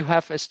then you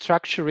have a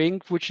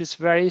structuring which is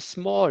very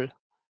small.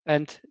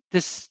 And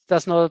this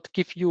does not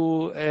give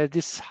you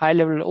this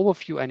high-level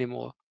overview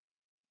anymore.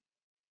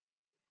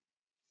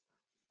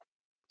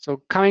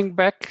 So coming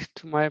back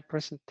to my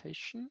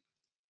presentation.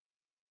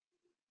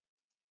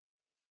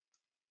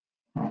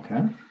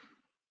 Okay.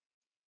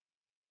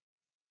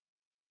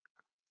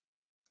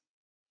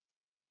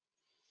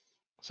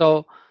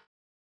 So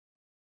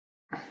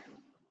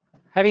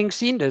having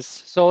seen this,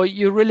 so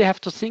you really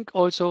have to think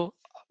also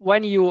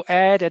when you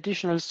add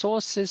additional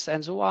sources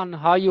and so on,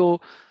 how you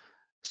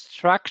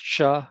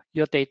structure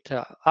your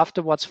data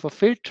afterwards for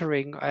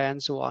filtering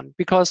and so on,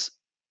 because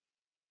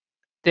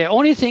the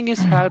only thing is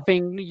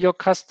helping your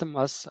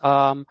customers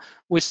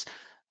with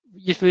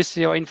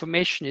your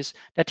information is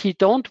that he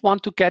don't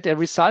want to get a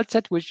result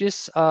set which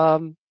is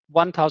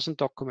 1,000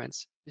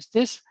 documents. Is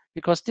this?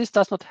 Because this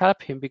does not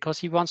help him, because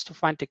he wants to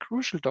find the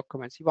crucial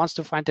documents. He wants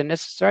to find the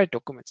necessary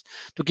documents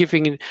to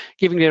giving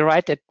the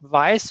right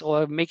advice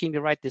or making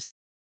the right decision.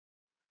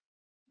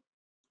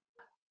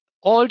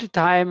 All the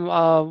time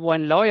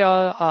when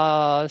lawyers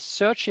are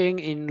searching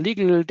in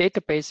legal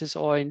databases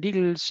or in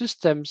legal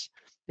systems,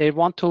 they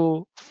want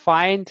to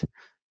find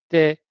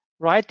the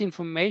right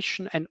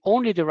information and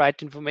only the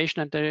right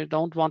information, and they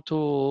don't want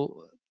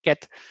to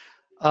get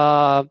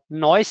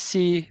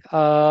noisy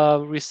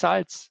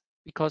results,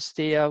 because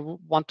they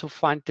want to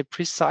find the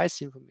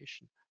precise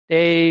information.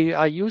 They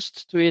are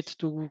used to it,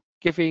 to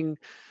giving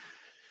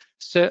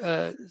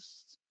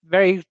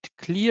very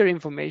clear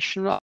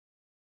information.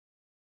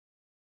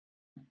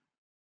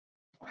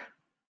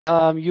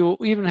 You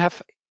even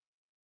have,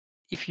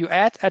 if you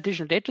add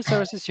additional data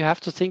sources, you have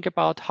to think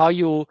about how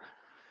you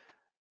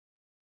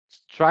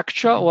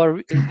structure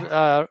or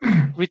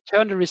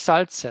return the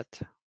result set.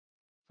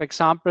 For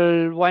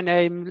example, when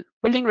I'm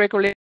building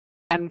regulation,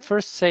 and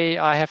first say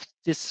I have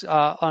this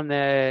on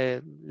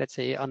a, let's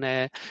say, on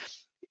a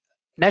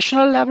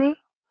national level,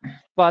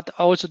 but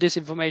also this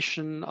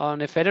information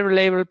on a federal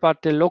level,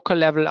 but the local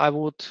level I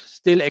would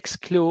still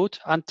exclude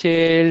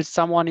until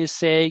someone is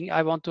saying,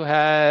 I want to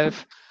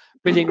have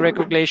building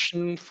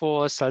regulation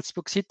for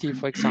Salzburg City,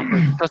 for example,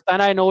 because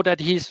then I know that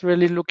he's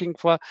really looking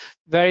for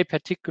very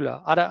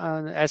particular.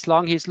 As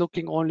long he's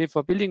looking only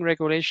for building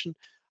regulation,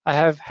 I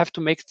have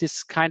to make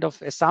this kind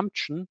of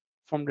assumption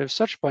from the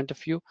research point of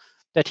view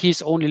that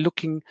he's only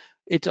looking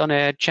it on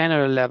a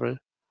general level,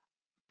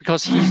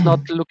 because he's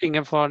not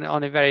looking for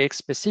on a very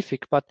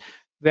specific. But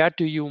where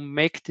do you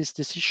make this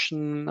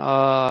decision?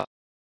 Where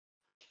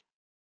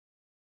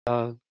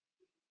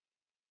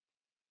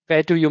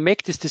do you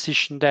make this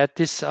decision that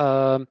this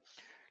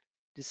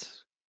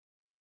this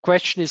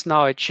question is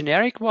now a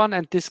generic one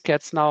and this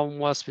gets now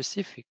more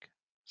specific?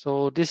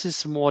 So this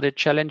is more the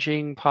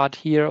challenging part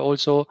here,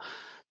 also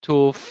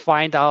to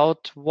find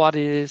out what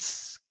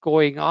is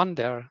going on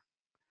there.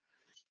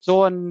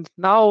 So, and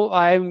now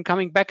I'm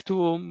coming back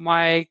to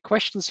my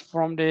questions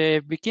from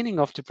the beginning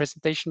of the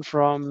presentation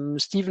from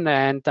Stephen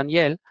and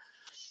Danielle.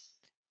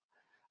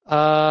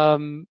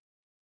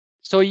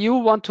 So you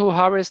want to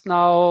harvest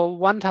now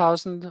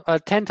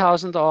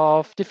 10,000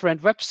 of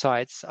different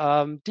websites.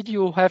 Did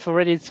you have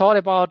already thought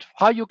about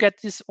how you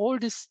get all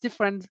these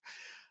different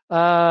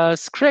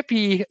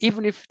scrappy,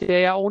 even if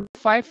they are only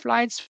 5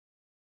 lines?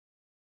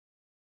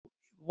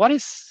 What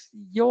is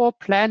your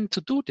plan to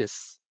do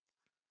this?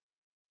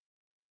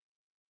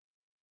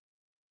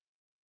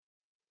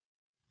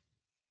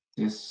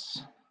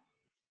 This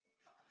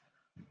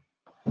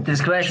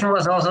question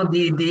was also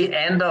the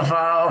end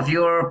of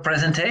your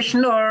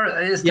presentation, or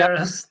is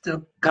there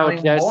still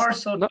coming more?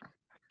 So no,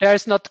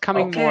 there's not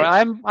coming more.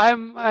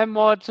 I'm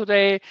more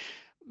today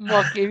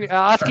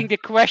asking the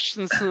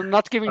questions,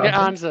 not giving the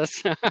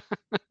answers.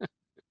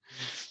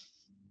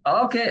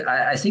 Okay,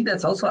 I think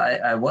that's also,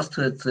 I was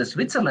to the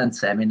Switzerland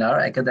seminar,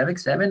 academic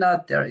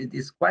seminar. There it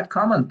is quite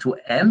common to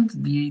end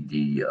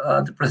the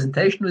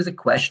presentation with a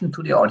question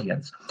to the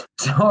audience.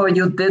 So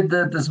you did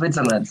the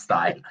Switzerland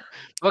style.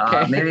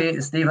 Okay.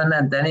 Maybe Stephen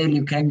and Daniel,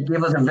 you can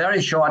give us a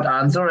very short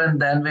answer, and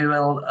then we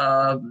will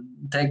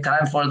take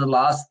time for the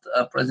last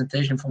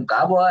presentation from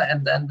Gábor,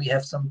 and then we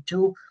have some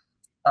two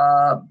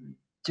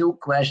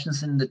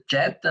questions in the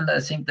chat, and I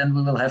think then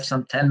we will have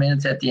some 10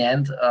 minutes at the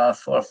end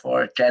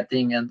for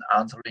chatting and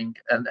answering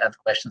and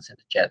questions in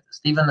the chat.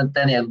 Stephen and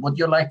Daniel, would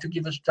you like to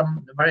give us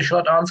some very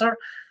short answer?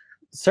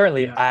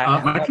 Certainly.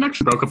 Yeah. My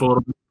connection broke up a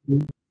little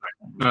bit.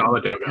 I'll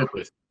let you go,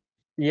 please.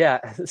 Yeah,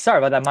 sorry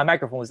about that. My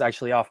microphone was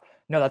actually off.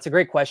 No, that's a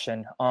great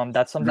question.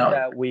 That's something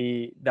that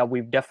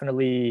we've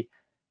definitely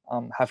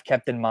have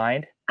kept in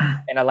mind,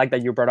 and I like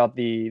that you brought up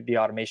the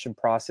automation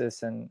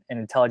process and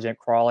intelligent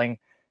crawling.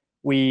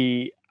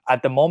 We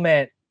at the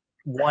moment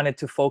wanted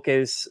to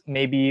focus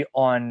maybe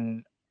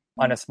on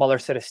a smaller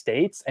set of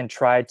states and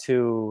try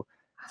to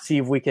see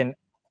if we can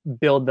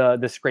build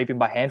the scraping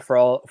by hand for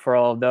all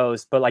of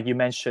those. But like you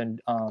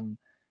mentioned,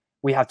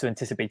 we have to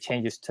anticipate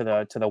changes to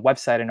the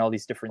website and all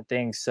these different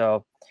things.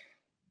 So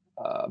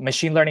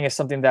machine learning is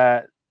something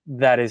that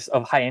is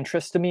of high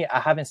interest to me.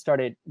 I haven't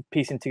started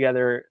piecing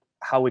together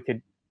how we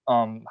could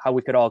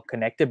all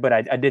connect it, but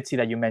I did see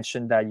that you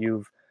mentioned that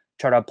you've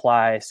tried to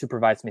apply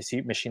supervised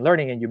machine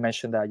learning, and you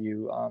mentioned that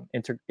you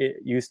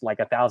used like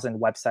 1,000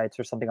 websites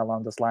or something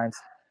along those lines.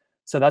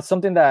 So that's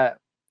something that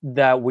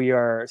we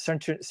are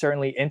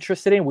certainly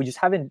interested in. We just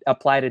haven't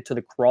applied it to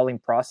the crawling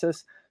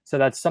process. So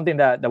that's something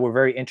that we're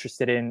very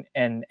interested in,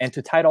 and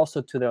to tie it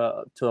also to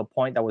the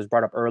point that was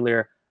brought up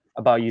earlier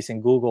about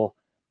using Google.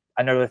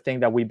 Another thing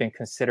that we've been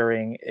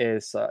considering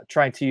is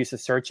trying to use a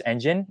search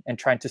engine and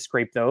trying to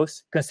scrape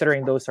those,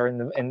 considering those are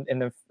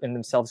in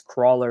themselves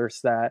crawlers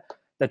that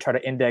try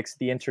to index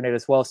the internet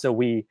as well. So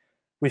we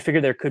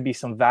figured there could be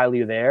some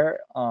value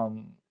there.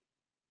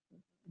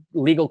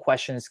 Legal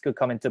questions could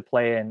come into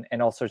play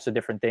and all sorts of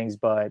different things,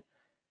 but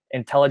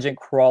intelligent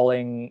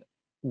crawling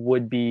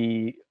would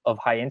be of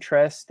high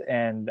interest.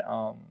 And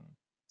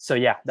so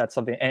yeah, that's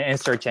something, and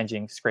search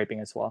engine scraping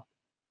as well.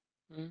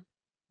 Mm-hmm.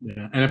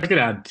 Yeah, and if I could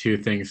add 2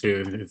 things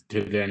to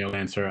Daniel's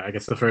answer, I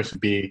guess the first would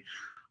be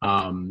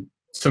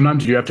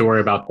sometimes you have to worry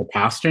about the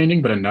path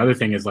changing, but another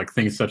thing is like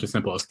things such as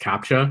simple as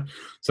CAPTCHA.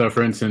 So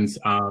for instance,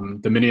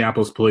 the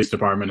Minneapolis Police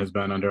Department has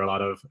been under a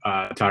lot of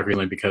attack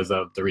recently because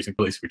of the recent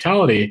police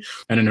brutality.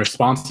 And in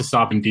response to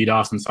stopping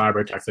DDoS and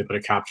cyber attacks, they put a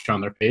CAPTCHA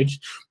on their page.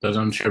 As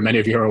I'm sure many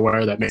of you are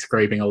aware, that makes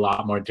scraping a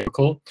lot more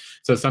difficult.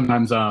 So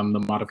sometimes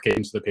the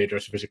modifications to the page are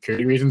for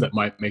security reasons that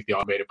might make the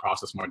automated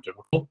process more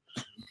difficult.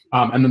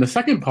 And then the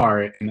second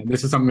part, and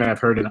this is something that I've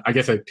heard in, I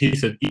guess, a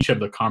piece of each of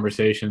the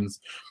conversations,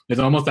 is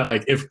almost that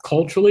like if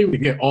culturally we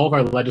get all of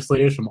our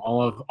legislators from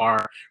all of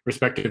our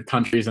respective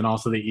countries and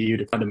also the EU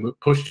to kind of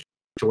push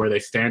to where they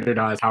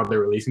standardize how they're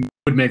releasing,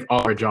 would make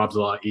all our jobs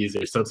a lot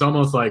easier. So it's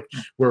almost like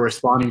we're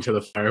responding to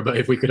the fire, but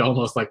if we could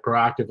almost like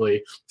proactively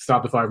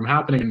stop the fire from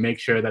happening and make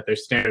sure that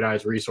there's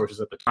standardized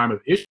resources at the time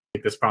of issue,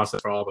 make this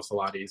process for all of us a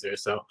lot easier.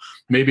 So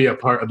maybe a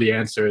part of the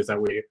answer is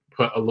that we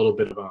put a little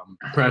bit of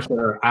pressure,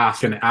 or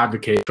ask and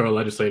advocate for our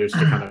legislators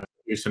to kind of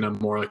use in a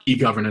more like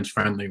e-governance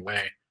friendly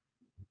way.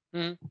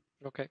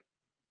 Mm-hmm. Okay.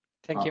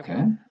 Thank you.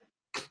 Okay.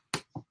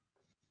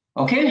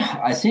 Okay,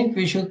 I think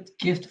we should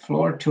give the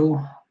floor to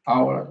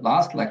our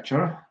last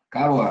lecturer,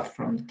 Gábor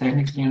from the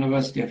Technical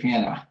University of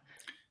Vienna.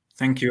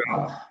 Thank you.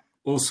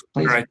 Also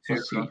try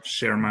to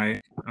share my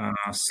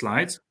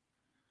slides.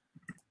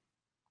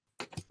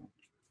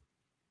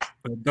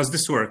 Does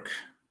this work?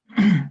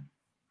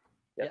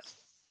 Yes.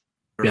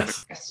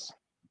 Yes. Yes.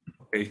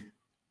 Okay.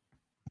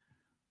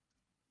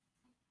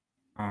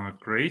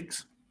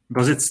 Great.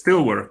 Does it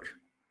still work?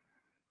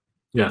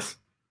 Yes.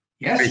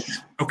 Yes. Great.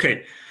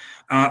 Okay.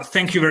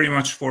 Thank you very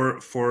much for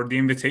the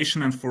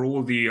invitation and for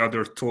all the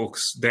other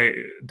talks.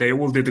 They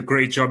all did a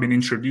great job in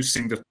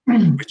introducing the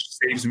topic, which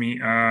saves me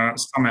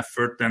some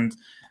effort. And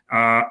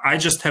I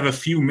just have a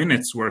few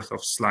minutes worth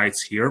of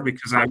slides here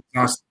because I was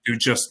asked to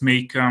just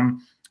make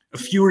a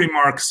few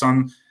remarks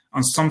on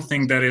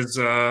something that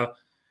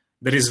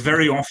is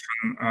very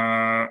often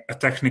a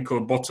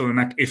technical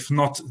bottleneck, if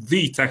not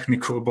the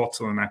technical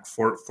bottleneck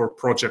for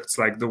projects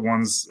like the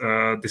ones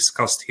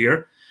discussed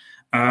here.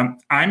 I'm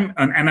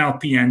an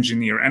NLP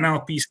engineer.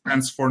 NLP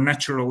stands for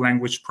Natural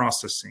Language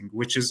Processing,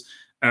 which is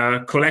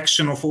a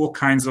collection of all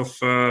kinds of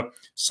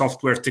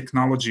software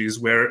technologies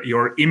where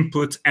your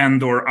input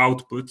and or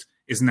output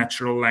is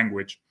natural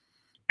language.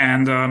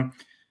 And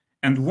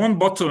one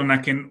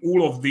bottleneck in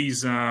all of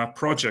these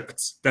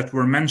projects that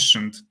were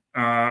mentioned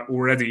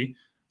already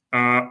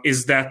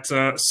is that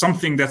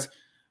something that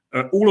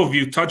all of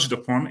you touched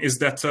upon is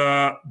that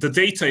the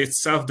data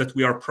itself that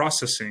we are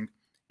processing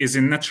is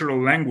in natural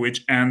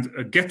language, and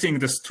getting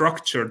the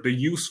structure, the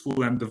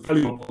useful and the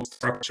valuable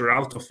structure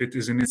out of it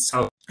is in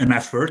itself an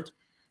effort.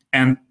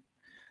 And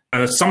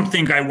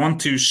something I want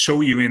to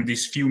show you in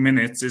these few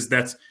minutes is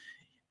that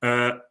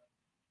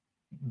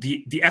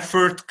the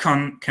effort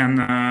can come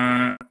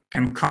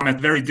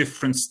at very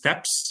different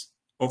steps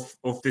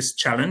of this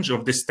challenge,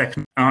 of this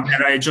technique.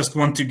 And I just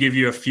want to give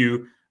you a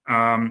few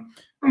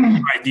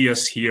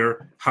ideas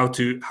here how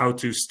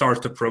to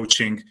start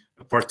approaching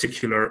a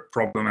particular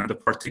problem and a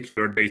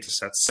particular data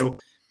set. So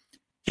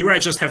here I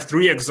just have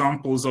 3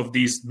 examples of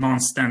these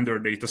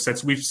non-standard data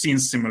sets. We've seen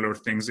similar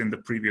things in the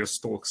previous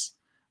talks.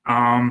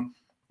 One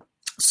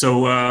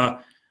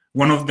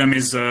of them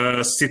is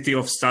a City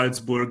of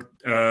Salzburg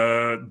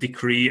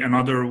decree.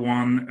 Another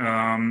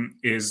one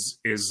is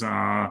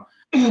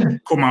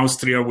Com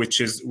Austria, which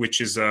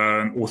is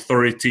an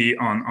authority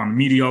on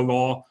media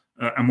law,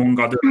 among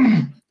other.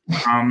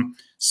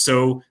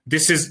 So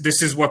this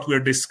is what we're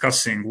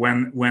discussing.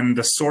 When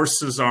the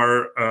sources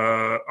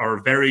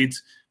are varied,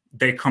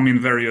 they come in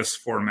various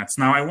formats.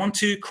 Now I want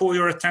to call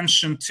your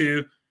attention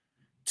to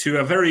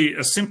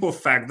a simple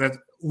fact that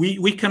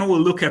we can all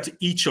look at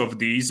each of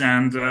these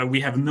and we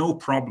have no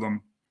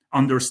problem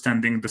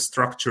understanding the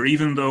structure,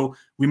 even though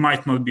we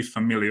might not be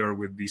familiar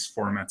with these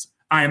formats.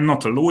 I am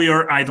not a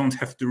lawyer. I don't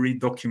have to read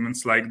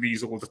documents like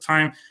these all the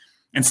time,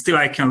 and still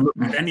I can look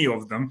at any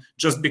of them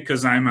just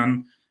because I'm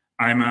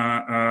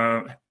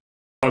a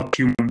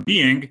human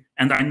being,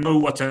 and I know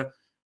what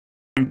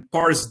and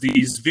parse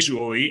these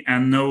visually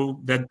and know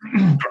that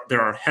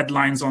there are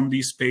headlines on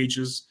these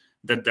pages,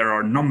 that there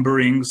are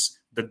numberings,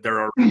 that there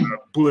are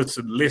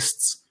bulleted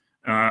lists,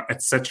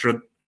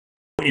 etc.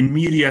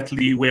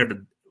 Immediately where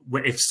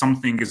if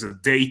something is a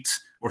date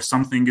or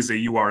something is a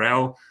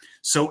URL.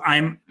 So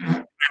I'm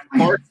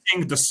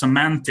parsing the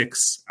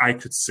semantics, I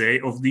could say,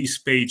 of these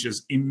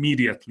pages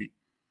immediately.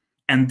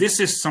 And this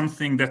is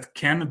something that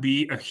can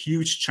be a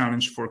huge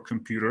challenge for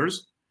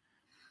computers.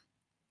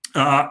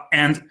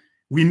 And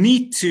we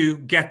need to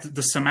get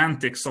the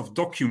semantics of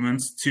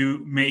documents to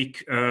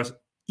make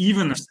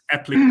even an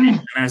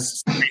application as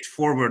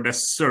straightforward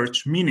as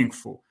search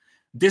meaningful.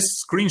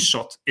 This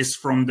screenshot is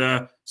from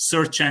the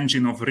search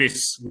engine of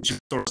RIS, which is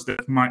a source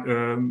that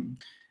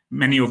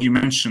many of you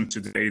mentioned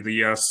today,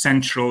 the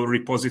central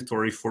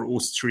repository for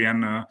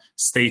Austrian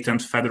state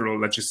and federal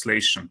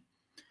legislation.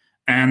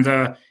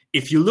 And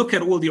if you look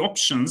at all the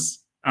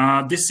options,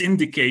 this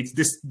indicates,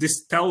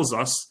 this tells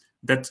us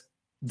that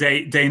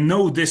they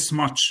know this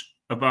much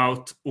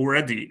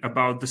already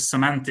about the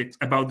semantics,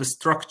 about the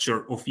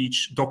structure of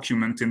each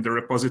document in the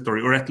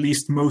repository, or at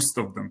least most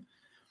of them.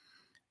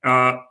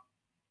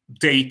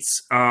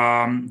 Dates,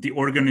 the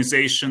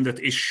organization that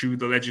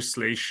issued the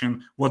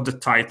legislation, what the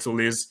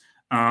title is,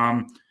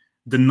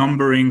 the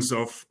numberings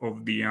of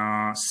the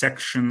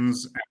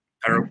sections and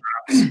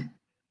paragraphs.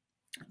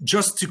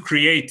 Just to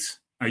create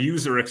a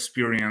user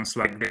experience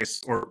like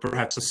this, or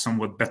perhaps a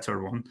somewhat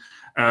better one,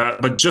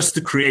 but just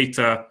to create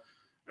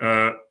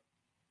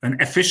an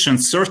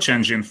efficient search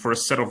engine for a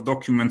set of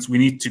documents, we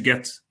need to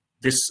get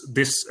this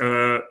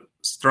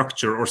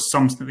structure or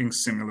something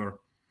similar.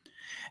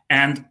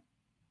 And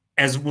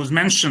as was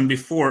mentioned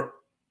before,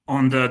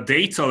 on the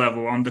data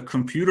level, on the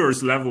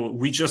computer's level,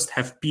 we just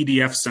have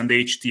PDFs and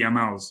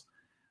HTMLs.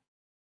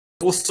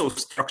 Also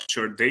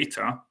structured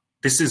data.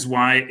 This is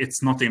why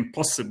it's not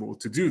impossible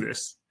to do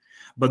this.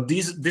 But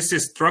this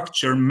is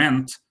structure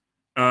meant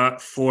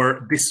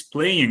for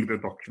displaying the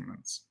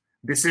documents.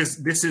 This is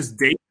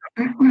data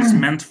that's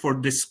meant for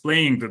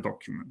displaying the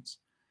documents.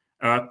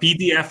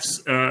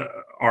 PDFs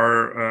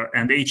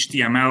and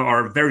HTML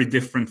are very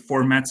different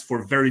formats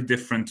for very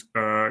different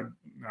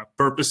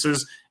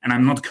purposes, and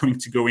I'm not going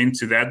to go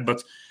into that,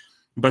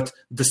 but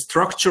the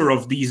structure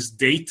of these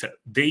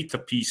data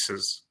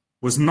pieces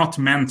was not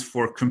meant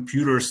for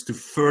computers to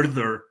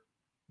further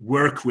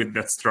work with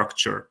that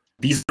structure.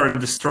 These are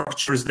the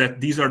structures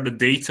these are the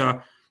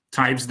data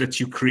types that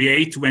you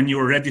create when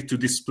you're ready to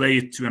display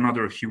it to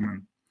another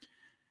human.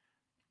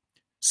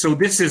 So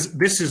this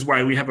is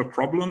why we have a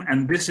problem,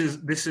 and this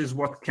is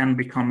what can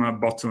become a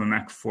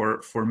bottleneck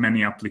for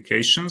many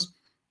applications.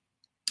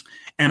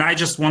 And I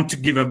just want to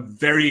give a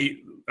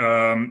very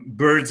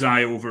bird's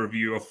eye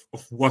overview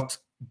of what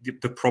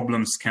the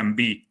problems can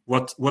be,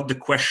 what the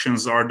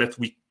questions are that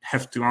we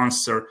have to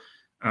answer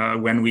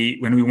when we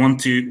want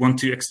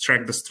to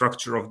extract the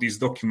structure of these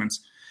documents.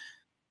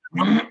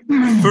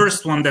 The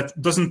first one that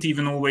doesn't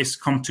even always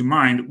come to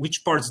mind: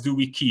 which parts do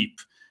we keep?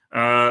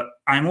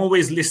 I'm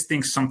always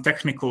listing some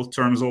technical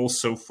terms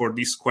also for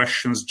these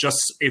questions,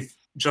 just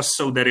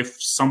so that if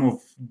some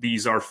of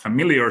these are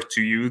familiar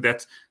to you,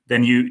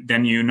 then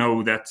you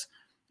know that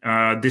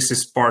this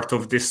is part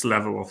of this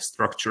level of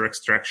structure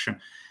extraction.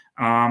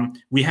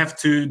 We have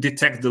to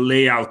detect the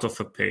layout of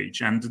a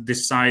page and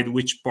decide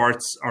which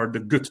parts are the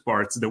good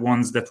parts, the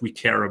ones that we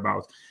care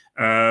about.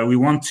 We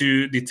want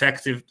to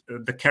detect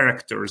the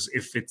characters,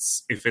 if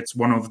it's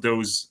one of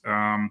those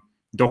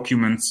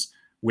documents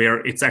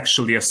where it's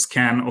actually a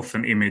scan of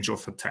an image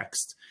of a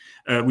text.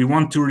 We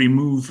want to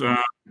remove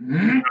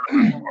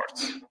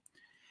parts.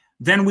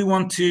 Then we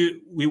want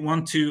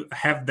to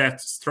have that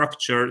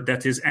structure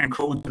that is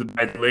encoded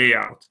by the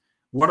layout.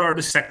 What are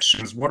the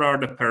sections? What are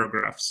the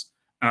paragraphs?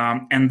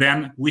 And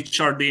then which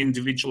are the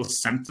individual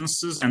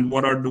sentences and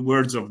what are the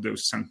words of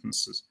those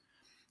sentences?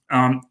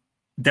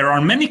 There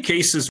are many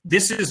cases.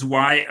 This is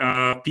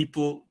why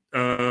people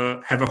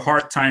have a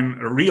hard time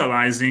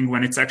realizing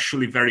when it's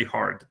actually very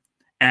hard.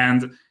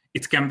 And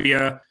it can be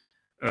a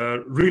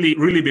really,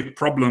 really big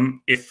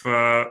problem if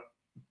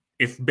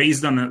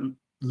based on a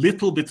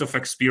little bit of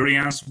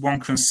experience,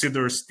 one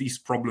considers these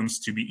problems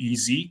to be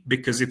easy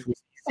because it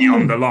was easy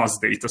on the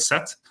last data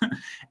set,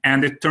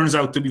 and it turns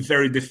out to be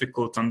very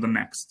difficult on the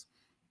next.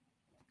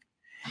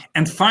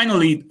 And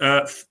finally,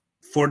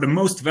 for the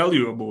most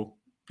valuable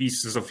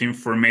pieces of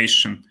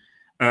information,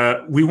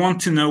 we want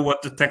to know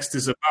what the text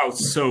is about.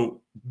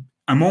 So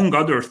among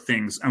other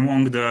things,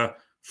 among the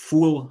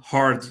full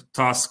hard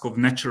task of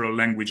natural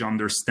language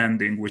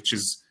understanding, which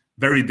is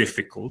very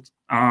difficult,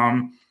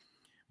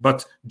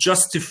 but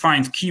just to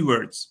find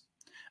keywords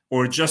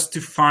or just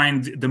to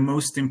find the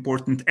most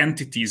important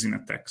entities in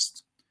a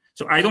text.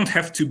 So I don't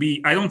have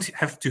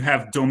to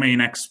have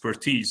domain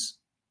expertise,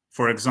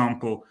 for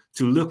example,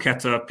 to look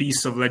at a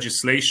piece of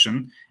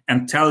legislation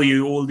and tell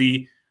you all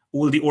the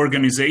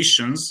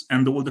organizations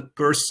and all the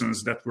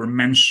persons that were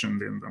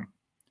mentioned in them.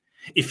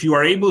 If you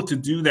are able to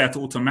do that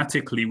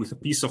automatically with a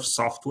piece of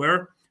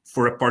software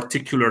for a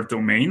particular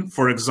domain,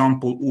 for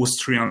example,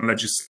 Austrian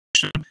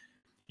legislation,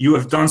 you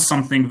have done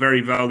something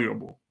very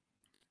valuable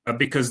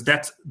because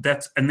that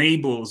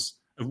enables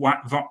a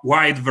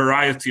wide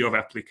variety of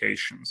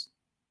applications.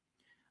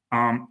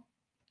 And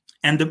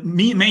the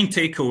main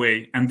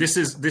takeaway, and this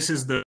is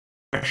the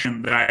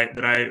question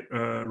that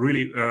I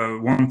really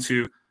want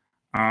to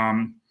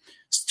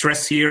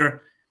stress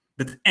here,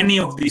 that any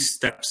of these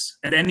steps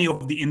and any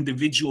of the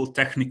individual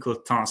technical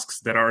tasks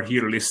that are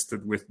here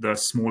listed with the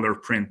smaller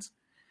print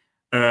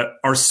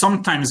are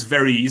sometimes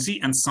very easy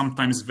and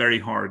sometimes very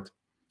hard.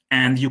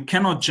 And you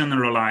cannot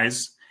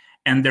generalize,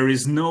 and there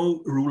is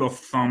no rule of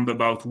thumb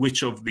about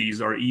which of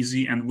these are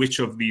easy and which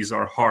of these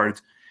are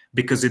hard,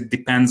 because it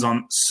depends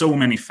on so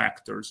many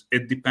factors.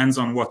 It depends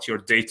on what your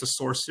data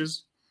source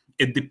is.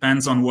 It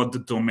depends on what the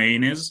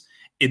domain is.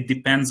 It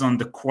depends on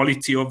the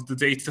quality of the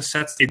data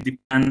sets. It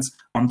depends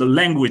on the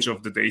language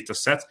of the data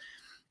set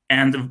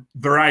and a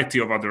variety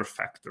of other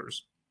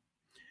factors.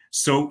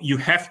 So you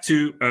have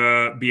to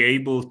be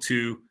able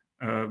to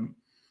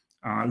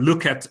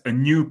look at a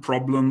new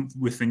problem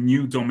with a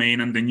new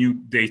domain and a new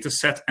data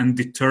set and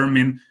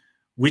determine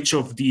which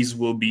of these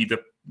will be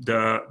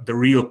the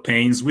real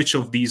pains, which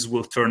of these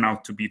will turn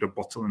out to be the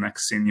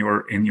bottlenecks in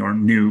your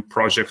new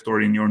project or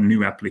in your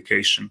new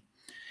application.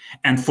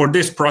 And for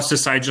this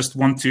process, I just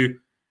want to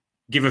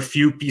give a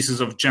few pieces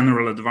of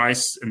general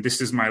advice, and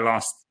this is my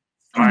last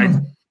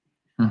slide.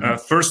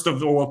 First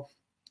of all,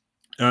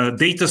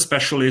 data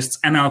specialists,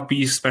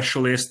 NLP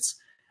specialists,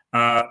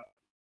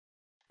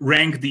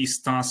 rank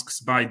these tasks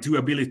by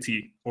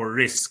doability or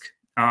risk.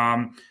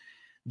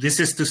 This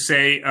is to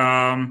say,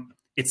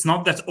 it's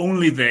not that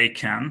only they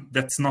can.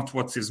 That's not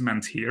what is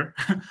meant here.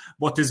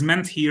 What is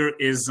meant here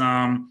is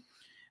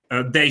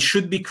they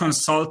should be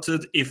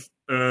consulted if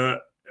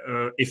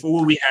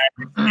all we have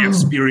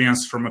is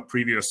experience from a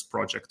previous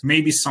project.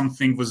 Maybe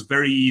something was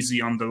very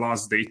easy on the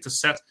last data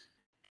set,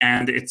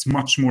 and it's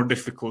much more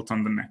difficult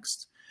on the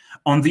next.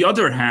 On the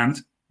other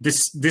hand,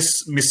 this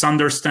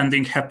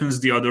misunderstanding happens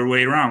the other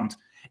way around.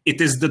 It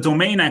is the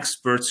domain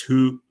experts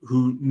who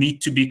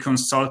need to be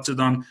consulted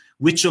on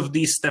which of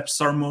these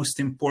steps are most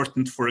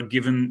important for a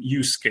given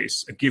use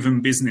case, a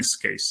given business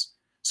case.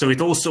 So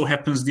it also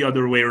happens the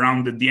other way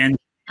around, that the end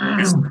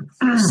is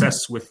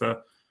success with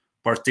a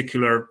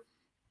particular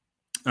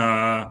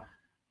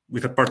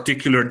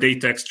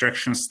data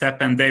extraction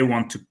step, and they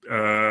want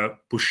to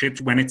push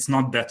it when it's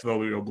not that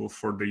valuable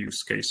for the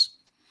use case.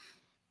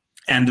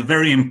 And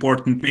very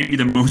important, maybe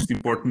the most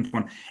important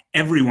one,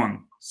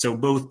 everyone, so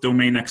both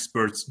domain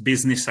experts,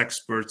 business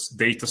experts,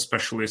 data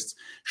specialists,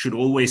 should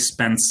always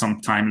spend some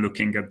time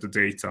looking at the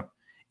data.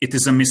 It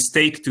is a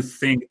mistake to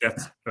think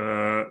that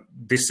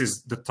this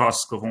is the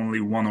task of only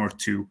one or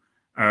two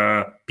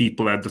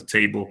people at the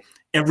table.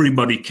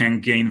 Everybody can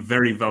gain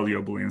very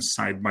valuable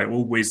insight by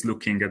always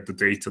looking at the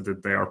data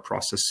that they are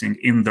processing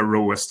in the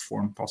rawest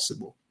form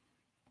possible.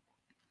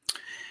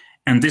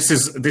 And this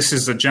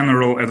is a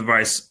general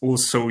advice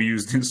also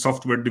used in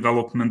software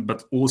development,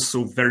 but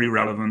also very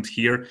relevant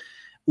here.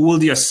 All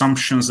the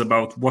assumptions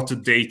about what the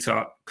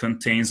data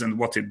contains and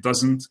what it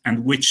doesn't,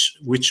 and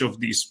which of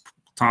these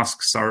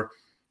tasks are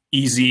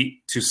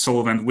easy to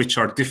solve and which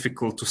are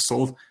difficult to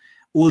solve,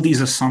 all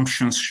these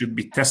assumptions should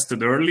be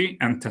tested early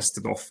and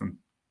tested often.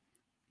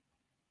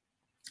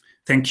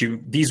 Thank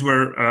you. These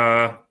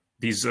were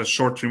these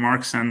short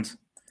remarks, and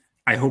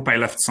I hope I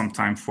left some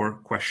time for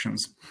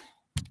questions.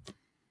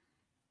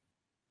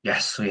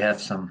 Yes, we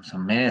have some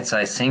minutes,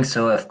 I think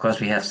so. Of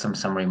course, we have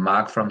some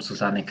remark from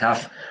Susanne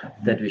Kaff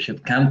that we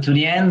should come to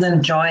the end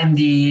and join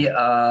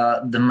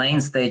the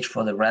main stage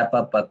for the wrap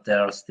up, but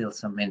there are still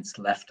some minutes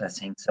left, I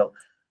think. So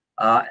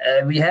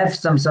we have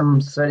some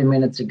 30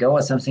 minutes ago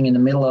or something in the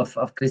middle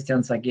of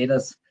Christian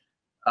Sageder's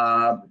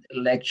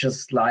lecture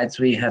slides.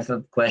 We have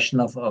a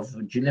question of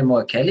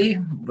Guillermo Kelly,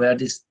 where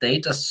these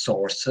data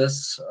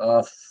sources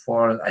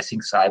for, I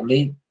think,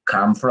 Cybly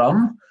come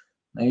from.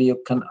 Maybe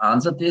you can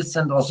answer this.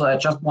 And also, I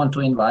just want to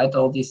invite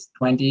all these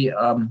 20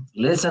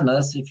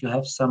 listeners. If you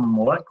have some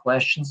more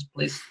questions,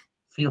 please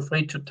feel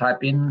free to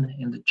type in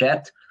the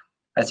chat.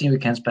 I think we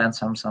can spend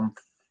some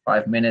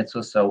 5 minutes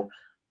or so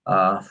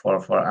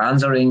for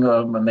answering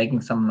or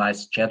making some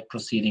nice chat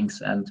proceedings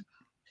and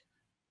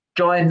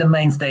join the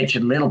main stage a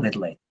little bit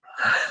late.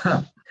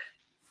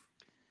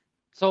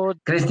 So,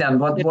 Christian,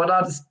 what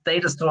are the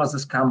data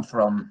sources come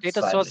from?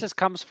 Data sources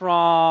comes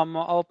from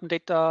open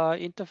data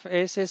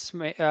interfaces.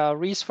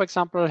 REES, for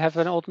example, have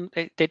an open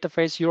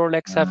database.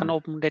 Eurolex have an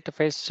open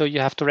database, so you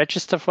have to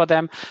register for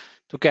them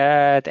to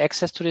get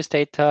access to this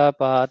data.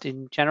 But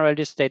in general,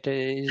 this data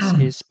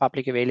is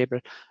public available.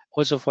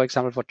 Also, for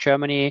example, for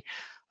Germany,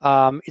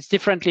 it's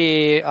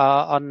differently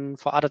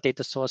for other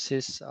data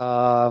sources.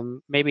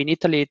 Maybe in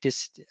Italy,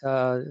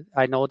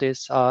 I know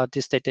this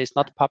data is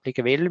not public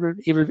available,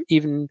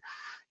 even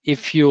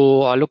if you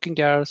are looking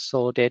there,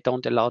 so they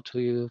don't allow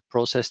to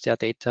process their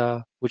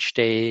data, which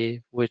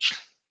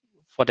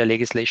for the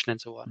legislation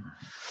and so on.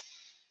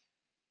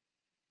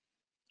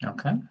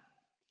 Okay.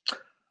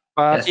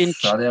 But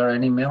yes, are there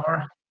any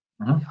more?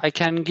 I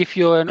can give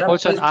you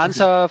also an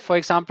answer. For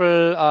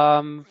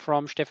example,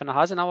 from Stefan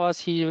Hasenauer,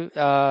 he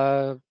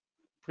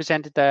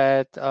presented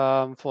that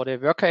for the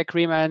worker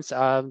agreements,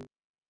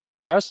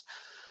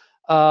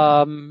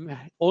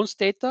 owns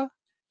data.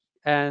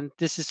 And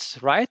this is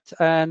right.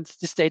 And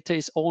this data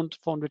is owned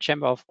from the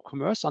Chamber of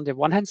Commerce on the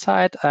one hand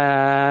side,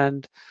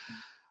 and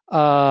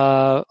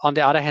on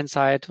the other hand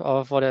side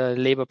for the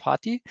Labour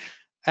Party.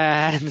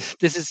 And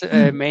this is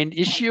a main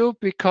issue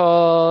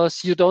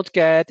because you don't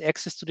get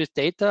access to this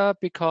data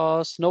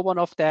because no one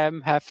of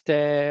them have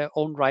their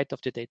own right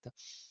of the data.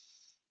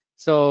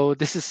 So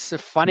this is a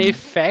funny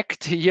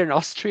fact here in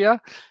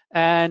Austria,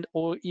 and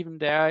or even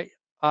there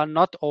are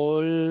not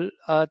all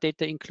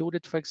data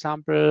included. For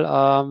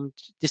example,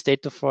 this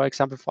data, for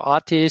example, for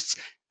artists,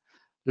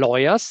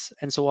 lawyers,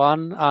 and so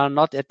on, are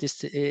not at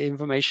this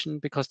information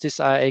because these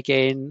are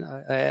again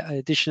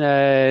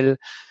additional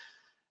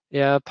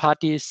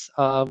parties,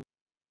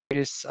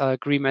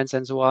 agreements,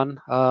 and so on,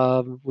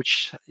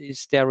 which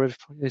is their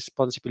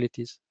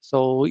responsibilities.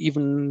 So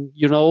even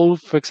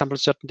for example,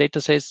 certain data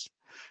says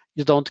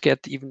you don't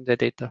get even the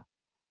data,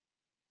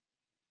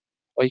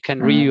 or you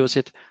can reuse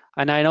it.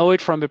 And I know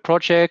it from a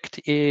project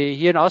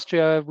here in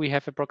Austria. We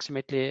have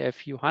approximately a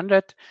few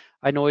hundred.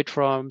 I know it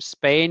from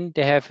Spain.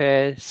 They have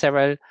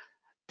several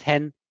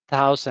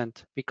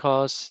 10,000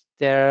 because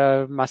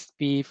there must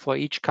be for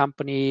each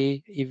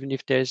company, even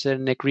if there's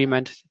an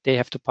agreement, they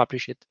have to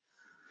publish it.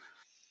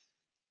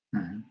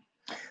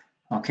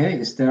 Okay,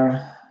 is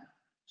there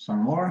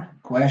some more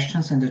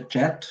questions in the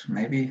chat?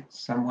 Maybe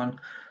someone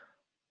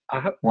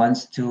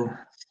wants to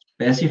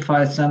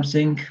specify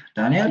something.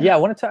 Daniel? Yeah, I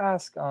wanted to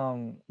ask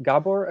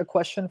Gábor a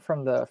question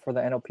for the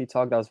NLP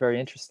talk. That was very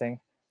interesting.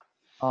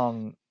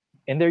 In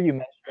there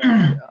you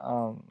mentioned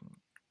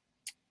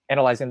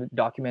analyzing the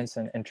documents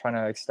and trying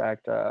to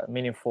extract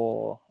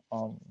meaningful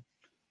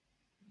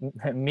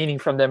meaning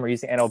from them or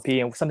using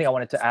NLP. And something I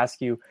wanted to ask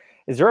you,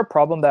 is there a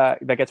problem that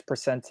gets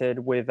presented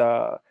with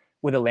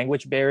with a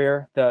language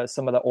barrier,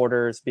 some of the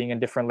orders being in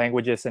different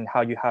languages, and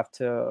how you have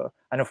to,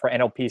 I know for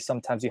NLP,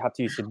 sometimes you have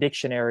to use the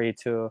dictionary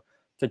to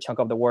chunk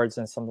up the words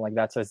and something like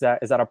that. So is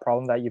that a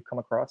problem that you've come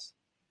across?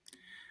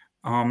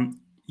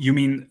 You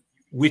mean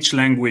which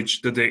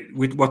language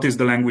what is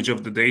the language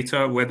of the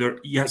data? Whether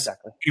yes,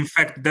 exactly. In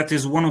fact, that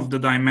is one of the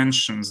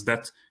dimensions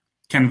that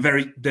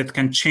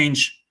can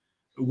change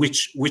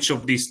which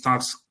of these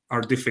tasks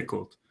are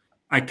difficult.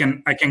 I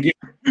can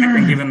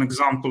give an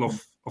example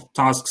of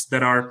tasks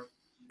that are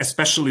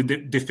especially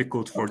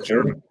difficult for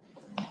German.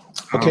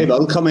 Okay,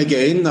 welcome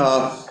again.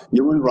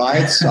 Human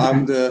rights.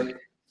 I'm the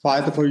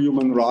fighter for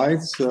human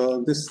rights.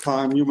 This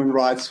time, human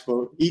rights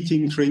for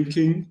eating,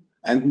 drinking,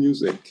 and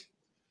music.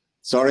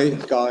 Sorry,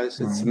 guys,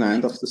 it's the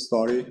end of the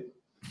story.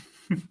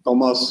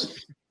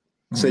 Thomas,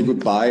 say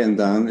goodbye, and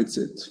then it's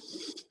it.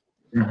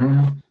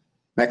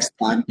 Next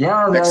time.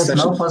 Yeah, there's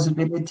no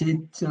possibility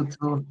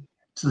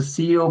to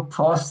see you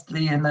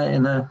possibly in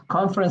a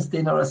conference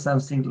dinner or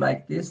something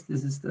like this.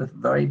 This is the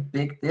very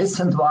big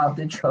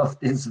disadvantage of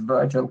these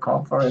virtual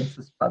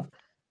conferences. But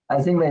I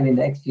think maybe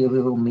next year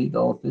we will meet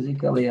all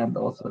physically and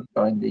also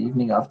during the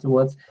evening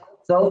afterwards.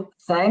 So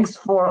thanks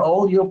for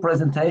all your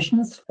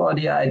presentations, for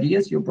the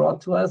ideas you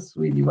brought to us.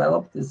 We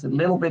developed this a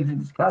little bit in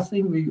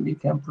discussing. We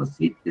can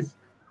proceed this.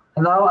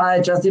 And now I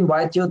just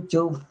invite you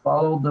to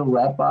follow the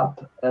wrap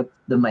up at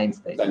the main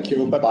stage. Thank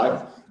you.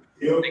 Bye-bye.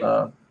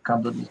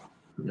 Come to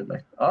the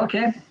left.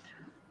 Okay.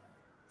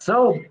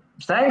 So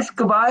thanks,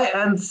 goodbye,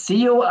 and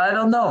see you, I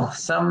don't know,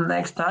 some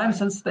next time,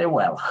 and stay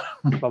well.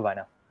 Bye-bye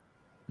now.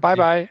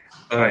 Bye-bye.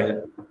 Bye.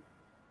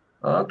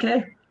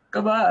 Okay,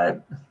 goodbye.